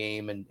into that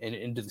game and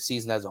into the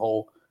season as a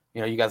whole.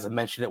 You guys have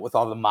mentioned it with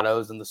all the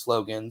mottos and the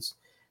slogans.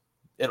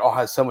 It all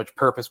has so much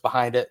purpose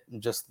behind it,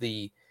 and just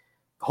the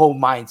whole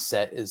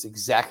mindset is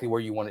exactly where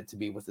you want it to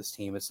be with this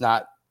team. It's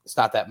not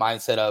that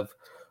mindset of,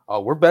 oh,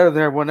 we're better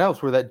than everyone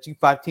else. We're that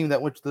G5 team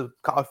that went to the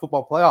college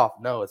football playoff.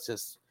 No, it's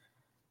just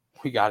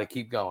we got to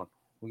keep going.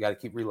 We got to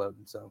keep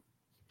reloading. So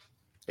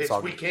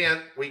we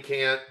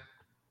can't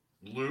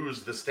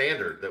lose the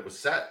standard that was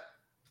set.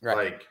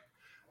 Right. Like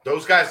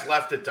those guys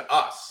left it to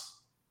us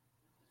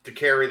to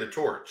carry the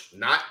torch.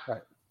 Not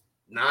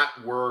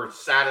we're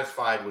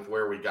satisfied with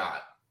where we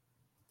got.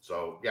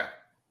 So yeah.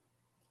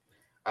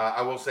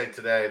 I will say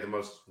today the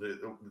most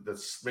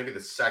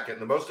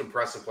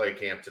impressive play of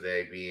camp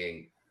today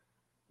being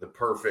the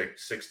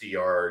perfect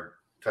 60-yard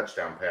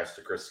touchdown pass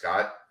to Chris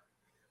Scott.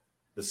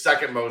 The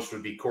second most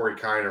would be Corey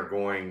Kiner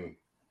going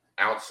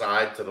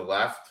outside to the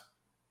left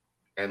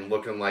and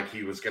looking like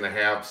he was going to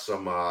have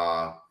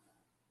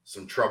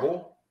some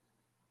trouble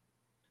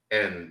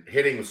and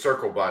hitting the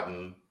circle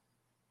button,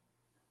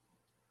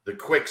 the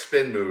quick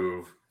spin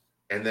move,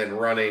 and then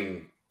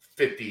running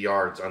 50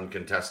 yards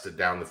uncontested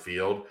down the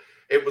field.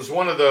 It was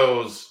one of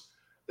those,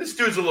 this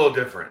dude's a little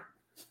different.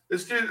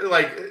 This dude,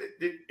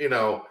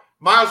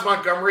 Miles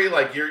Montgomery,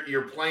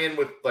 you're playing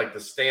with the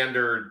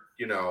standard,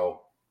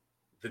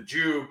 the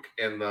juke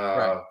and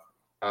the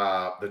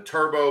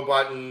turbo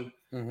button.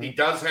 Mm-hmm. He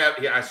does have,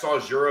 I saw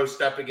his Euro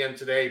step again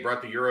today. He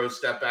brought the Euro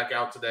step back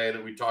out today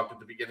that we talked at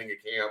the beginning of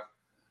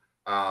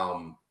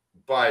camp.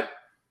 But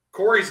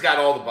Corey's got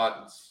all the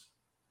buttons.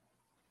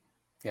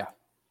 Yeah.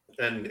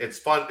 And it's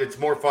fun. It's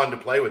more fun to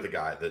play with a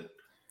guy that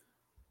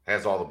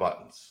has all the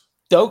buttons.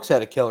 Dokes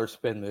had a killer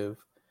spin move.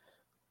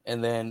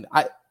 And then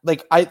I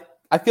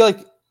feel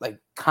like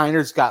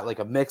Kiner's got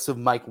a mix of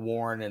Mike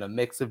Warren and a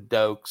mix of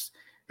Dokes.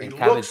 He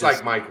looks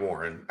like Mike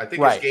Warren. I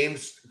think his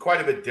game's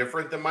quite a bit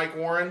different than Mike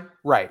Warren.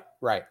 Right.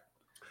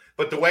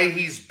 But the way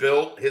he's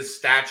built, his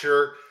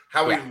stature,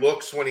 how he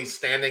looks when he's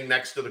standing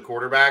next to the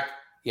quarterback.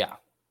 Yeah.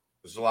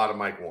 There's a lot of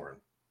Mike Warren.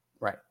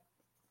 Right.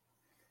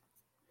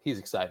 He's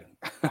exciting.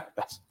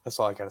 That's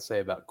all I got to say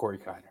about Corey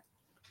Kiner.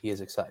 He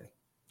is exciting.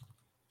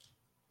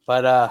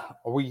 But are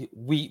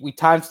we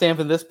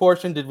time-stamping this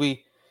portion? Did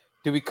we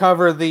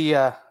cover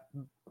the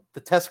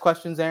test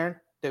questions, Aaron?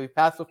 Did we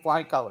pass with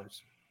flying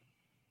colors?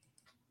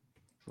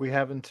 We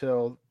have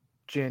until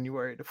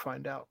January to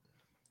find out.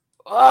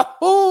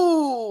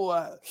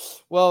 Oh,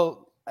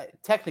 well,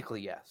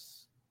 Technically,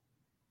 yes.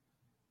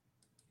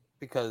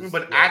 Because,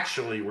 but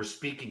actually, we're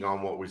speaking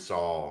on what we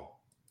saw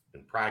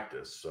in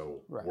practice,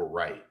 so we're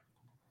right.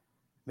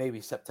 Maybe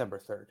September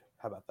 3rd.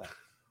 How about that?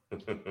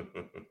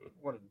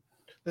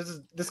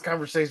 This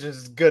conversation is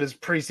as good as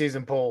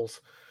preseason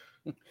polls.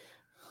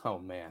 Oh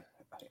man!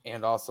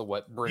 And also,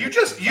 what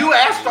you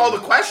asked all the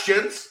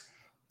questions.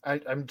 I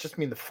just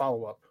mean the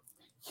follow up.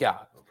 Yeah.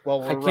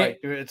 Well, we're right.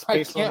 It's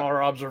based on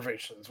our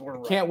observations.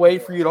 Can't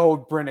wait for you to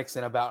hold Brinix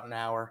in about an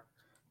hour.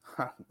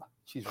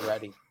 She's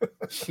ready.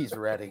 She's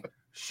ready.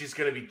 She's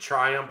gonna be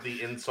Triumph,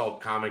 the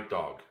insult comic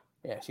dog.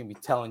 Yeah, she's gonna be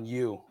telling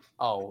you,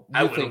 "Oh,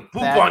 I will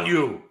poop on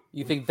you."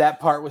 You think that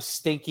part was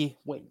stinky?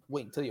 Wait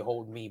until you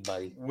hold me,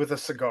 buddy. With a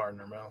cigar in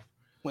her mouth.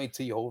 Wait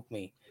till you hold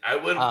me. I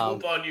will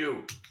poop on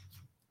you.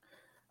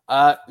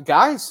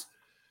 Guys,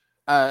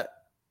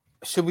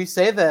 should we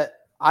say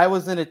that I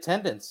was in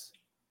attendance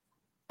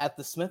at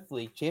the Smith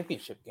League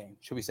championship game?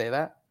 Should we say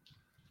that?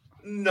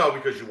 No,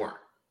 because you weren't.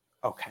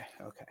 Okay.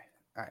 All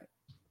right.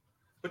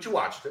 But you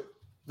watched it.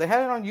 They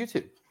had it on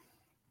YouTube.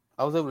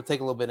 I was able to take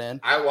a little bit in.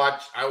 I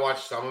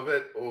watched some of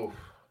it. Oh,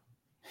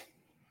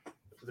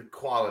 the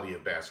quality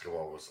of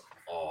basketball was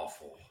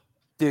awful,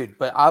 dude.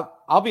 But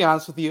I'll be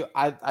honest with you.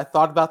 I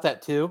thought about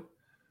that too.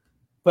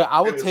 But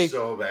I would take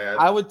so bad.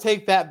 I would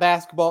take that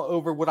basketball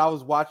over what I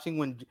was watching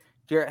when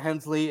Jarrett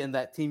Hensley and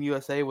that Team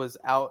USA was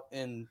out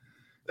in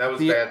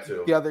bad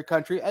too. The other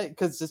country,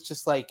 because it's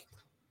just like,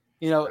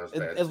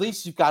 at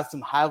least you've got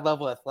some high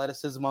level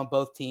athleticism on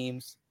both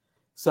teams.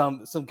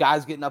 Some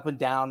guys getting up and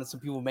down, and some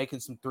people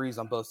making some threes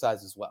on both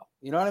sides as well.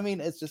 You know what I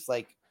mean? It's just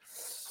like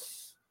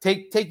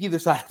take either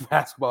side of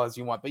basketball as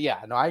you want. But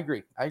yeah, no, I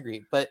agree.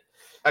 But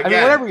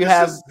again, whatever you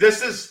have,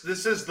 this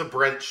is the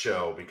Brent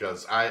show,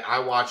 because I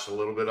watched a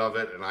little bit of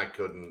it and I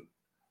couldn't.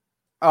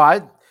 Oh, I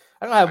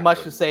don't have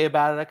much to say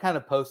about it. I kind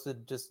of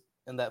posted just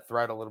in that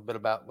thread a little bit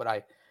about what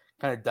I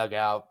kind of dug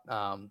out.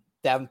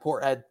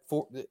 Davenport had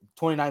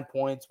 29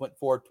 points, went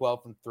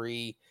 4-12 from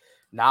 3.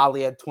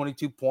 Nolly had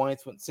 22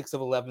 points, went 6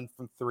 of 11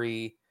 from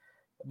 3.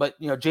 But,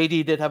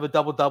 JD did have a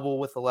double-double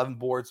with 11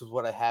 boards was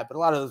what I had. But a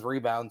lot of those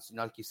rebounds,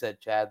 like you said,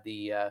 Chad,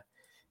 the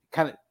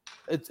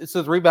it's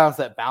those rebounds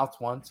that bounce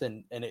once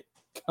and it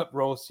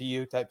rolls to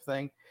you type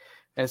thing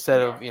instead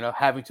of,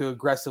 having to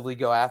aggressively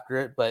go after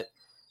it. But,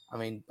 I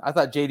mean, I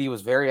thought JD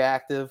was very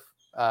active,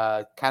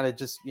 kind of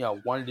just,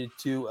 wanted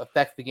to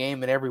affect the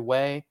game in every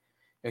way.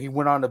 He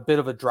went on a bit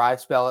of a dry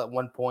spell at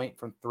one point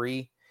from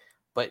 3,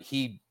 but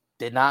he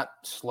did not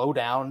slow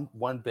down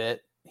one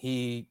bit.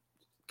 He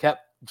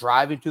kept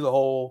driving to the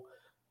hole,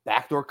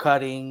 backdoor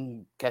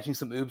cutting, catching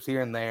some oops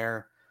here and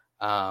there.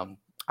 I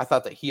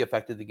thought that he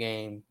affected the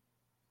game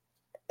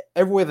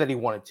every way that he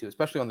wanted to,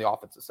 especially on the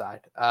offensive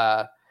side.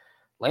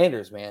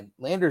 Landers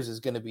is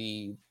going to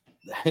be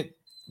a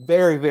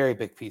very, very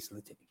big piece of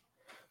the team.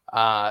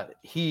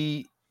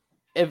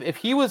 If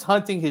he was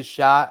hunting his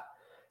shot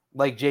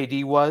like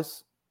JD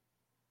was,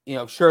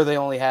 sure, they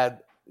only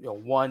had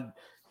one.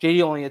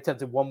 JD only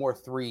attempted one more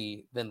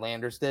 3 than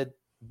Landers did,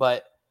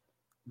 but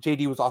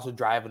JD was also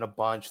driving a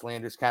bunch.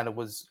 Landers kind of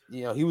was,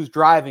 he was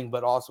driving,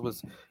 but also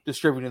was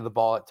distributing the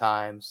ball at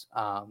times.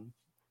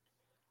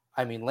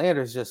 I mean,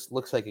 Landers just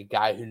looks like a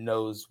guy who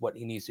knows what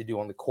he needs to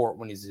do on the court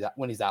when he's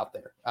out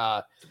there.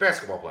 He's a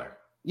basketball player.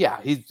 Yeah,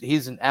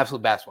 he's an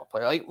absolute basketball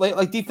player.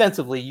 Like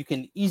defensively, you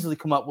can easily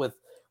come up with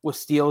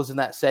steals in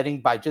that setting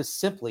by just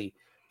simply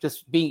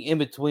being in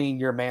between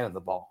your man and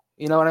the ball.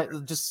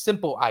 Just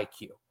simple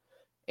IQ.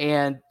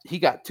 And he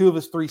got 2 of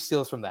his 3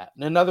 steals from that.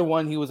 And another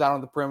one, he was out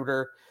on the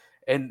perimeter,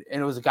 and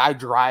it was a guy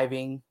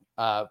driving,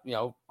 on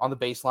the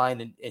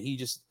baseline, and he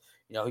just,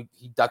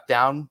 he ducked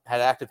down,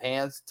 had active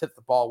hands, tipped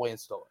the ball away, and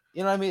stole it.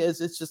 You know what I mean?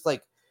 It's just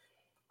like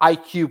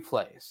IQ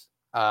plays.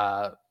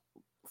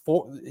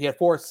 He had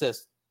 4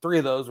 assists. 3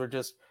 of those were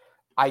just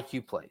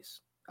IQ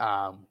plays.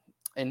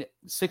 And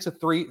 6 of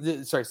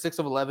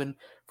 11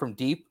 from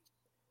deep.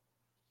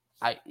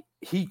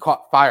 He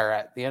caught fire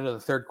at the end of the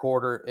third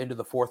quarter into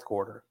the fourth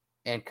quarter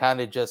and kind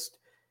of just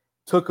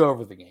took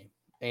over the game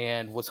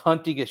and was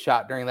hunting a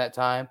shot during that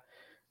time.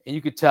 And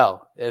you could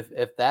tell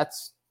if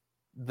that's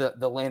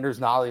the Landers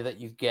Nolly that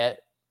you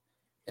get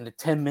in a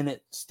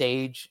 10-minute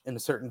stage in a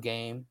certain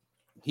game,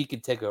 he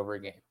could take over a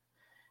game.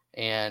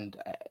 And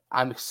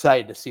I'm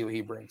excited to see what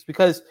he brings,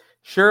 because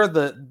sure,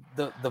 the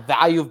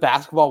value of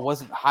basketball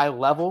wasn't high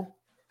level,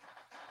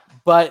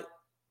 but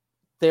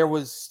there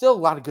was still a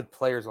lot of good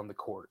players on the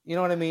court. You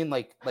know what I mean?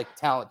 Like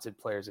talented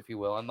players, if you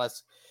will. I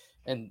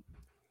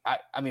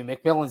mean,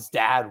 McMillan's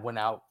dad went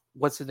out.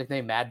 What's his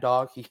nickname? Mad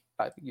Dog.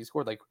 I think he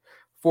scored like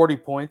 40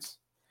 points,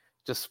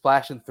 just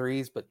splashing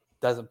threes, but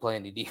doesn't play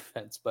any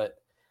defense. But,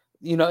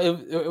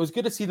 it was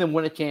good to see them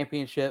win a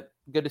championship.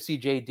 Good to see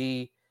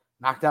JD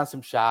knock down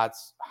some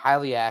shots,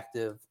 highly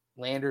active.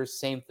 Landers,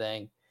 same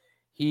thing.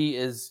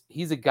 He's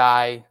a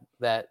guy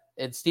that,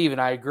 and Steve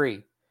and I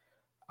agree.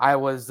 I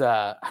was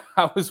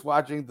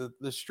watching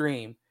the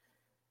stream,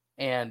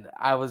 and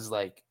I was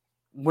like,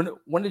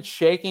 when it's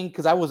shaking,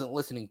 because I wasn't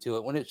listening to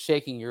it. When it's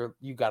shaking,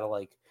 you got to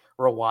like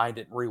rewind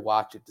it and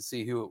rewatch it to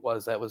see who it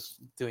was that was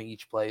doing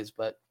each plays.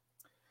 But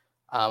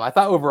I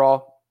thought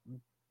overall,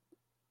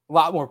 a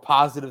lot more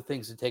positive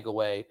things to take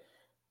away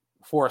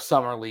for a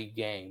summer league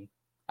game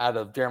out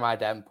of Jeremiah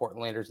Davenport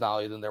and Landers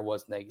Nolley than there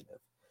was negative.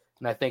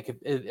 And I think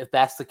if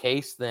that's the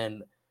case,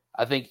 then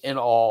I think in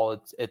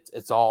all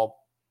it's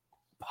all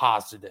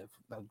positive.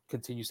 I'll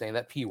continue saying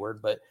that P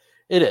word, but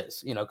it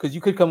is, because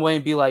you could come away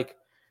and be like,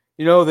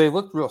 they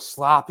looked real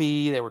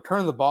sloppy. They were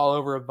turning the ball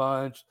over a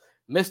bunch,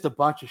 missed a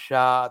bunch of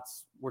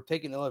shots, were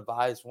taking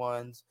ill-advised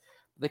ones.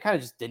 They kind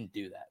of just didn't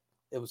do that.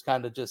 It was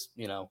kind of just,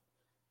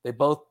 they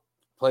both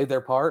played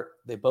their part.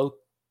 They both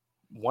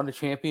won a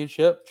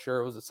championship. Sure,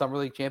 it was a summer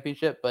league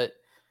championship, but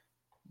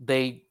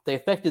they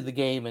affected the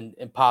game in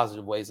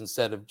positive ways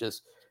instead of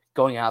just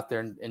going out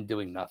there and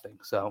doing nothing.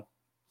 So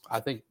I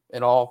think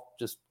in all,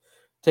 just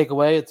take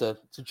away, it's a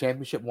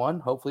championship one.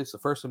 Hopefully it's the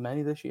first of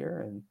many this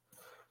year, and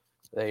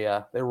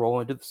they roll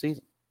into the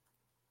season.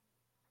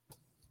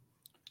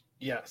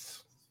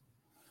 Yes.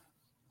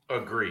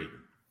 Agreed.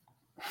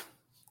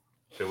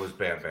 It was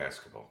bad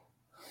basketball.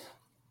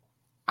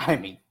 I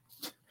mean,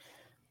 it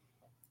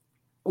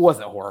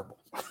wasn't horrible,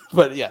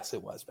 but yes,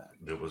 it was bad.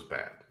 It was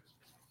bad.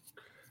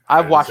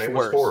 I've watched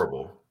worse.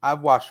 Horrible.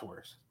 I've watched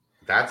worse.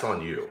 That's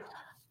on you.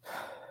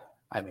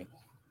 I mean,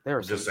 there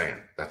were just saying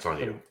that's on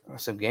you.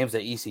 Some games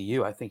at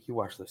ECU. I think you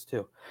watched this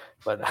too,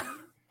 but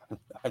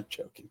I'm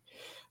joking.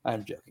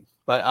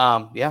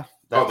 But yeah.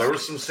 There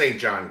was some St.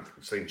 John,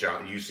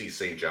 UC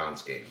St.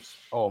 John's games.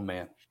 Oh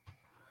man.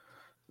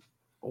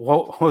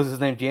 What was his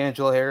name?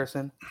 D'Angelo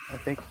Harrison, I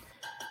think.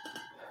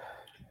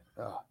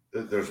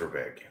 Those were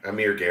big.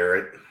 Amir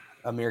Garrett.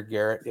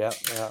 Yeah.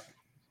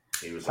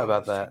 He was. How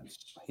about that?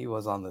 He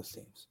was on those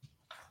teams.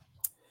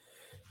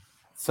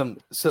 Some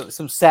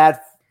sad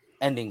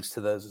endings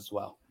to those as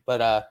well.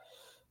 But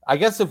I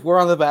guess if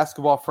we're on the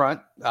basketball front,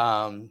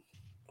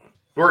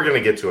 we're gonna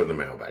get to it in the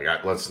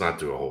mailbag. Let's not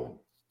do a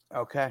whole.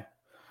 Okay.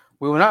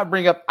 We will not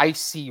bring up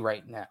IC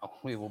right now.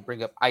 We will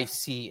bring up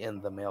IC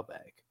in the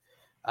mailbag.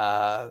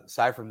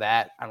 Aside from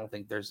that, I don't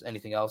think there's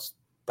anything else.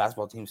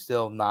 Basketball team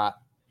still not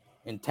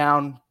in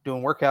town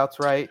doing workouts,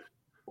 right?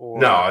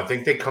 No, I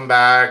think they come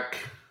back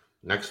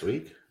next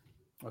week.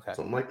 Okay.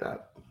 Something like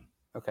that.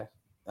 Okay.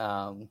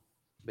 But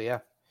yeah,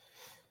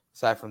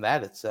 aside from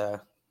that, it's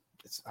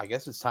I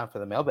guess it's time for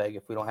the mailbag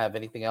if we don't have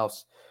anything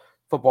else.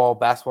 Football,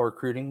 basketball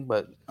recruiting,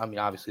 but I mean,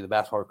 obviously the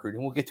basketball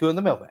recruiting we'll get to in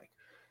the mailbag.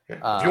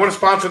 Yeah. If you want to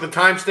sponsor the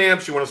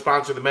timestamps, you want to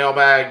sponsor the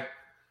mailbag,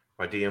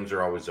 my DMs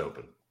are always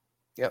open.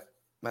 Yep,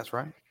 that's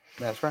right.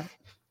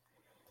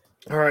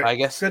 All right. I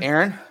guess,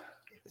 Aaron,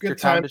 it's your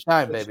time to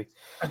shine, baby.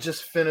 I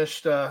just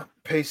finished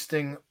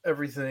pasting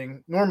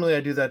everything. Normally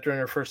I do that during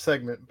our first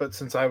segment, but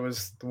since I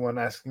was the one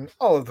asking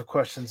all of the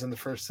questions in the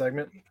first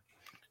segment,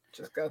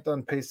 just got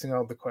done pasting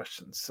all the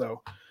questions.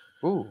 So,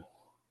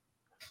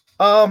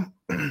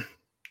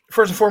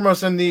 first and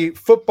foremost, on the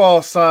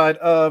football side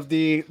of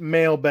the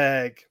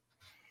mailbag,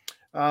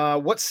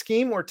 what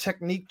scheme or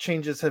technique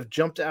changes have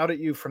jumped out at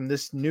you from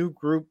this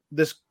group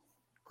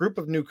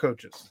of new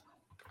coaches?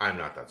 I'm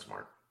not that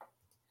smart.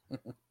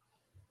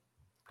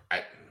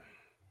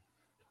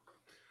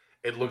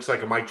 It looks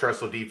like a Mike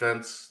Tressel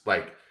defense.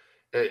 Like,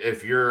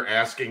 if you're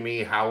asking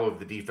me how have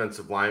the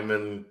defensive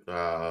linemen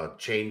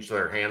changed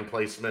their hand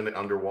placement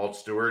under Walt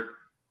Stewart,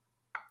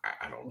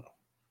 I don't know.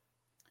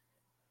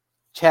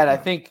 Chad, I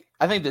think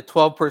the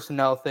 12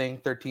 personnel thing,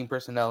 13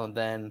 personnel, and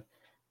then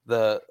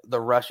the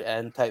rush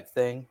end type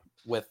thing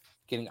with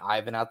getting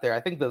Ivan out there, I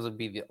think those would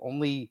be the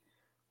only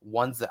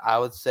ones that I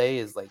would say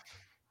is like,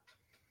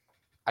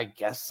 I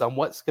guess,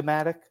 somewhat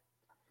schematic.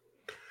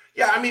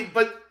 Yeah, I mean,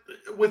 but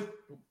with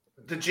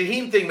the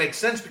Jaheim thing makes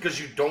sense because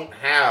you don't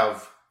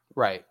have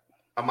a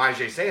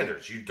Myjai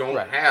Sanders. You don't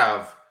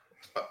have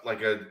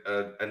like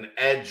an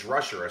edge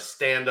rusher, a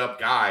stand-up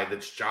guy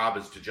that's job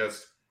is to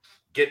just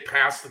get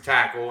past the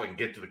tackle and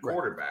get to the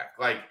quarterback.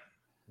 Like,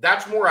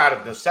 that's more out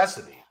of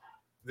necessity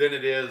than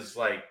it is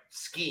like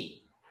scheme.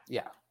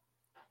 Yeah.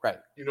 Right.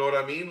 You know what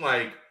I mean?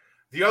 Like,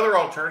 the other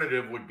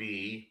alternative would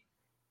be,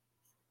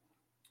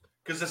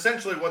 because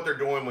essentially what they're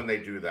doing when they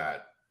do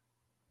that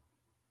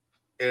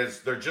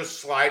is they're just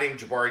sliding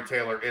Jabari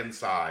Taylor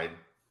inside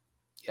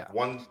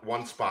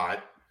one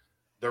spot.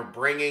 They're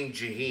bringing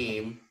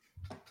Jaheim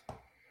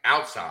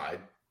outside,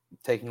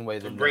 taking away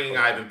bringing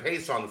Ivan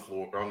Pace on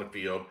the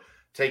field,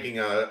 taking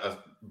a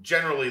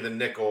generally the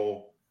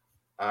nickel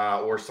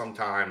or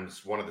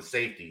sometimes one of the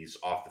safeties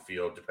off the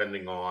field,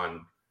 depending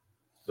on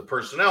the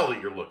personnel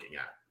that you're looking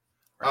at.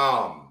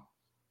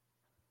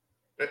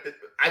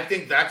 I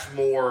think that's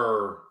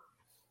more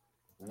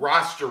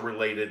roster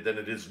related than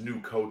it is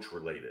new coach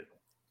related.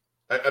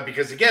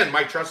 Because again,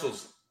 Mike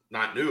Tressel's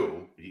not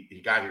new.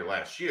 He got here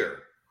last year.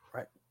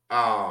 Right.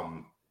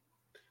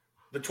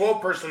 The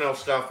 12 personnel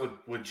stuff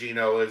with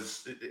Gino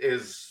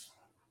is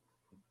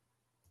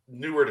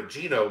newer to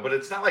Gino, but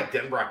it's not like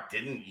Denbrock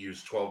didn't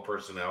use 12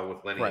 personnel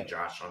with Lenny and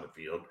Josh on the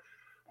field.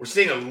 We're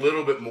seeing a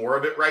little bit more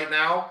of it right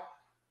now.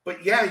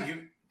 But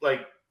you've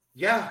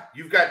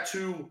got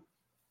two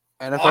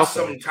NFL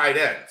awesome tight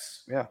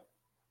ends. Yeah.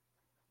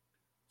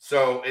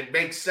 So it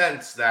makes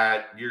sense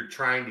that you're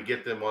trying to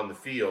get them on the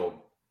field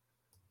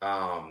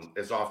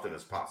as often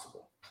as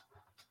possible.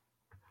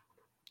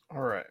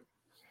 All right.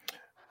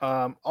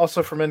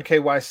 Also from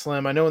NKY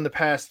Slim, I know in the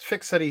past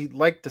Fick said he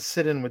liked to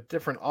sit in with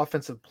different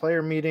offensive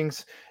player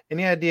meetings.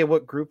 Any idea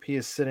what group he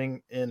is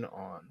sitting in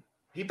on?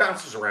 He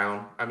bounces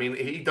around. I mean,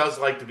 he does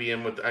like to be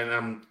in with,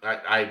 and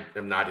I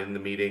am not in the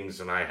meetings,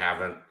 and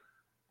I'm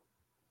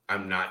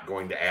not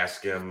going to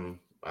ask him.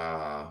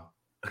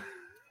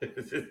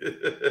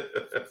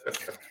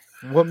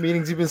 What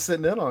meetings you been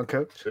sitting in on,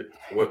 Coach?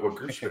 What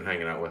groups you been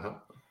hanging out with, huh?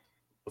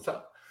 What's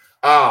up?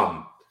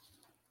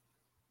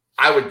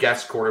 I would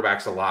guess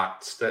quarterbacks a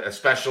lot,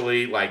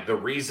 especially like the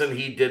reason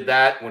he did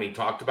that when he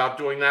talked about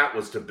doing that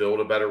was to build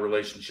a better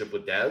relationship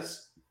with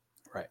Dez.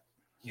 Right.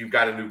 You've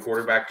got a new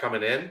quarterback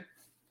coming in.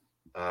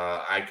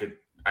 I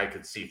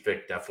could see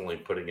Fick definitely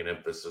putting an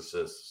emphasis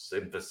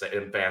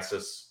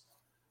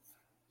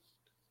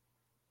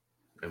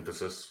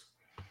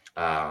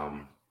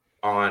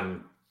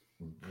on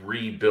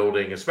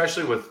rebuilding,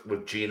 especially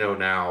with Geno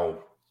now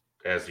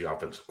as the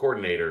offensive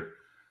coordinator.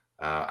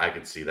 I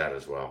could see that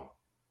as well.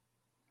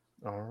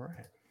 All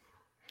right.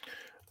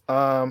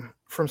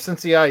 From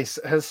Cincy Ice,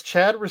 has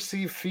Chad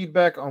received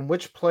feedback on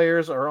which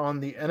players are on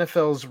the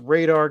NFL's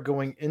radar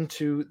going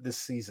into this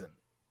season?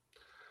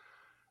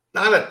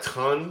 Not a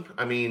ton.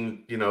 I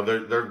mean,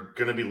 they're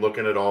going to be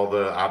looking at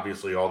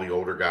obviously all the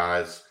older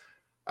guys.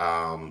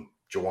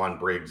 Jawan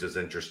Briggs is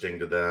interesting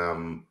to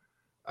them.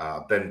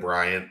 Ben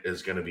Bryant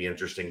is going to be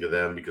interesting to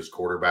them because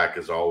quarterback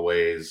is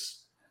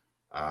always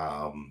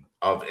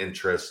of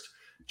interest.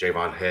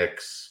 Javon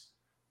Hicks.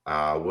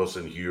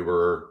 Wilson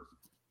Huber,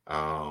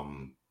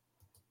 Malik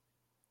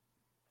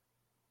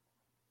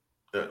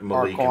and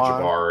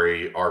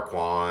Jabari,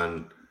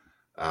 Arquan.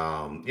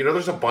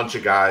 There's a bunch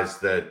of guys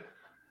that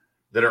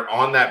are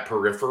on that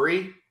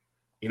periphery.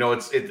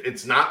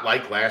 It's not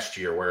like last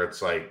year where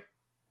it's like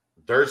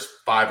there's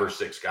 5 or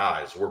 6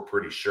 guys we're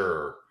pretty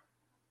sure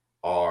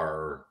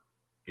are,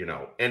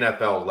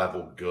 NFL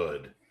level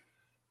good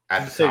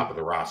at the top of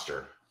the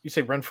roster. You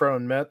say Renfro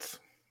and Metz?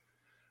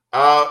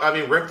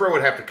 Renfro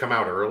would have to come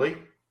out early.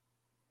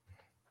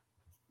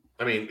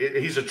 I mean,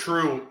 this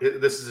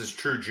is his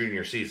true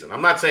junior season.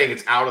 I'm not saying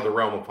it's out of the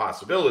realm of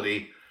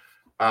possibility.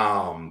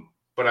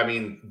 But I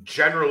mean,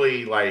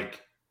 generally,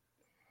 like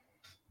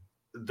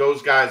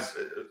those guys,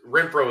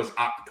 Renfro is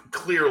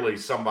clearly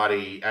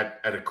somebody at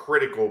a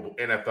critical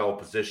NFL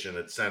position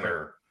at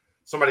center,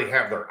 somebody to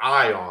have their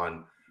eye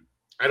on.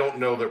 I don't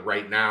know that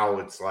right now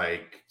it's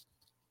like,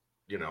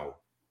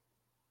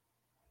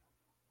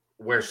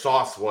 where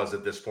Sauce was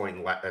at this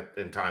point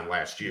in time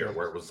last year,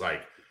 where it was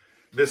like,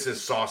 this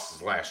is Sauce's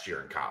last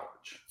year in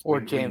college. Or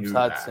James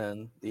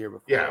Hudson the year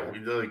before. Yeah,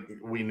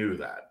 we knew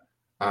that.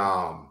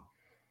 I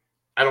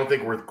don't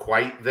think we're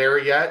quite there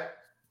yet,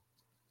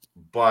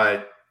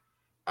 but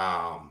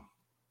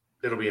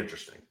it'll be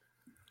interesting.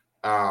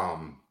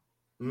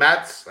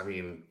 Metz, I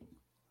mean,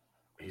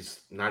 he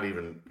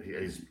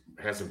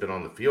hasn't been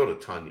on the field a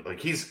ton.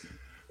 Like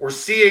we're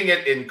seeing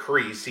it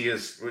increase. He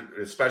is,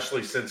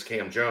 especially since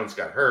Cam Jones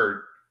got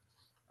hurt,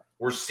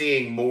 we're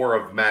seeing more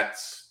of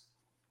Metz,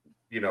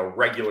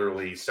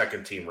 regularly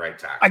second team right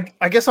tackle.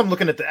 I guess I'm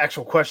looking at the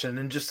actual question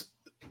and just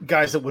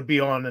guys that would be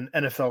on an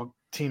NFL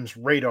team's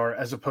radar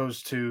as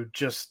opposed to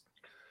just.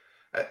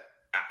 I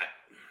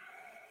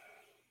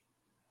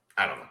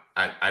don't know.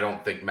 I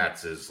don't think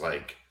Metz is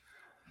like,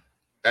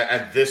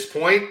 at this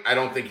point, I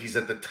don't think he's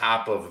at the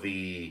top of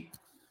the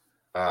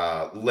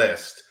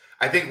list.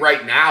 I think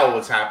right now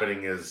what's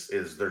happening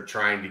is they're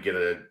trying to get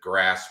a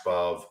grasp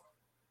of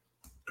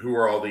who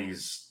are all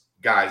these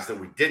guys that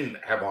we didn't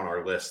have on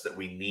our list that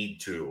we need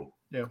to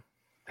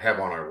have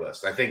on our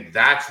list. I think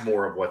that's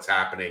more of what's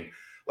happening.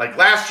 Like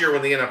last year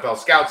when the NFL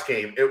scouts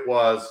came, it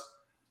was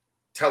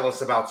tell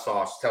us about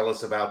Sauce, tell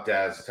us about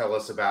Dez, tell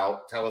us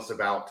about.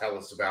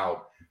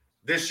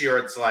 This year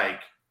it's like,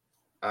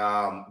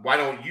 why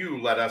don't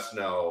you let us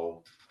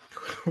know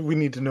we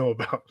need to know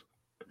about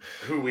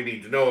who we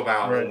need to know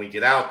about when we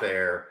get out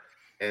there,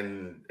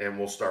 and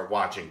we'll start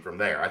watching from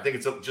there. I think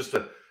it's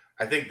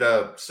I think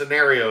the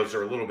scenarios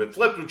are a little bit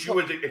flipped, which you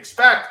would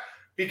expect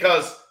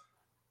because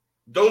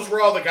those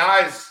were all the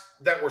guys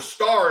that were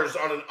stars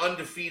on an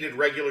undefeated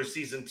regular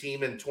season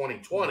team in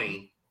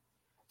 2020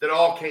 that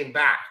all came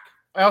back.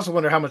 I also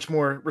wonder how much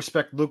more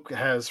respect Luke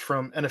has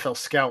from NFL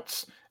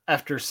scouts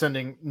after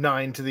sending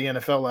 9 to the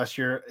NFL last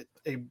year.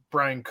 A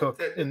Brian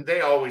Cook.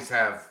 They always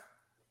have.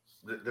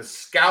 The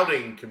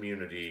scouting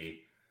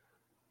community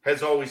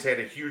has always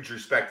had a huge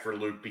respect for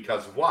Luke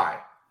because of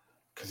why?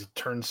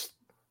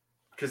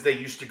 Because they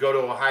used to go to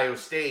Ohio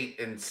State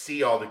and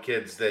see all the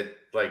kids that,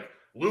 like,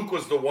 Luke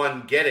was the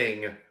one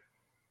getting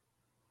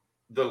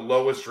the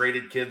lowest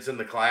rated kids in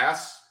the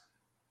class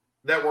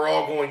that were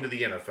all going to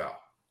the NFL.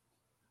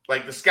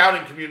 Like, the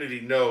scouting community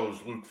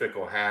knows Luke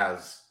Fickell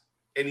has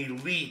an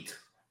elite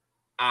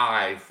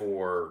eye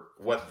for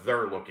what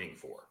they're looking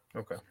for.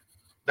 Okay.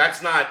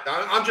 That's not,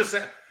 I'm just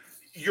saying.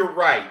 You're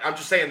right. I'm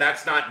just saying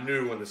that's not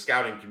new in the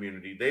scouting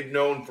community. They've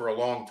known for a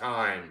long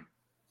time.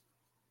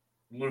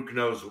 Luke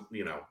knows,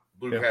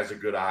 Luke has a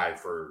good eye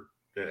for,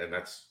 and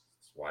that's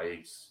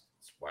It's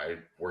why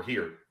we're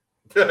here.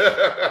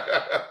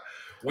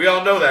 We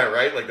all know that,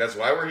 right? Like, that's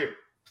why we're here.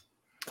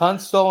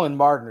 Tunstall and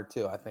Mardner,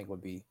 too, I think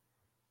would be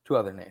two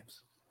other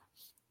names.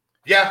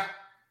 Yeah.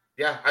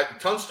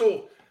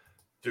 Tunstall,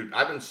 dude,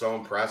 I've been so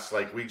impressed.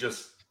 Like, we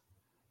just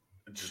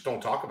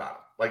don't talk about it.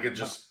 Like, it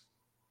just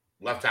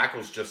left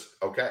tackle's just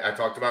okay. I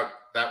talked about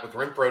that with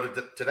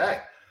Renfro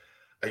today.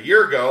 A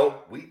year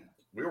ago, we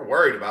were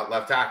worried about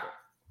left tackle.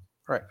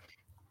 Right.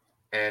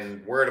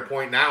 And we're at a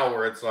point now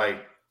where it's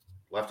like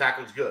left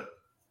tackle's good.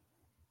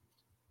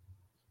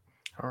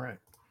 All right.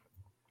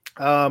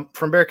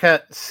 From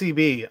Bearcat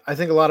CB, I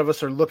think a lot of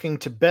us are looking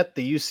to bet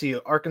the UC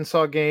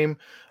Arkansas game.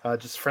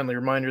 Just a friendly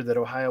reminder that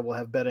Ohio will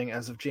have betting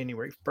as of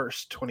January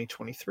 1st,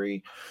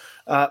 2023.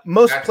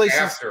 Most That's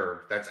places.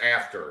 That's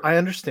after. I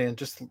understand.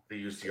 Just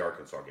the UC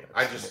Arkansas game.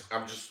 I'm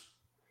just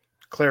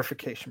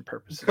clarification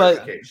purposes.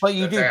 But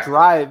you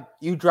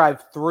You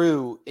drive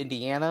through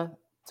Indiana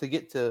to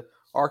get to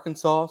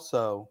Arkansas,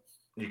 so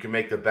you can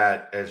make the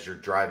bet as you're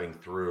driving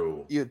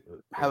through. You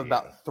have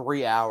about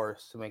 3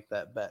 hours to make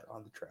that bet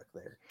on the track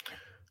there.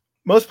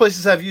 Most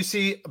places have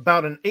UC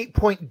about an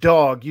 8-point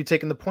dog. You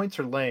taking the points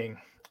or laying?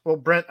 Well,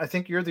 Brent, I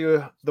think you're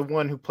the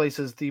one who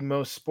places the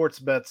most sports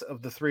bets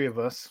of the three of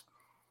us.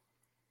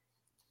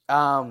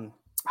 I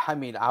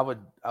mean, I would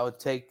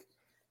take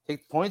the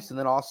points, and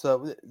then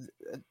also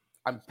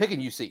I'm picking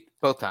UC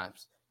both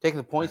times. Taking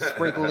the points,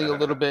 sprinkling a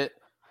little bit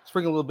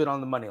on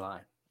the money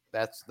line.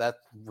 That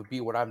would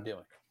be what I'm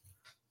doing.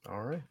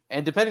 All right.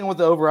 And depending on what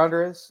the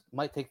over-under is,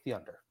 might take the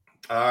under.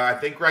 I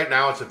think right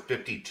now it's at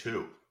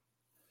 52.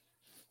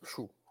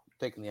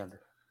 Taking the under.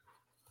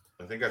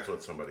 I think that's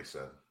what somebody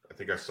said. I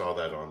think I saw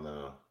that on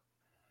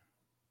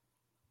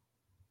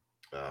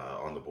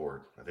the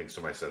board. I think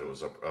somebody said it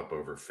was up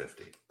over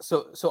 50.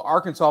 So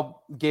Arkansas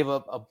gave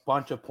up a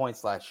bunch of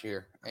points last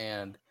year,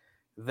 and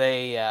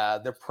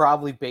they're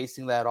probably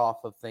basing that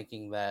off of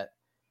thinking that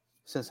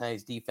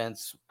Cincinnati's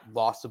defense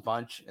lost a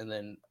bunch, and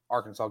then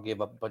Arkansas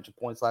gave up a bunch of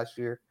points last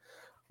year.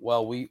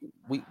 Well, we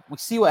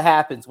see what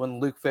happens when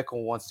Luke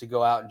Fickell wants to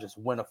go out and just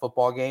win a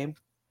football game.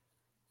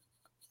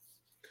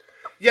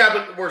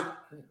 Yeah, but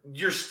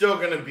you're still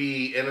going to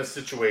be in a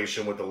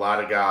situation with a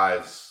lot of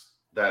guys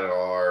that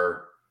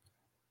are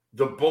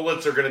the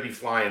bullets are going to be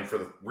flying for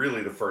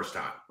the first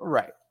time.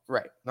 Right.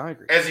 No, I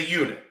agree. As a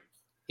unit.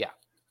 Yeah.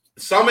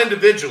 Some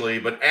individually,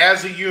 but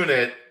as a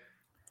unit,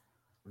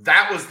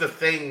 that was the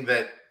thing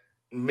that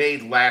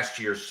made last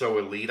year so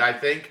elite, I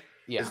think.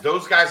 Yeah. Is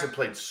those guys have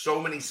played so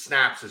many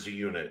snaps as a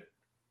unit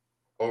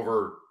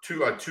over a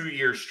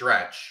 2-year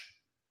stretch.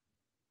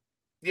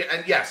 Yeah,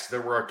 and yes,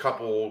 there were a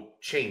couple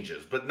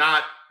changes, but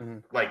not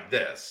like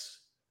this.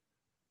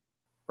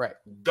 Right.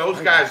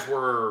 Those guys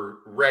were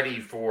ready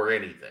for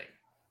anything.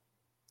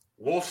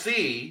 We'll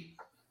see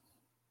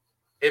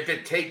if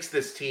it takes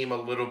this team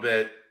a little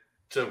bit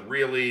to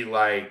really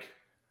like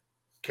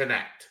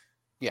connect.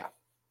 Yeah.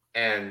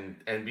 And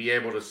be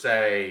able to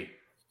say,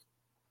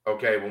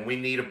 okay, when we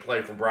need a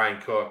play from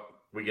Brian Cook,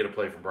 we get a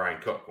play from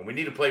Brian Cook. When we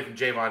need a play from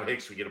Javon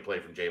Hicks, we get a play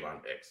from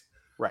Javon Hicks.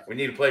 Right. We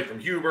need a play from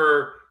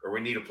Huber, or we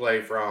need a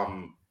play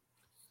from,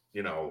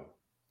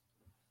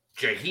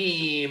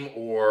 Jaheim,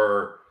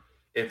 or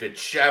if it's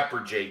Shep or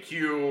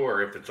JQ,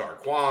 or if it's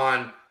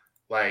Arquan.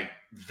 Like,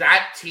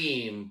 that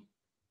team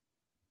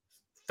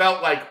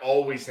felt like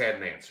always had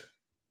an answer.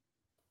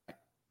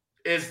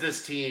 Is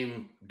this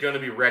team going to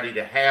be ready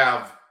to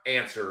have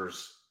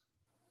answers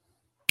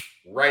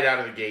right out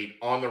of the gate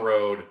on the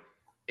road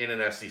in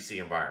an SEC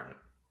environment?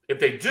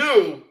 If they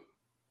do,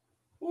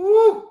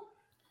 woo!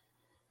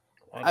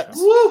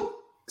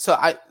 So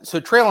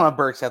Treylon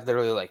Burks had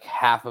literally like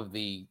half of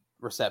the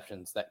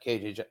receptions that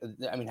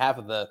half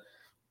of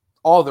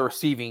all the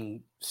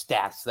receiving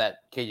stats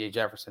that KJ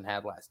Jefferson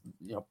had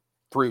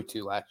through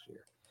to last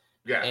year.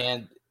 Yeah.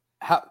 And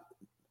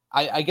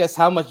I guess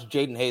how much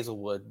Jaden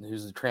Hazelwood,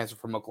 who's a transfer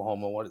from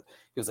Oklahoma,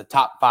 he was a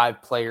top 5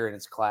 player in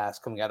his class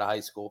coming out of high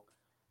school.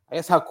 I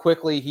guess how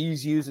quickly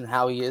he's used and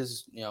how he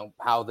is,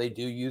 how they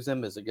do use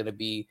him. Is it going to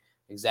be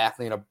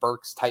exactly in a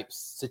Burks type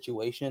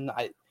situation?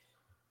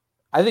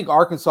 I think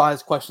Arkansas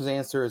has questions to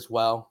answer as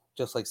well,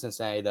 just like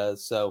Cincinnati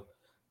does. So,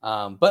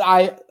 but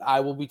I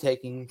will be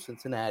taking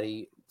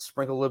Cincinnati,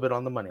 sprinkle a little bit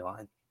on the money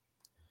line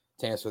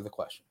to answer the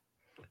question.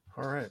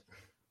 All right.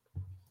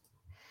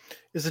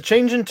 Is a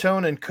change in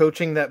tone and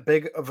coaching that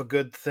big of a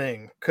good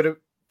thing? Could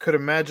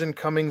imagine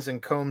Cummings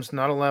and Combs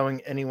not allowing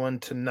anyone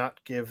to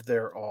not give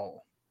their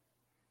all.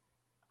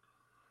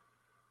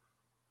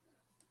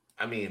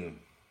 I mean,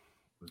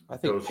 I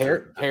think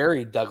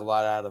Perry dug a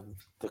lot out of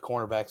the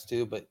cornerbacks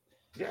too, but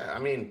yeah, I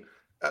mean,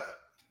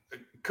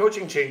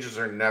 coaching changes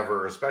are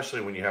never,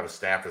 especially when you have a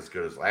staff as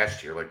good as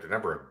last year, like they're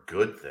never a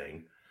good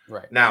thing.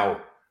 Right.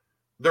 Now,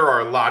 there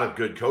are a lot of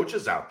good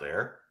coaches out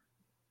there,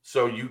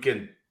 so you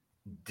can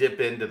dip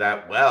into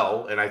that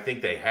well, and I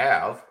think they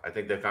have. I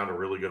think they found a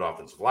really good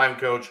offensive line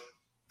coach.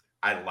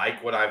 I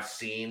like what I've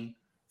seen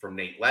from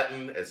Nate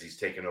Letton as he's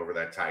taken over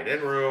that tight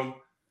end room.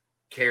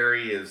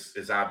 Carey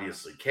is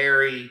obviously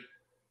Carey.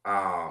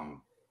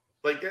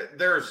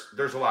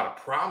 There's a lot of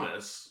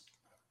promise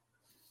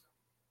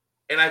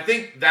And I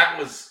think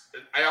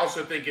I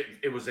also think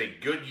it was a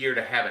good year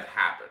to have it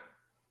happen.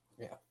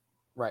 Yeah.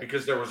 Right.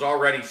 Because there was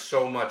already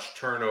so much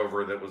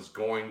turnover that was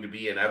going to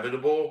be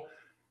inevitable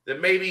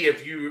that maybe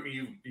if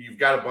you've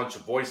got a bunch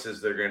of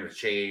voices that are going to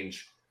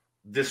change,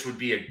 this would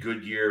be a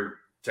good year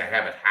to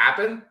have it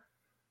happen.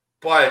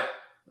 But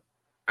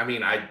I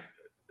mean,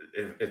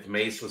 if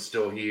Mace was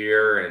still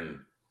here and,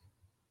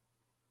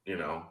 you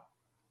know,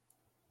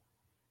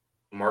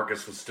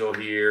 Marcus was still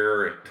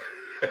here, and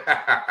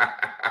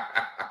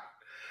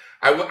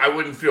I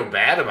wouldn't feel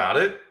bad about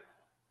it.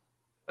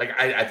 Like,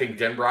 I think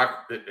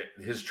Denbrock,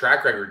 his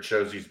track record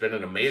shows he's been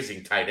an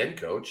amazing tight end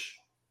coach.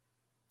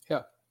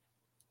 Yeah.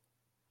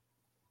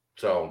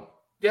 So,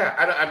 yeah,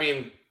 I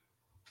mean,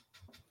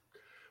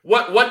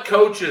 what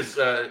coaches,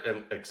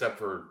 except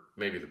for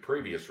maybe the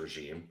previous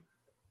regime,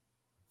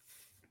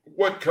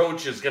 what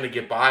coach is going to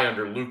get by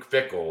under Luke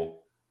Fickell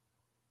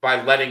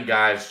by letting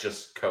guys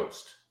just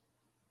coast?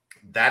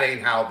 That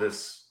ain't how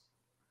this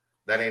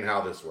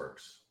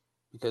works.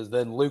 Because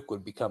then Luke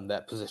would become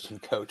that position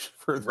coach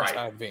for the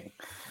time being.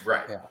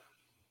 Right. Yeah.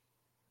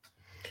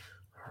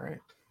 All right.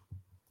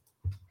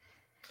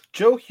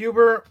 Joe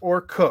Huber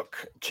or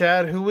Cook?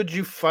 Chad, who would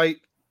you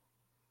fight?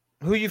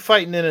 Who are you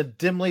fighting in a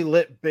dimly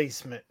lit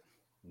basement?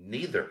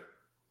 Neither.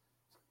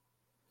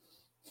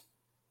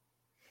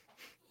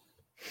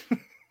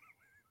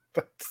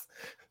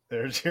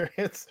 There's your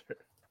answer.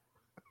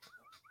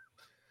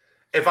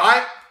 If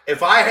I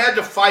had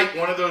to fight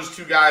one of those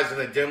two guys in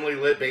a dimly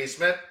lit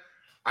basement,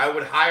 I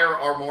would hire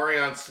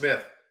Armorion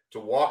Smith to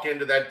walk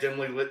into that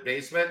dimly lit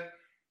basement,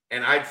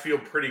 and I'd feel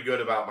pretty good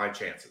about my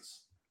chances.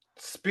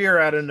 Spear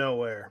out of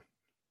nowhere.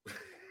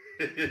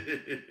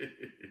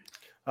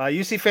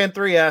 UC Fan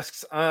 3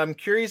 asks, I'm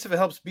curious if it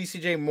helps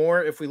BCJ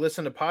more if we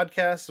listen to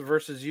podcasts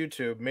versus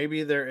YouTube.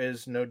 Maybe there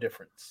is no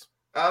difference.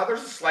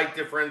 There's a slight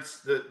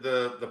difference.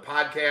 The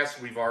podcast,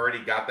 we've already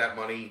got that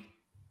money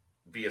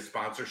via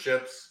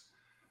sponsorships.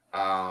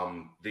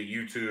 The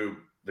YouTube,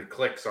 the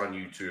clicks on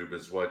YouTube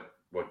is what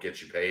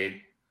gets you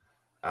paid.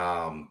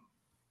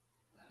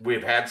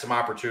 We've had some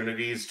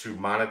opportunities to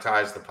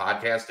monetize the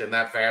podcast in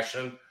that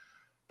fashion,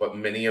 but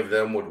many of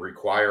them would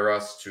require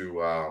us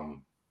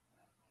to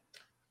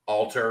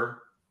alter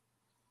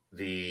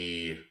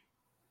the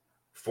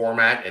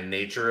format and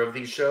nature of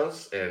these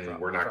shows, and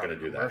we're not going to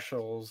do that.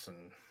 Commercials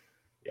and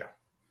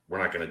we're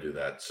not going to do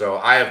that. So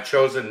I have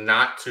chosen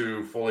not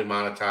to fully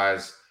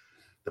monetize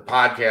the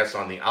podcast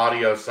on the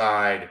audio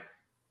side.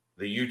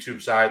 The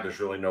YouTube side, there's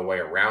really no way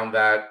around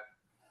that.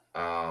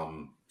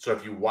 So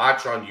if you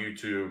watch on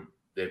YouTube,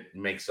 it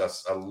makes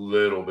us a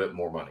little bit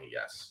more money,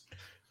 yes.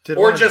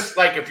 Just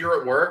like if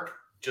you're at work,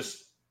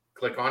 just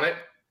click on it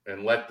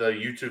and let the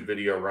YouTube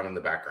video run in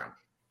the background.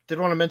 Did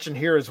want to mention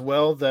here as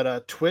well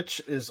that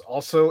Twitch is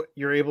also,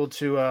 you're able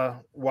to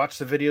watch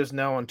the videos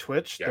now on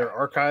Twitch. Yeah. They're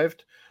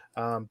archived.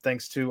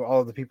 Thanks to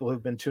all of the people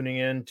who've been tuning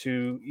in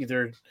to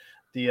either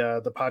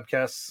the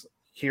podcasts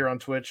here on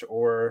Twitch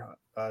or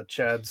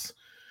Chad's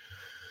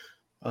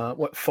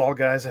Fall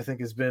Guys, I think,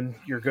 has been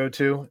your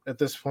go-to at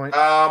this point.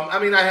 I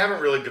mean, I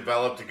haven't really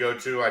developed a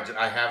go-to.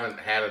 I haven't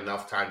had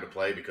enough time to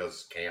play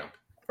because camp.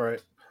 All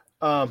right.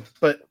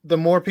 But the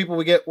more people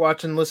we get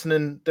watching,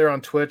 listening there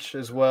on Twitch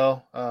as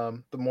well,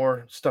 the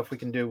more stuff we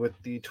can do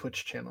with the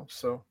Twitch channel.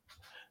 So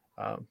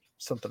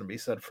something to be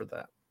said for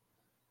that.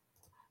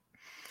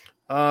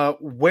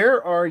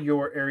 Where are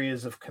your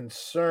areas of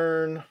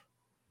concern?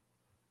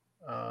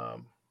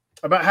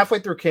 About halfway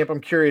through camp, I'm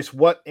curious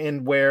what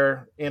and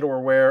where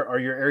are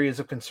your areas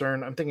of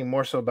concern? I'm thinking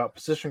more so about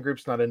position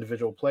groups, not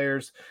individual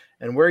players.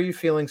 And where are you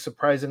feeling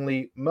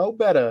surprisingly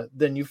better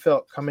than you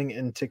felt coming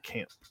into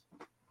camp?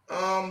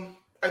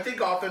 I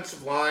think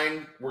offensive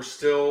line, we're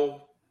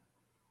still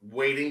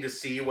waiting to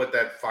see what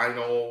that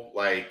final,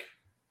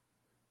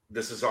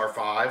 this is our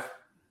 5.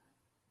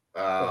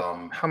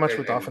 How much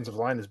with the offensive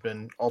line has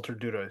been altered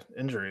due to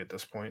injury at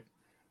this point?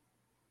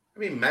 I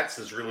mean, Metz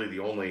is really the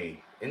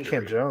only injury.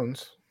 Cam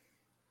Jones.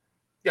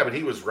 Yeah, but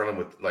he was running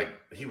with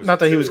he was not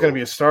that he was going to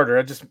be a starter.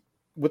 I just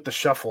with the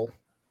shuffle.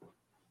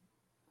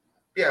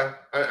 Yeah,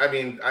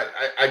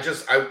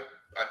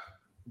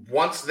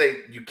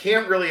 you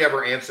can't really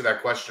ever answer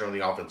that question on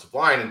the offensive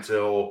line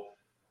until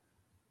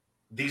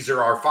these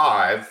are our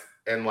 5,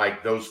 and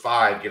those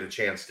 5 get a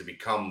chance to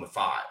become the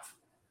 5.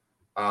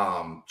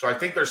 So I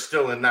think they're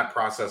still in that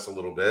process a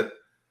little bit.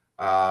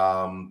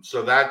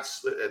 So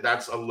that's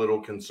a little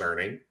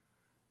concerning.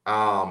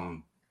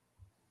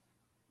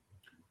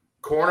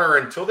 Corner,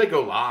 until they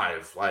go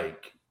live, I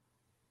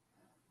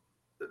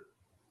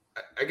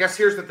guess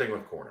here's the thing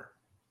with corner.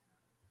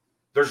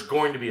 There's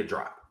going to be a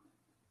drop.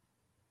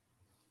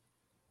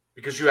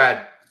 Because you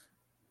had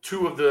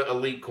 2 of the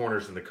elite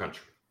corners in the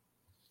country.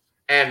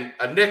 And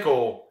a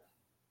nickel,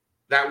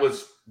 that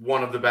was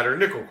one of the better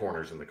nickel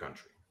corners in the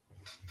country.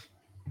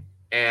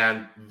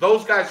 And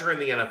those guys are in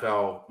the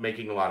NFL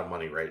making a lot of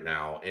money right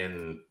now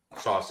in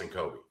Sauce and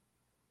Kobe.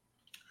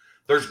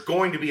 There's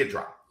going to be a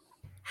drop.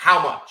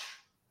 How much?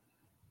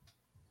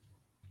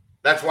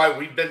 That's why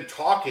we've been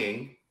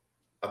talking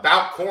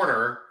about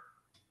corner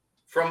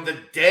from the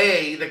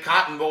day the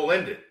Cotton Bowl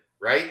ended,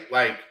 right?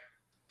 Like,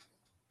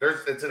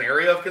 it's an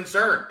area of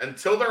concern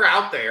until they're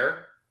out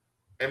there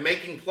and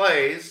making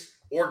plays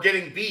or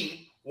getting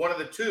beat, one of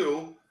the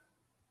two.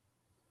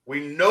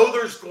 We know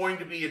there's going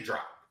to be a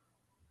drop.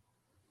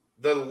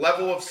 The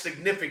level of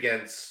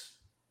significance,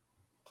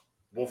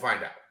 we'll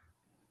find out.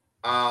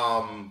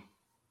 I'm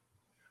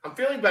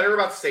feeling better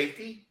about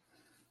safety.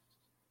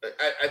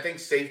 I think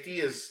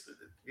safety is,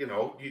 it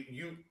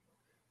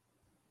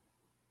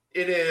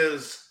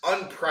is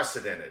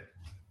unprecedented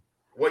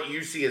what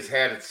UC has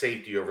had at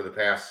safety over the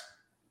past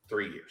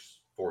 4 years,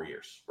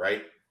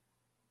 right?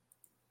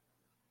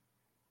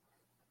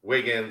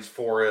 Wiggins,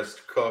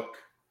 Forrest, Cook,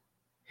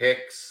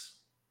 Hicks.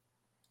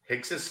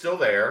 Hicks is still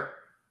there.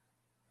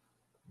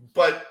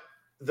 But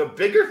the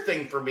bigger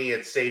thing for me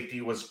at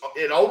safety was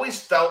it always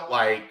felt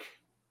like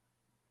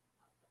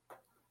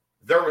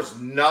there was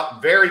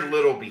very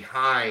little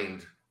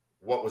behind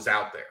what was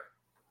out there.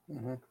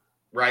 Mm-hmm.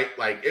 Right?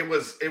 Like it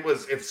was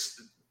if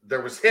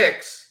there was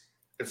Hicks,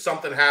 if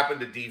something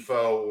happened to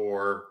Defoe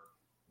or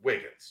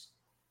Wiggins.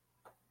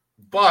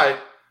 But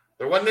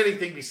there wasn't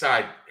anything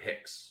beside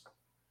Hicks.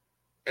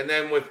 And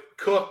then with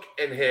Cook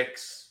and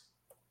Hicks,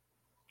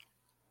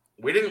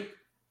 did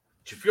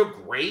you feel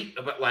great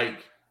about,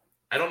 like,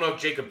 I don't know if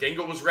Jacob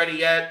Dingle was ready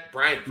yet.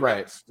 Brian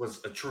Prince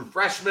was a true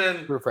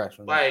freshman.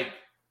 Like,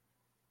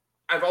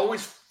 I've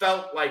always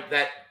felt like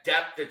that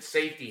depth at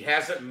safety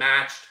hasn't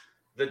matched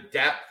the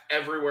depth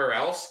everywhere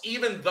else,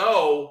 even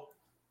though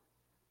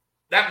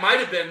that might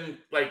have been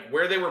like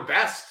where they were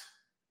best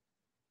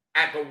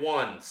at the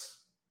ones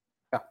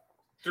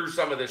through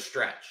some of this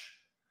stretch.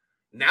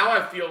 Now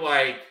I feel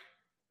like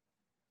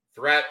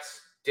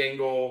Threats,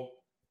 Dingle,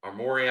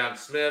 Armorion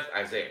Smith,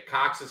 Isaiah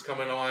Cox is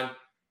coming on.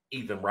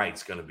 Ethan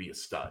Wright's going to be a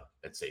stud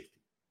at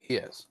safety. He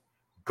is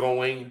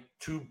going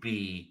to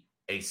be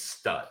a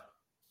stud.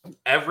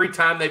 Every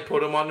time they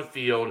put him on the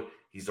field,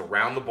 he's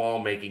around the ball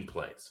making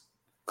plays.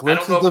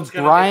 Glimpses of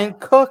Brian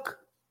Cook.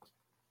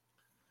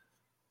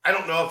 I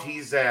don't know if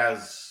he's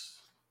as...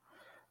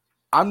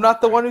 I'm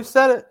not the one who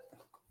said it.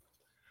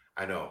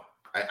 I know.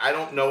 I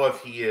don't know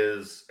if he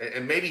is,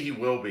 and maybe he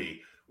will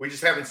be. We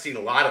just haven't seen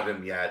a lot of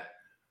him yet.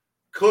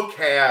 Cook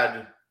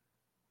had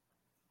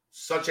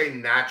such a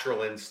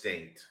natural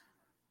instinct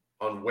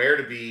on where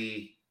to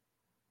be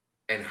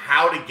and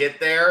how to get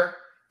there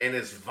in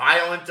as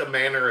violent a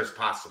manner as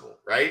possible,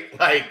 right?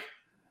 Like,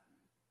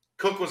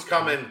 Cook was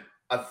coming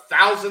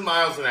 1,000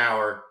 miles an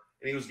hour,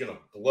 and he was going to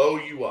blow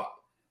you up.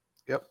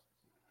 Yep.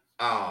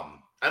 I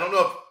don't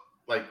know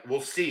if,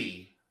 we'll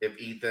see if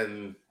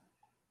Ethan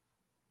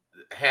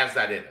has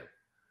that in him.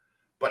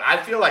 But I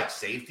feel like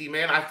safety,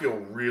 man, I feel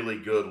really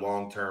good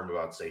long-term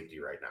about safety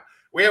right now.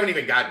 We haven't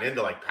even gotten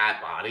into,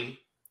 Pat Body,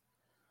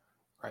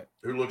 right?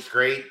 Who looks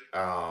great.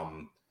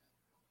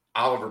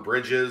 Oliver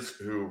Bridges,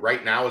 who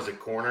right now is at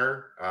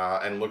corner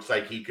and looks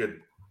like he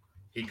could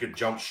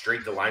jump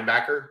straight to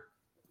linebacker.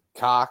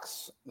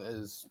 Cox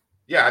is...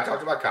 Yeah, I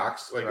talked about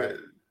Cox.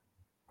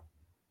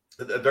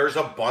 There's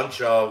a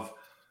bunch of,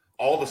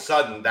 all of a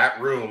sudden,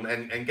 that room.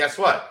 And guess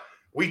what?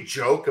 We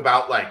joke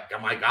about, oh,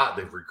 my God,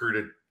 they've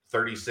recruited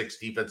 36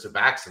 defensive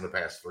backs in the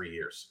past 3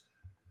 years.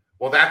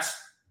 Well, that's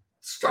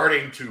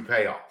starting to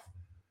pay off.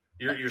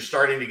 You're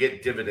starting to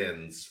get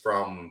dividends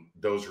from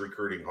those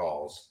recruiting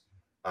hauls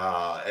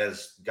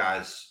as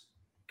guys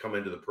come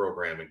into the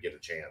program and get a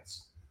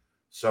chance.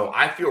 So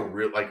I feel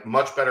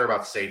much better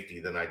about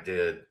safety than I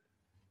did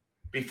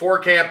before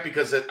camp,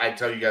 because I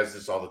tell you guys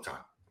this all the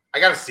time. I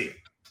got to see it.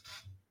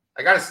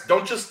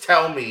 Don't just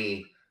tell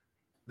me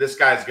this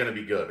guy's going to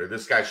be good or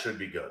this guy should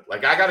be good. I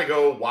got to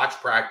go watch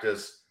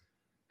practice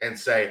and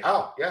say,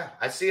 oh, yeah,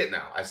 I see it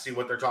now. I see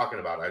what they're talking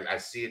about. I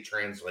see it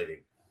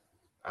translating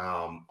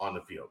on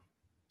the field.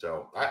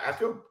 So I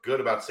feel good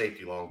about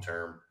safety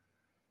long-term.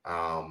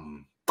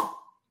 I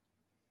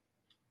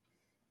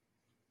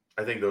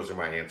think those are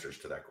my answers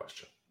to that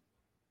question.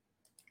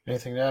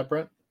 Anything to add,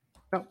 Brent?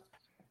 No.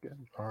 Good.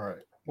 All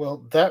right.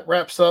 Well, that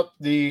wraps up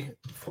the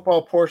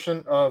football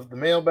portion of the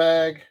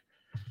mailbag.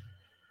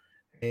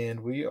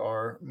 And we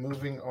are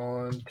moving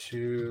on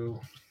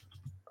to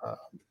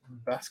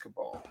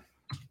basketball.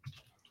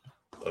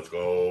 Let's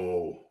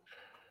go.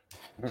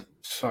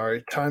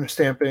 Sorry, time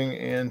stamping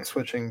and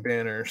switching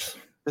banners.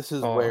 This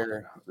is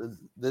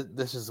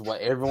this is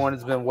what everyone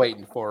has been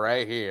waiting for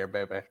right here,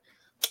 baby.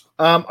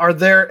 Are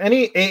there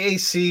any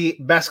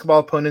AAC basketball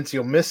opponents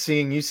you'll miss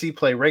seeing UC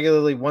play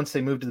regularly once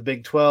they move to the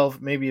Big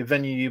 12? Maybe a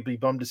venue you'd be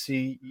bummed to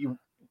see you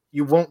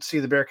won't see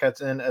the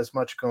Bearcats in as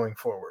much going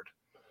forward.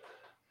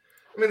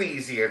 I mean, the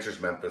easy answer is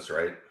Memphis,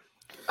 right?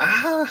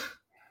 I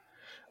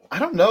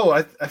don't know.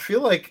 I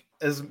feel like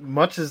as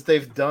much as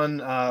they've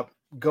done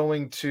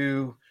going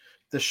to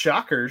the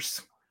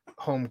Shockers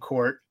home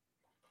court.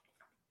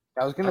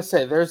 I was going to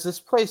say, there's this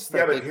place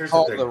that they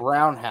call the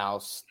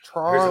Roundhouse,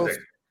 Charles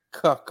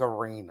Cook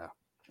Arena.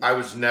 I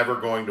was never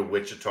going to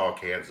Wichita,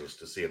 Kansas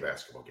to see a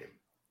basketball game.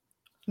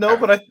 No,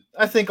 but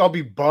I think I'll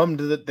be bummed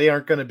that they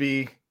aren't going to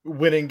be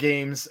winning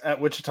games at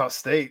Wichita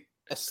State.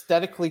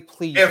 Aesthetically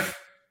pleasing.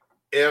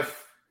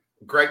 If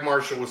Greg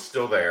Marshall was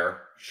still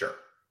there, sure.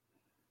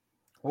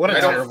 What a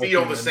I don't terrible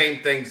feel human. the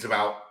same things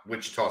about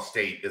Wichita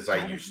State as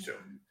I used to.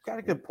 Got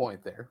a good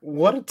point there.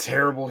 What a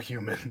terrible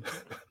human.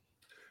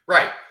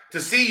 Right.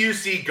 To see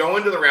UC go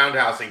into the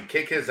Roundhouse and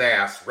kick his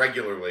ass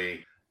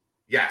regularly,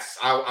 yes,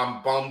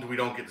 I'm bummed we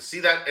don't get to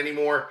see that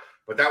anymore,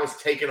 but that was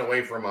taken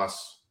away from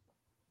us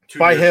 2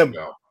 By years him.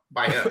 ago.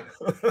 By him.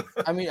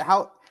 I mean,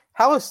 how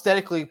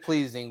aesthetically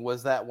pleasing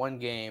was that one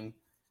game?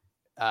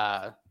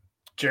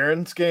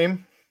 Jaren's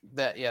game?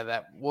 The year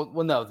that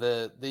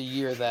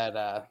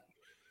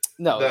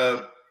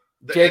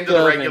The Jacob end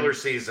of the regular and-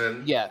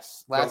 season.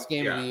 yes, last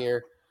game of the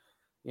year.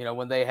 You know,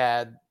 when they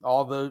had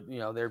all the, you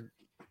know, their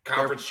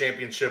Conference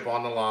championship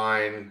on the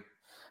line.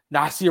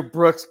 Nasir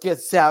Brooks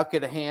gets out,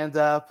 get a hand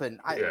up, and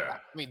I Yeah.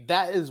 mean,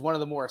 that is one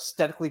of the more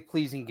aesthetically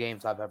pleasing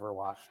games I've ever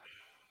watched.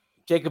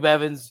 Jacob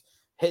Evans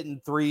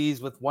hitting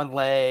threes with one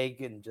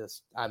leg, and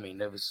just, I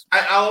mean, it was.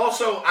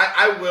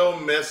 I will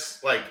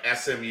miss like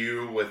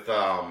SMU with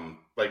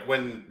like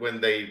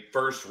when they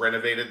first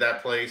renovated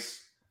that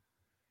place.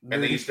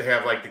 And they used to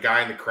have like the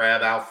guy in the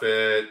crab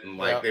outfit, and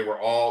like they were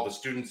all, the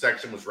student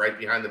section was right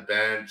behind the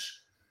bench.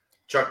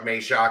 Chuck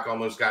Meshock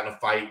almost got in a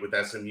fight with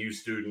SMU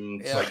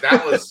students. Yeah. Like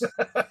that was.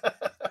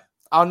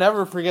 I'll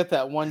never forget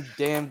that one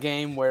damn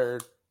game where,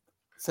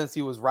 since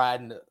he was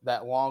riding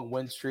that long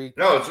win streak.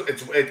 No,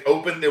 it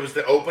opened. It was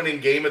the opening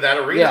game of that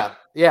arena.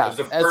 Yeah. It was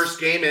the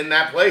first game in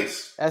that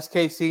place.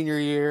 SK senior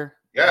year.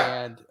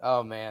 Yeah. And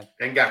oh man,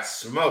 and got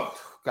smoked.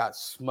 Got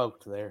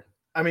smoked there.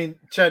 I mean,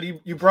 Chad,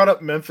 you brought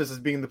up Memphis as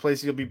being the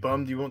place you'll be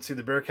bummed you won't see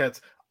the Bearcats.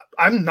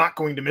 I'm not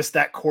going to miss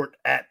that court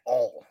at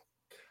all.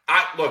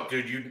 Look,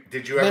 dude,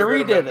 did you ever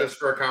go to Memphis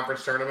for a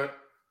conference tournament?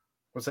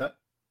 What's that?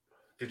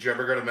 Did you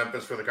ever go to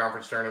Memphis for the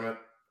conference tournament?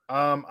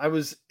 I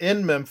was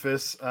in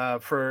Memphis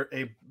for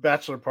a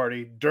bachelor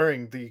party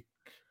during the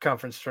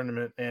conference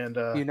tournament, and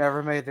you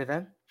never made it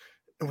in.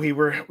 We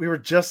were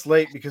just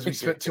late because we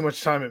spent too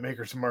much time at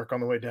Maker's Mark on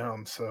the way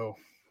down. So,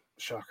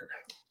 shocker.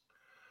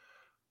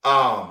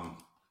 I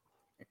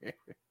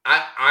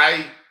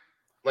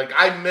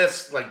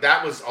miss, like,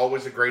 that was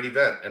always a great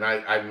event, and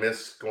I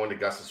miss going to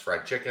Gus's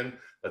Fried Chicken.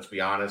 Let's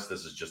be honest,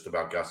 this is just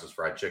about Gus's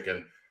Fried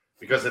Chicken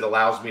because it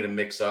allows me to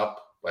mix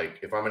up. Like,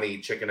 if I'm going to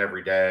eat chicken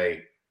every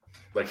day,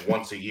 like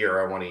once a year,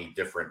 I want to eat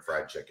different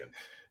fried chicken.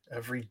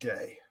 Every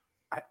day.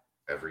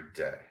 Every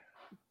day.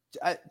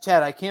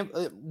 Chad, I can't.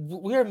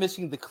 We are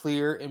missing the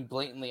clear and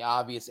blatantly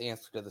obvious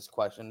answer to this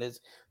question: is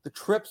the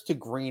trips to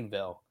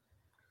Greenville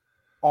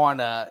on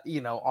a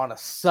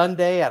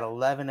Sunday at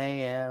 11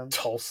 a.m.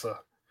 Tulsa.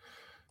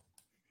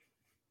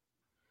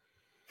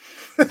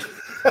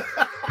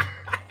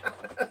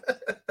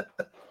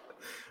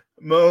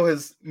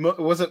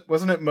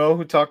 Wasn't it Mo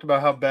who talked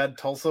about how bad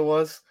Tulsa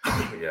was?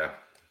 Yeah.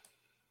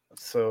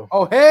 So.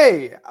 Oh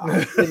hey,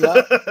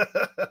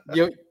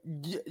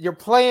 you're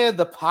playing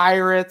the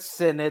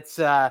Pirates, and it's.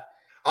 I'll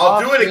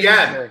do it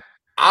again.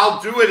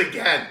 I'll do it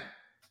again.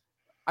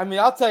 I mean,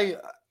 I'll tell you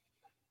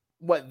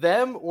what,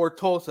 them or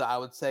Tulsa, I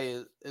would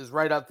say is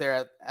right up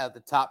there at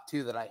the top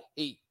two that I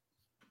hate.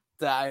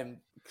 That I am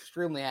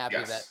extremely happy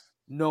that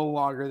no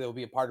longer they will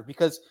be a part of,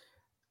 because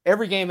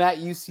every game at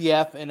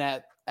UCF and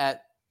at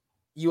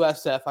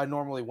USF I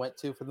normally went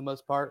to for the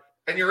most part.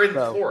 And you're in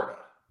Florida.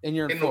 And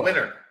you're in the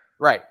winter.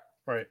 Right.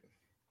 Right.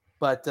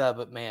 But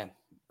man,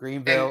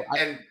 Greenville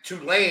and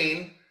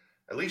Tulane,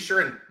 at least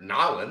you're in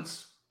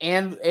Nolens.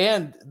 And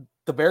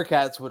the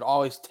Bearcats would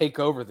always take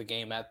over the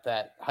game at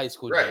that high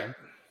school game.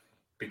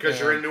 Because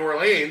you're in New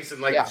Orleans,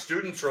 and the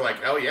students are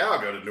like, hell yeah, I'll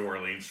go to New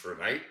Orleans for a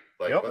night.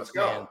 Like, let's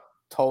go. Man,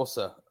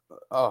 Tulsa.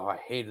 Oh, I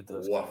hated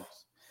those games.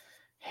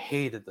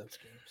 Hated those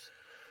games.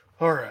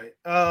 All right.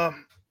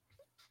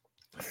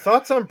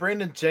 Thoughts on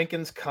Brandon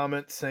Jenkins'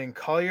 comment saying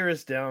Collier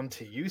is down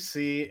to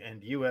UC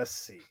and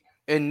USC.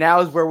 And now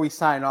is where we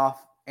sign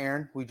off,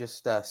 Aaron. We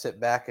just sit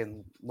back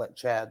and let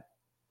Chad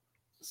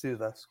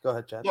soothe us. Go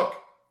ahead, Chad. Look,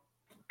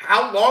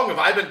 how long have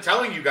I been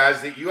telling you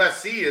guys that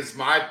USC is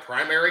my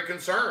primary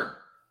concern?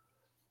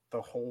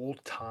 The whole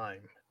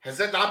time. Has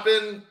it not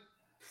been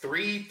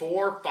 3,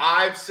 4,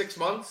 5, 6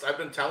 months? I've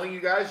been telling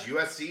you guys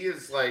USC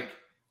is like,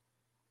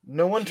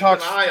 no one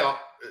talks.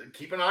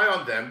 Keep an eye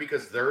on them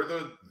because they're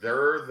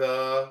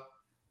the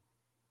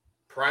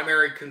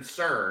primary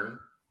concern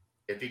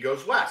if he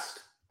goes west.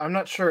 I'm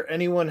not sure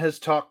anyone has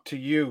talked to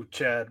you,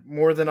 Chad,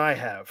 more than I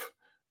have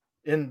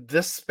in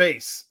this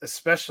space,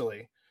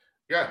 especially.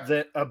 Yeah.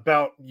 That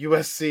about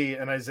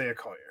USC and Isaiah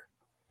Collier.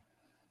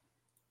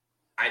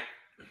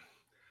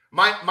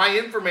 My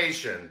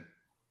information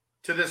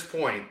to this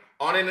point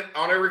on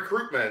a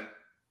recruitment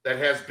that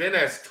has been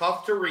as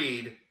tough to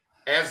read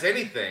as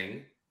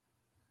anything,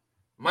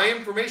 my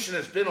information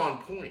has been on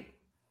point.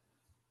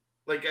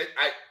 Like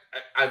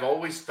I've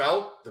always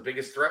felt the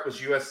biggest threat was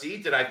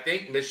USC. Did I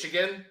think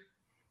Michigan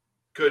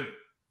could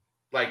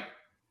like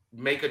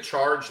make a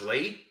charge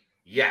late?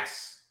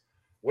 Yes.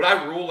 Would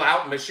I rule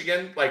out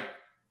Michigan? Like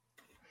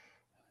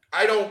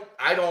I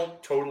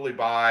don't totally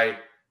buy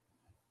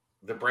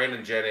the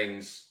Brandon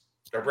Jenkins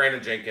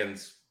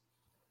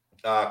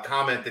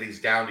comment that he's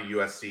down to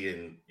USC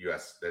and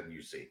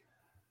UC.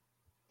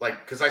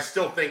 Like, because I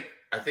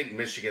think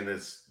Michigan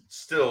is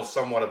still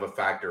somewhat of a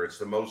factor. It's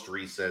the most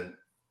recent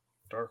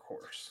dark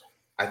horse.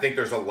 I think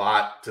there's a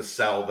lot to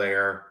sell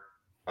there.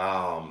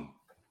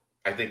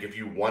 I think if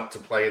you want to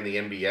play in the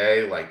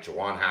NBA, like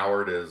Juwan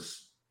Howard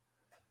is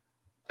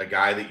a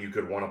guy that you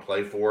could want to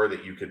play for,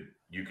 that you could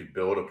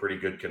build a pretty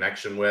good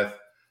connection with.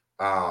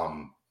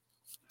 I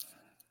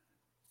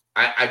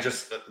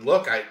just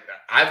look,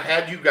 I've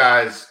had you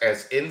guys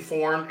as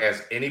informed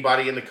as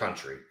anybody in the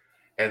country.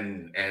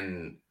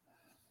 And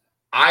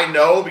I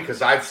know,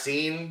 because I've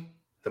seen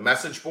the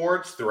message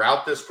boards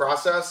throughout this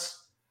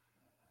process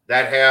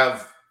that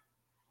have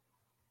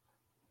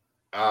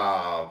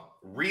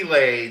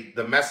relayed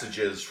the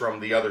messages from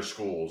the other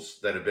schools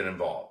that have been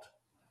involved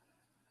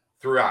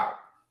throughout.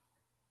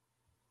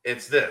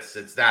 It's this,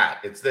 it's that,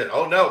 it's this.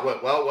 Oh no,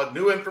 what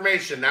new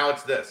information? Now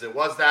it's this. It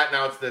was that,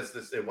 now it's this,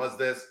 it was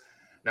this.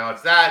 Now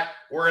it's that.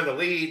 We're in the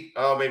lead.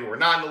 Oh, maybe we're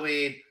not in the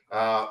lead.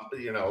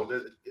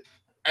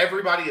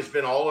 Everybody has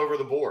been all over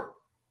the board.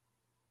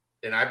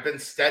 And I've been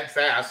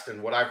steadfast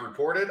in what I've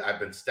reported. I've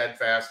been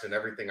steadfast in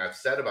everything I've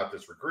said about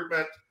this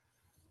recruitment.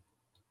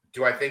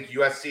 Do I think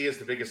USC is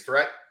the biggest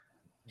threat?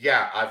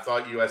 Yeah, I've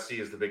thought USC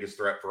is the biggest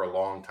threat for a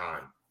long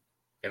time.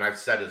 And I've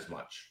said as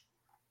much.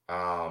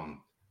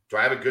 Do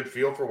I have a good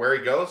feel for where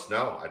he goes?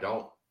 No, I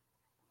don't.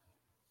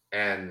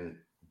 And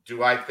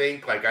do I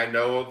think, like, I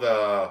know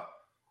the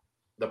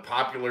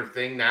popular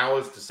thing now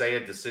is to say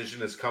a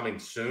decision is coming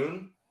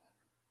soon.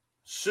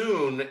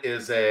 Soon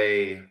is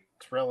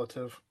it's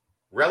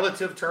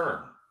relative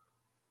term.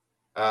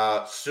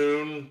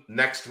 Soon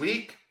next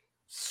week,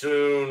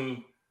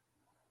 soon,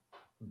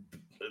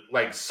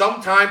 like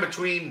sometime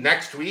between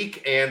next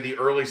week and the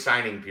early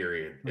signing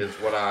period is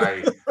what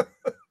I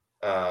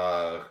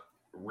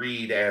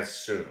read as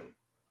soon.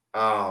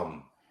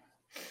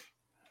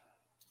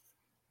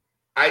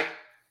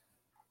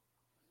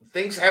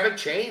 Things haven't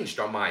changed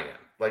on my end.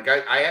 Like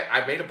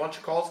I made a bunch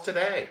of calls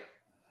today,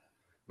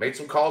 made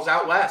some calls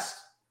out west,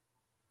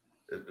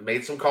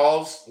 made some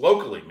calls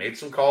locally, made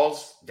some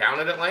calls down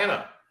in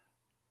Atlanta.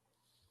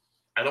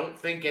 I don't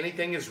think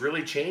anything has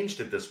really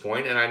changed at this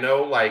point. And I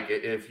know, like,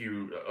 if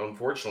you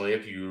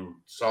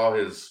saw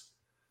his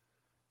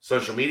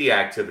social media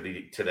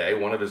activity today,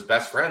 one of his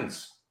best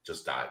friends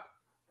just died.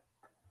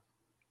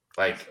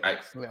 Like,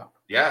 like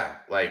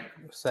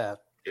sad.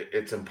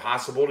 It's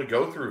impossible to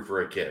go through for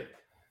a kid.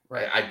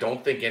 Right. I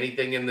don't think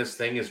anything in this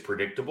thing is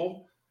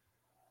predictable.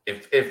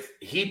 If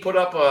he put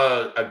up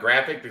a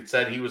graphic that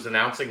said he was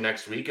announcing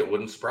next week, it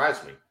wouldn't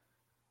surprise me.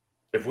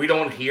 If we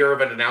don't hear of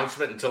an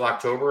announcement until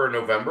October or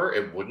November,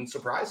 it wouldn't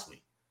surprise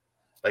me.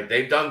 Like,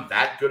 they've done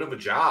that good of a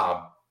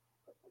job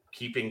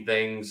keeping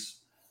things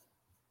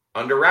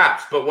under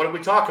wraps. But what did we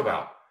talk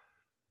about?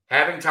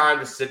 Having time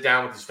to sit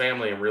down with his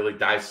family and really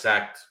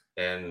dissect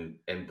and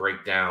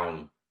break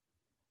down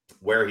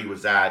where he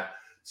was at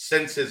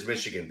since his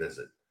Michigan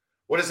visit.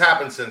 What has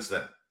happened since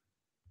then?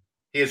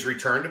 He has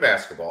returned to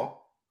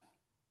basketball.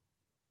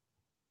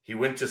 He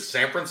went to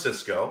San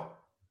Francisco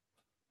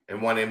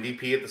and won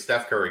MVP at the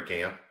Steph Curry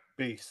camp.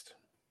 Beast.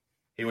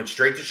 He went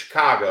straight to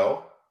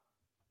Chicago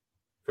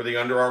for the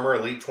Under Armour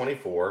Elite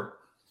 24.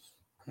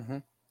 Mm-hmm.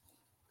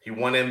 He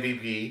won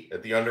MVP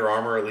at the Under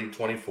Armour Elite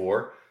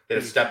 24. Hit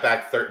a step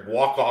back,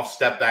 walk-off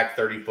step back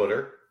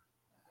 30-footer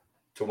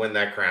to win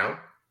that crown.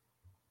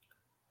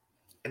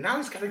 And now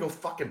he's got to go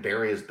fucking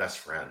bury his best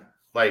friend.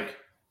 Like,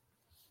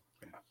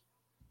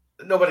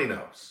 nobody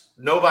knows.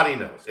 Nobody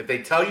knows. If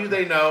they tell you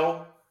they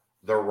know,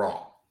 they're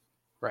wrong.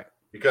 Right.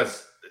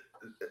 Because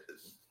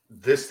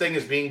this thing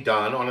is being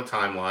done on a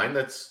timeline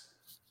that's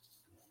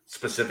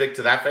specific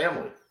to that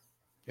family.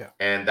 Yeah.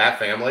 And that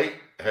family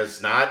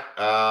has not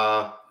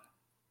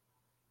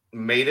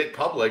made it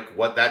public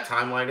what that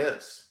timeline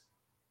is.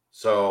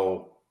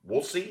 So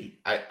we'll see.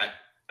 I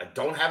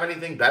don't have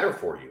anything better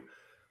for you.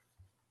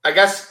 I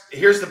guess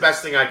here's the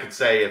best thing I could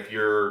say if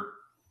you're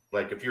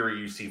a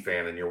UC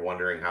fan and you're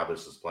wondering how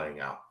this is playing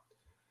out.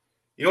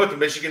 You know what the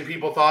Michigan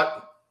people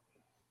thought?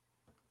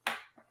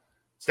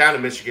 It's down to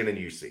Michigan and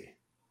UC.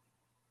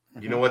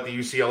 You know what the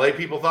UCLA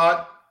people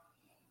thought?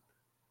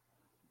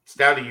 It's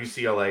down to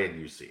UCLA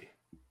and UC.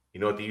 You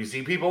know what the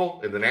UC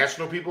people and the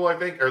national people are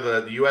thinking, or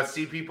the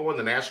USC people and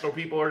the national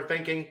people are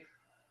thinking?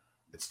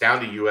 It's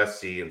down to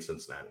USC and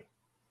Cincinnati.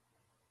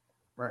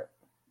 Right.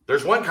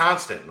 There's one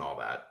constant in all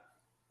that.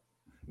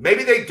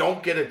 Maybe they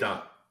don't get it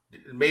done.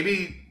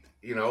 Maybe,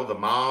 the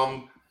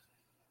mom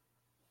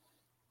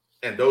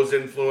and those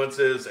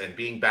influences and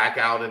being back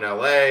out in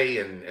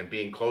LA and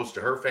being close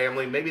to her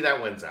family, maybe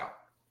that wins out.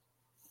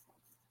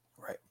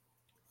 Right.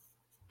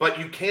 But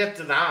you can't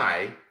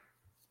deny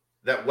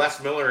that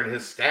Wes Miller and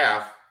his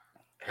staff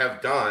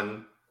have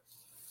done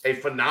a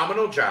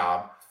phenomenal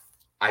job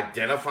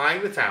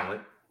identifying the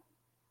talent,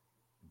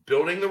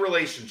 building the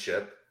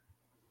relationship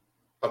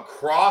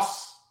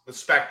across the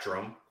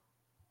spectrum,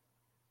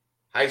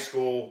 high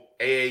school,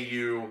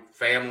 AAU,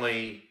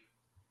 family,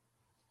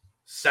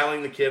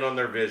 selling the kid on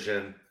their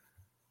vision.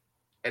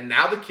 And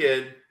now the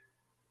kid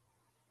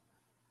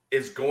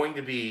is going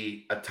to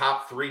be a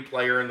top 3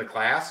 player in the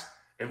class.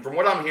 And from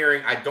what I'm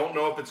hearing, I don't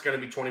know if it's going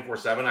to be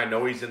 24/7. I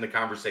know he's in the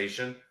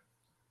conversation.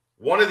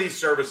 One of these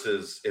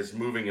services is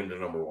moving him to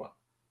number 1.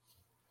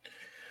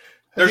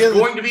 There's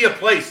going to be a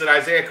place that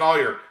Isaiah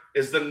Collier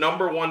is the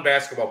number 1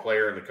 basketball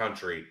player in the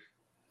country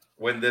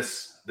when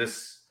this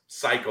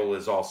cycle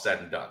is all said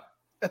and done.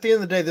 At the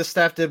end of the day, this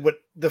staff did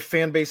what the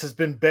fan base has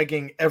been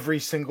begging every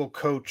single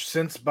coach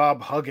since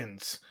Bob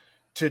Huggins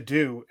to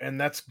do,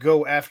 and that's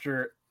go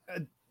after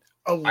an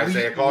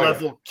elite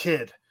level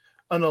kid.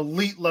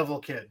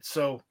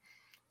 So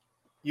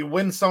you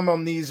win some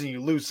on these and you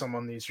lose some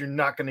on these. You're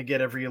not going to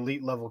get every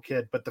elite level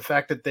kid, but the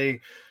fact that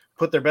they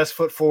put their best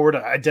foot forward,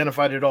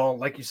 identified it all,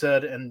 like you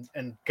said, and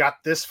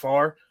got this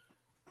far,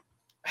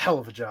 hell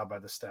of a job by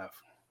the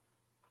staff.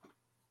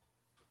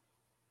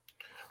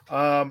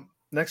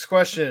 Next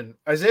question.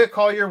 Isaiah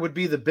Collier would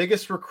be the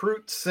biggest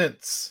recruit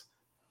since ...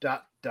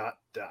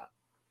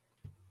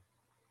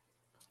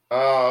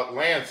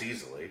 Lance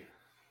easily.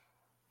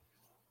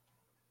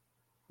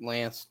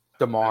 Lance,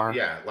 DeMar.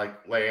 Yeah,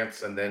 like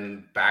Lance and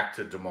then back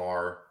to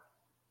DeMar.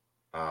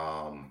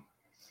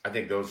 I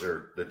think those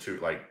are the two.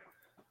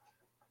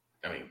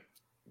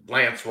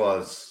 Lance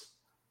was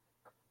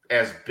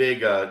as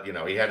big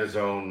he had his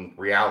own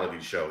reality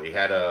show. He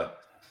had a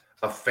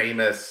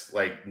famous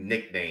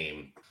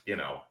nickname, and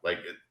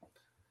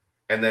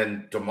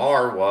then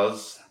DeMar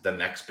was the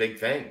next big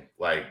thing.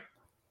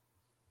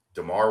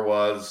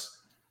 DeMar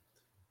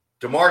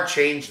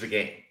changed the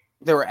game.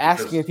 They were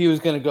asking if he was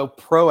going to go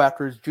pro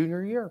after his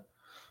junior year.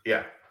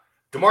 Yeah.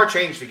 DeMar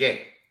changed the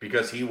game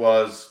because he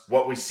was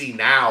what we see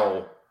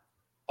now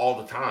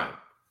all the time.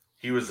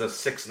 He was a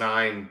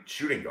 6'9"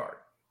 shooting guard.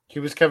 He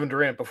was Kevin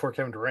Durant before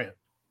Kevin Durant.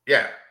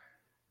 Yeah.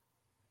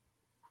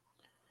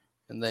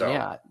 And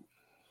then,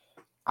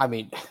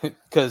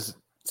 because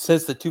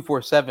since the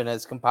 247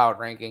 has compiled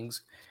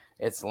rankings,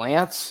 it's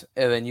Lance,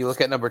 and then you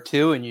look at number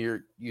 2, and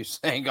you're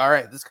saying, all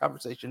right, this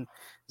conversation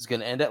is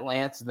going to end at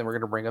Lance, and then we're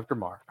going to bring up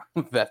DeMar.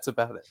 That's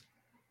about it.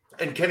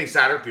 And Kenny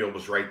Satterfield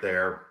was right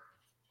there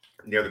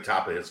near the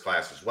top of his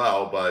class as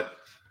well, but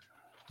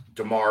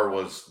DeMar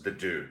was the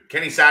dude.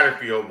 Kenny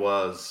Satterfield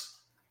was,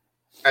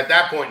 at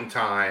that point in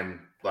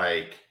time,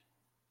 the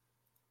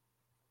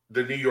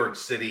New York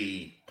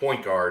City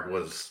point guard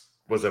was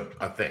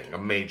a thing, a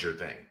major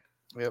thing.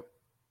 Yep.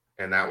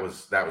 And that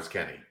was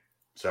Kenny.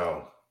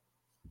 So,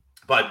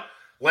 but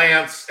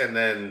Lance and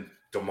then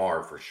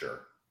DeMar for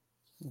sure.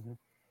 Mm-hmm.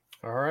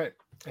 All right.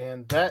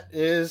 And that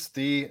is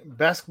the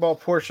basketball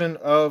portion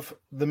of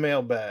the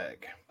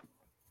mailbag.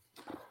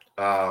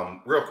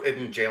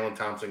 Isn't Jalen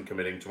Thompson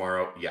committing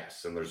tomorrow?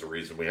 Yes. And there's a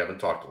reason we haven't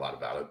talked a lot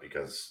about it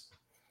because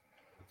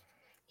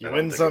you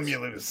win some, you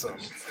lose some.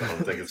 I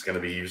don't think it's going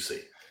to be UC.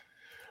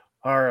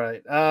 All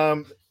right.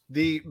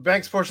 The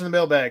Banks portion of the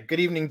mailbag. Good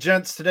evening,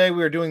 gents. Today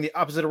we are doing the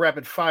opposite of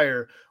rapid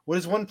fire. What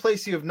is one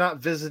place you have not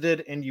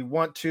visited and you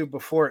want to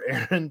before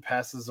Aaron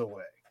passes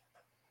away?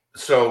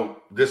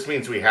 So this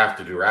means we have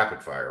to do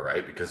rapid fire,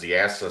 right? Because he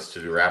asked us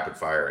to do rapid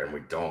fire and we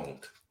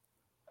don't.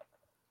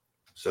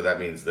 So that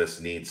means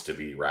this needs to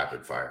be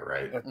rapid fire,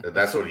 right?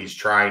 That's what he's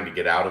trying to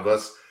get out of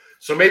us.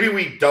 So maybe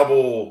we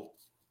double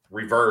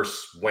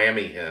reverse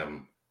whammy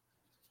him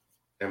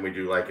and we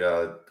do like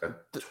a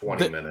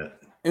 20-minute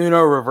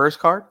Uno reverse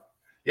card.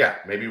 Yeah,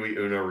 maybe we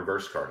Uno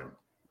reverse card him.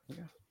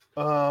 Yeah.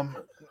 I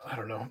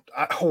don't know.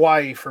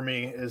 Hawaii for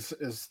me is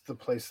the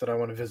place that I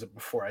want to visit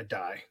before I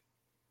die.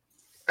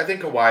 I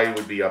think Hawaii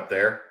would be up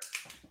there.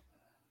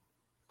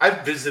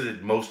 I've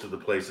visited most of the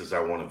places I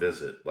want to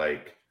visit.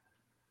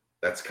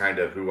 That's kind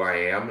of who I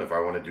am. If I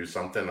want to do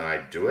something,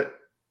 I do it.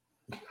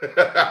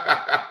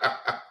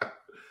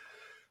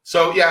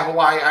 So yeah,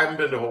 Hawaii. I haven't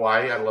been to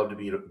Hawaii. I'd love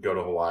to go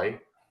to Hawaii.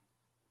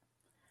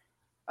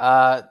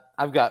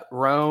 I've got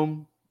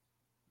Rome,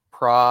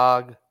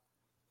 Prague,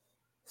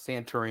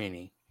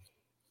 Santorini.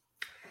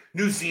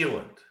 New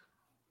Zealand.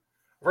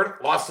 I've heard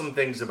awesome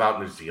things about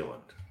New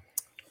Zealand.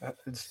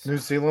 It's New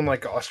Zealand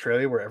like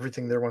Australia where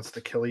everything there wants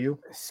to kill you?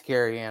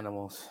 Scary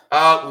animals.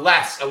 A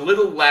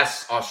little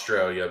less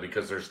Australia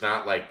because there's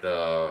not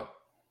the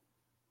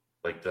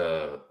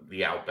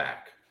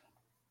outback,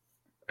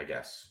 I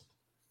guess.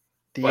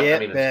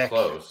 It's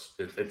close.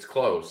 It's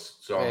close.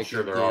 So I'm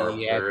sure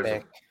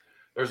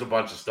there's a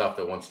bunch of stuff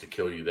that wants to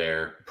kill you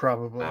there.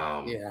 Probably.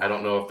 I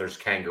don't know if there's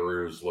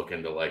kangaroos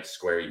looking to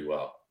square you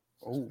up.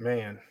 Oh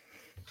man.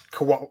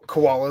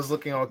 Koalas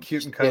looking all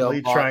cute and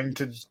cuddly, trying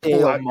to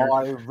pull out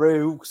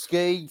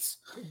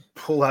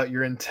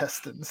your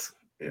intestines.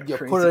 Yeah. You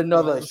put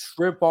another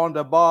shrimp on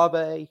the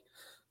barbie.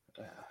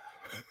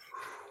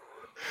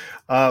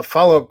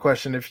 Follow-up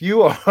question. If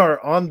you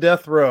are on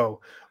death row,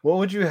 what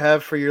would you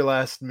have for your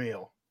last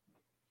meal?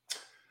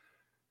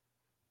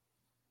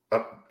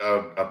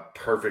 A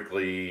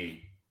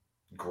perfectly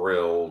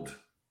grilled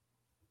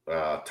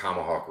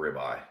tomahawk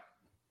ribeye.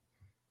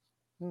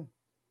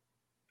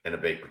 And a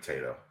baked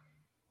potato.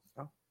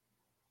 Oh.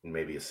 And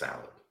maybe a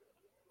salad.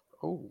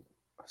 Oh,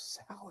 a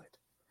salad.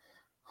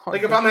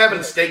 If I'm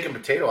having steak and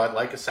potato, I'd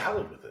like a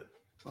salad with it.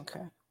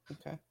 Okay.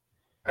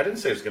 I didn't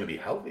say it was going to be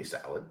healthy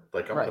salad.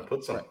 Like, I'm going to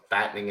put some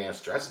fattening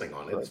ass dressing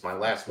on it. It's my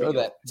last meal.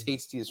 That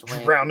tastiest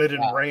ranch. Drown it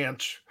in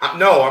ranch.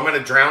 No, I'm going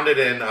to drown it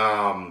in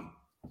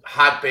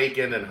hot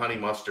bacon and honey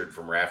mustard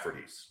from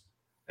Rafferty's.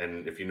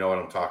 And if you know what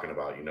I'm talking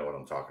about, you know what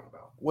I'm talking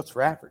about. What's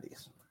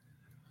Rafferty's?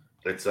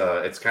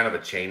 It's kind of a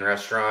chain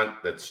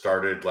restaurant that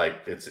started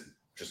like, it's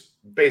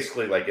just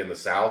basically like in the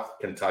South,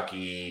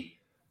 Kentucky,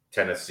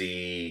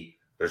 Tennessee.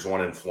 There's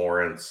one in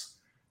Florence.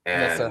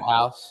 And that's their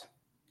house.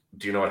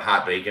 Do you know what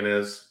hot bacon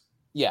is?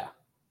 Yeah.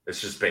 It's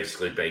just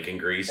basically bacon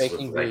grease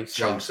with like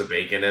chunks of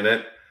bacon in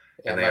it.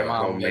 And they have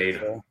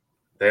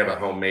a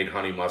homemade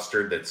honey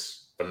mustard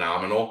that's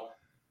phenomenal.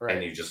 Right.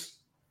 And you just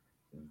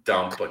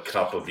dump a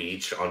cup of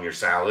each on your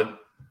salad.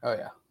 Oh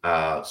yeah.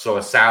 So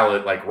a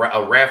salad, like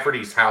a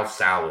Rafferty's house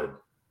salad,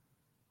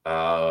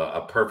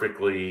 a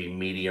perfectly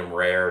medium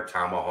rare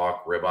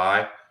tomahawk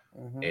ribeye,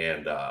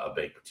 and a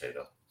baked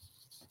potato.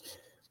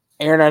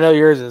 Aaron, I know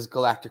yours is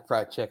galactic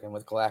fried chicken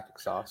with galactic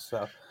sauce.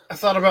 So I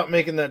thought about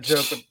making that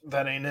joke, but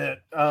that ain't it.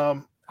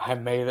 I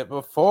made it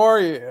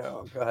before you.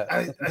 Go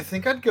ahead. I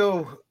think I'd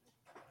go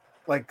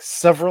like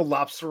several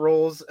lobster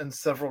rolls and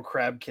several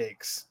crab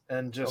cakes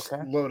and just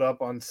load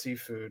up on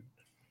seafood.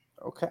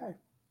 Okay.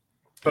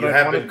 But I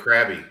have been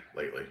crabby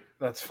lately.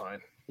 That's fine.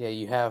 Yeah,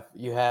 you have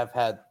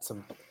had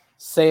some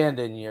sand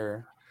in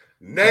your.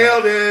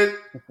 Nailed it.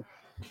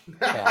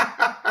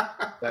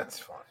 Yeah. That's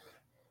fine.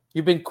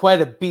 You've been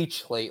quite a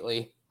beach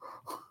lately.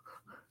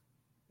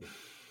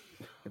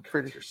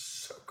 You're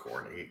so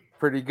corny.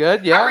 Pretty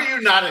good, yeah. How are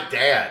you not a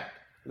dad?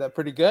 Is that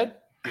pretty good?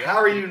 How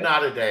are you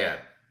not a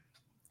dad?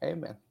 Hey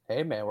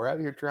man, we're out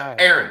here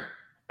trying. Aaron,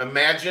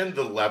 imagine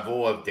the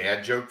level of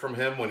dad joke from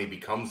him when he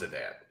becomes a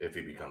dad, if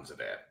he becomes a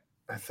dad.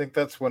 I think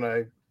that's when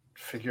I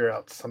figure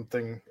out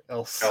something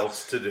else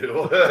to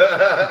do.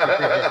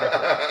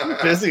 I'm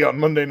busy on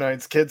Monday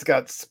nights. Kids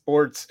got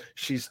sports.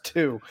 She's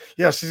 2.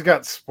 Yeah, she's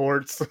got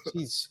sports.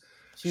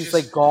 She's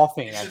like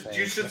golfing.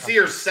 You should see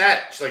her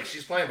set.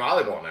 She's playing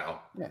volleyball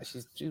now. Yeah,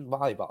 she's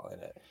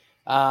volleyballing it.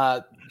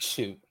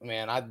 Shoot,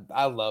 man,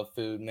 I love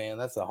food, man.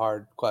 That's a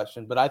hard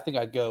question, but I think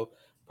I'd go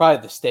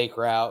probably the steak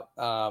route,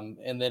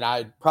 and then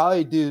I'd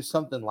probably do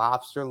something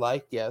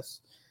lobster-like.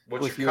 Yes,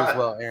 with you as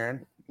well,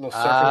 Aaron. A little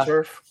surf and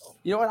turf.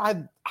 You know what?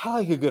 I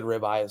like a good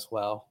ribeye as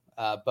well.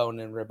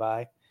 Bone-in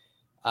ribeye.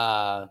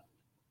 I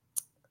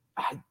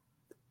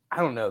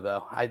don't know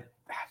though. I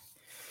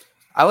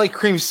like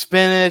cream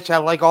spinach. I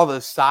like all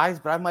those sides,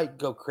 but I might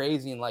go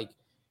crazy and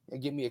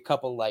give me a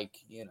couple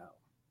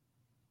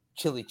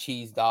chili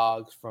cheese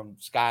dogs from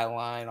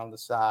Skyline on the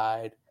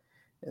side,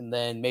 and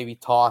then maybe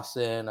toss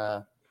in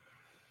a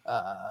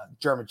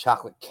German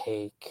chocolate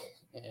cake.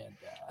 And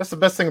that's the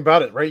best thing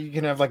about it, right? You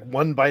can have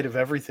one bite of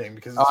everything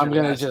because it's I'm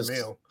gonna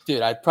meal.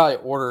 Dude, I'd probably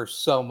order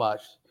so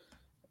much.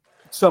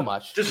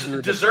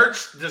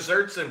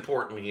 Dessert's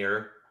important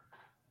here.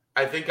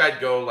 I think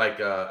I'd go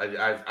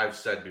I've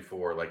said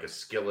before, like a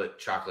skillet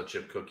chocolate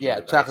chip cookie. Yeah,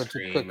 with chocolate ice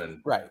chip cream cookie. And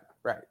right.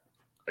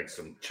 Like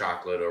some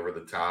chocolate over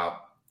the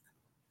top.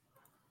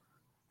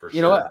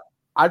 You know what?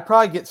 I'd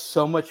probably get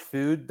so much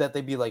food that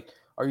they'd be like,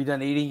 "Are you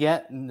done eating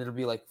yet?" And it'll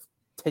be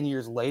 10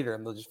 years later,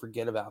 and they'll just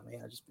forget about me.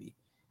 I'll just be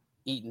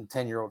eating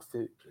 10-year-old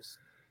food.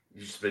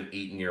 You've just been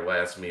eating your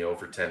last meal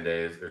for 10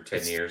 days or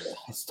 10 years.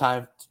 It's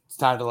time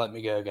to let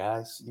me go,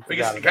 guys.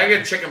 Can I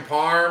get chicken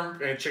parm?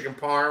 Can I get chicken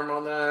parm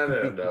on that?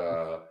 And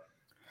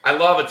I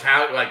love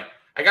Italian.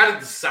 I got to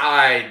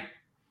decide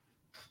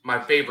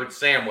my favorite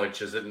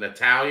sandwich. Is it an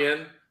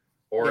Italian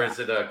or is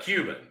it a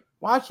Cuban?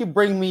 Why don't you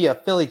bring me a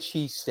Philly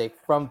cheesesteak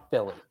from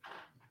Philly?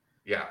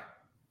 Yeah,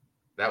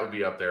 that would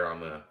be up there on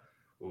the.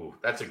 Ooh,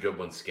 that's a good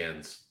one.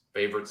 Skins.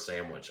 Favorite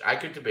sandwich. I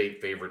could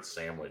debate favorite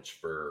sandwich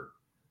for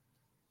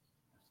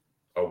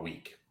a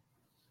week.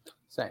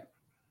 Same.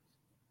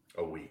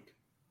 A week.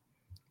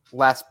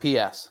 Last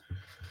PS.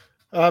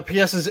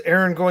 PS is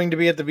Aaron going to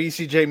be at the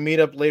BCJ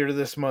meetup later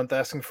this month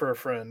asking for a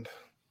friend.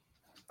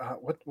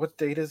 What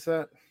date is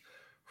that?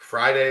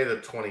 Friday the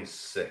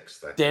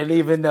 26th. Didn't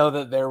even know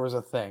that there was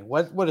a thing.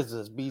 What is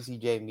this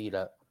BCJ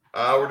meetup?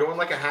 We're doing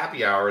a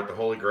happy hour at the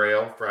Holy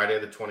Grail Friday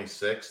the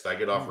 26th. I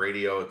get off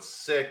radio at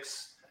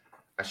 6.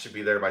 I should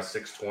be there by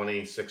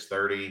 6:20,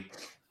 6:30.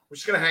 We're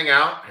just gonna hang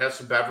out, have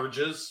some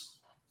beverages,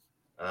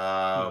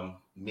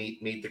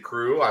 meet the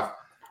crew.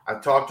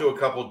 I've talked to a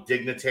couple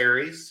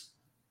dignitaries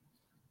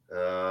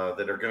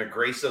that are going to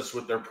grace us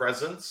with their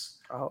presence.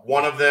 Oh.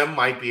 One of them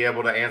might be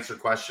able to answer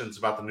questions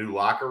about the new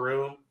locker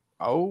room.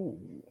 Oh.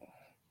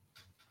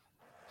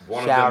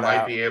 One of them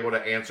might be able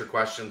to answer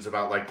questions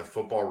about the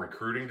football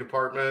recruiting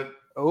department.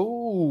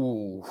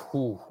 Oh.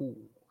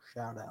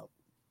 Shout out.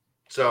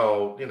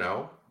 So,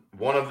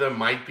 one of them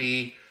might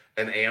be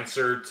an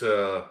answer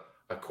to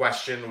a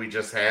question we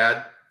just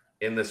had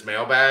in this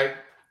mailbag.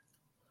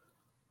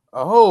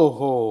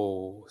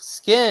 Oh,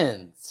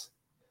 Skins.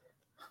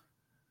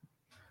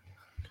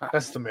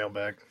 That's the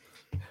mailbag.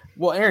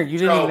 Well, Aaron, you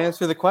didn't even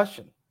answer the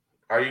question.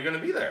 Are you going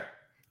to be there?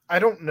 I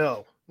don't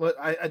know.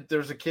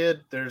 There's a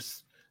kid.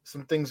 There's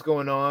some things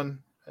going on,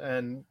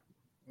 and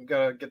we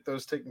got to get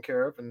those taken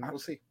care of, and we'll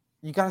see.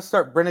 You got to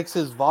start Brennick's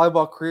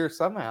volleyball career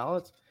somehow.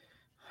 Let's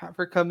have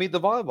her come meet the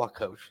volleyball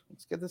coach.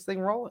 Let's get this thing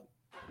rolling.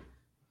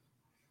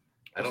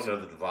 I don't know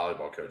that the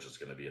volleyball coach is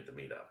going to be at the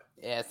meetup.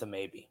 Yeah, it's a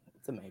maybe.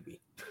 It's a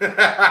maybe. It's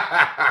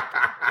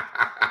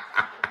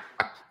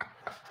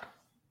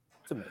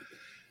a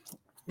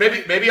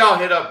maybe. Maybe I'll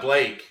hit up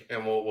Blake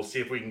and we'll see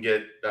if we can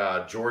get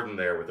Jordan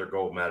there with her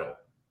gold medal.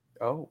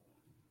 Oh,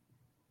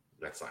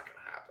 that's not going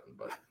to happen,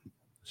 but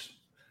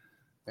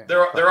yeah.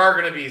 there are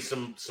going to be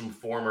some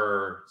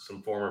former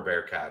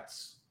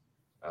Bearcats,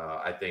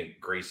 I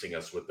think, gracing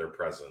us with their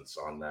presence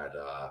on that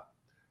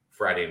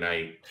Friday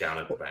night down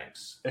at the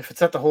Banks. If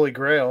it's at the Holy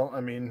Grail,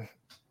 I mean,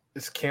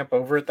 is camp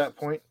over at that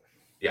point?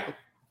 Yeah.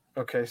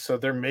 Okay, so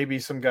there may be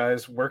some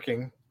guys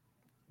working,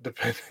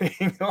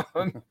 depending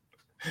on.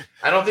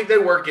 I don't think they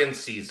work in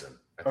season.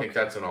 I think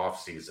that's an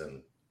off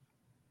season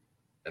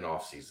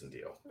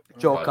deal.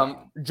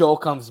 Joel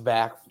comes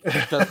back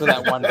just for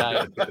that one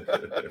night.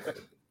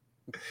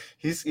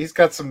 He's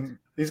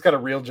got a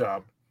real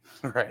job.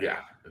 Right. Yeah,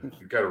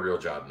 he's got a real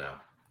job now.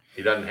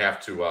 He doesn't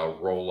have to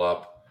roll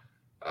up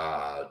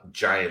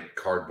giant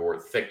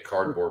thick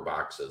cardboard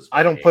boxes.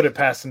 I don't put it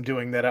past him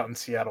doing that out in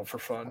Seattle for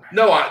fun.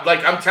 No,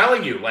 I'm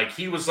telling you,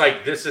 he was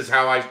like, this is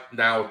how I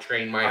now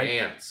train my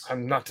hands.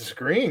 I'm not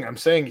disagreeing. I'm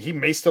saying he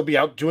may still be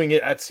out doing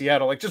it at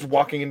Seattle, like just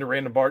walking into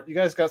random bar. You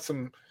guys got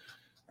some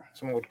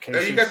old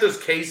cases. You got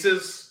those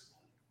cases.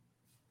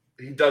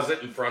 He does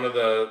it in front of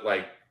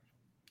the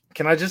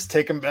Can I just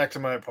take him back to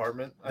my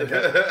apartment?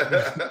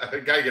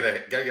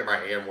 Gotta get my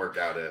hand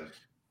workout in.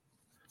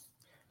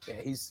 Yeah,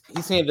 he's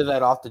handed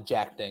that off to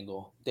Jack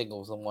Dingle.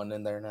 Dingle's the one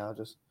in there now,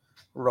 just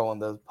rolling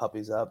those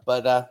puppies up.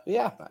 But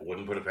yeah,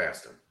 wouldn't put it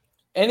past him.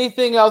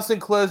 Anything else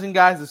in closing,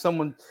 guys? If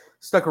someone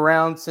stuck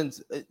around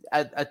since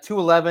at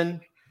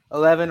 2:11,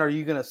 are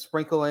you going to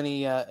sprinkle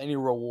any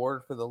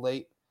reward for the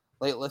late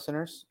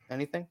listeners?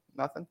 Anything?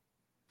 Nothing?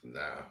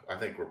 No, I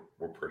think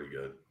we're pretty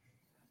good.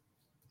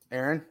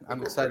 Aaron,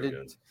 I'm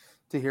excited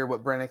to hear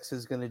what Brennick's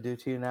is going to do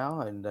to you now,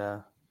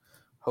 and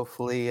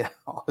hopefully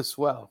all is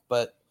well.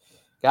 But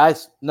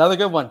guys, another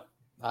good one.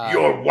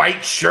 Your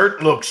white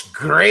shirt looks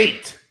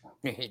great.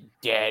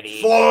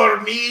 Daddy.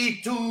 For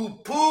me to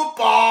poop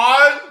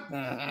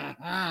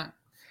on.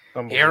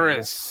 Here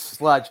is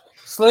sludge.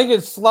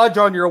 Slinging sludge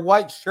on your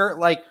white shirt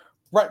like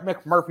Brett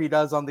McMurphy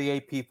does on the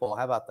AP poll.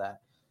 How about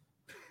that?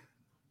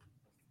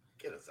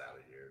 Get us out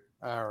of here.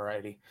 All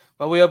righty.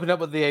 Well, we opened up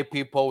with the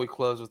AP poll. We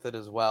close with it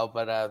as well.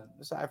 But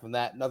aside from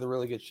that, another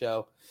really good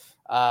show.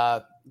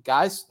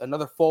 Guys,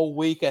 another full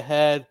week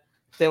ahead.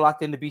 Stay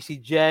locked into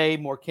BCJ.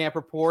 More camp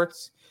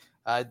reports.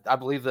 I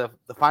believe the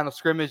final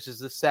scrimmage is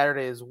this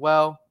Saturday as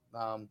well.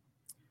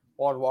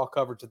 Wall-to-wall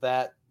coverage of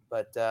that.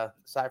 But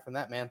aside from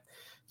that, man,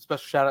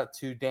 special shout-out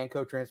to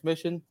Danco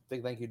Transmission.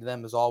 Big thank you to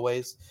them as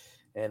always.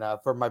 And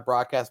for my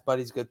broadcast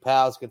buddies, good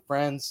pals, good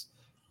friends,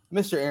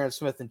 Mr. Aaron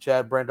Smith and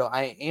Chad Brendel,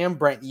 I am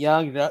Brent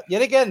Young.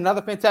 Yet again,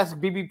 another fantastic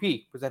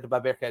BBP presented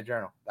by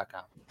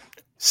BearcatJournal.com.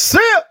 See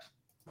ya!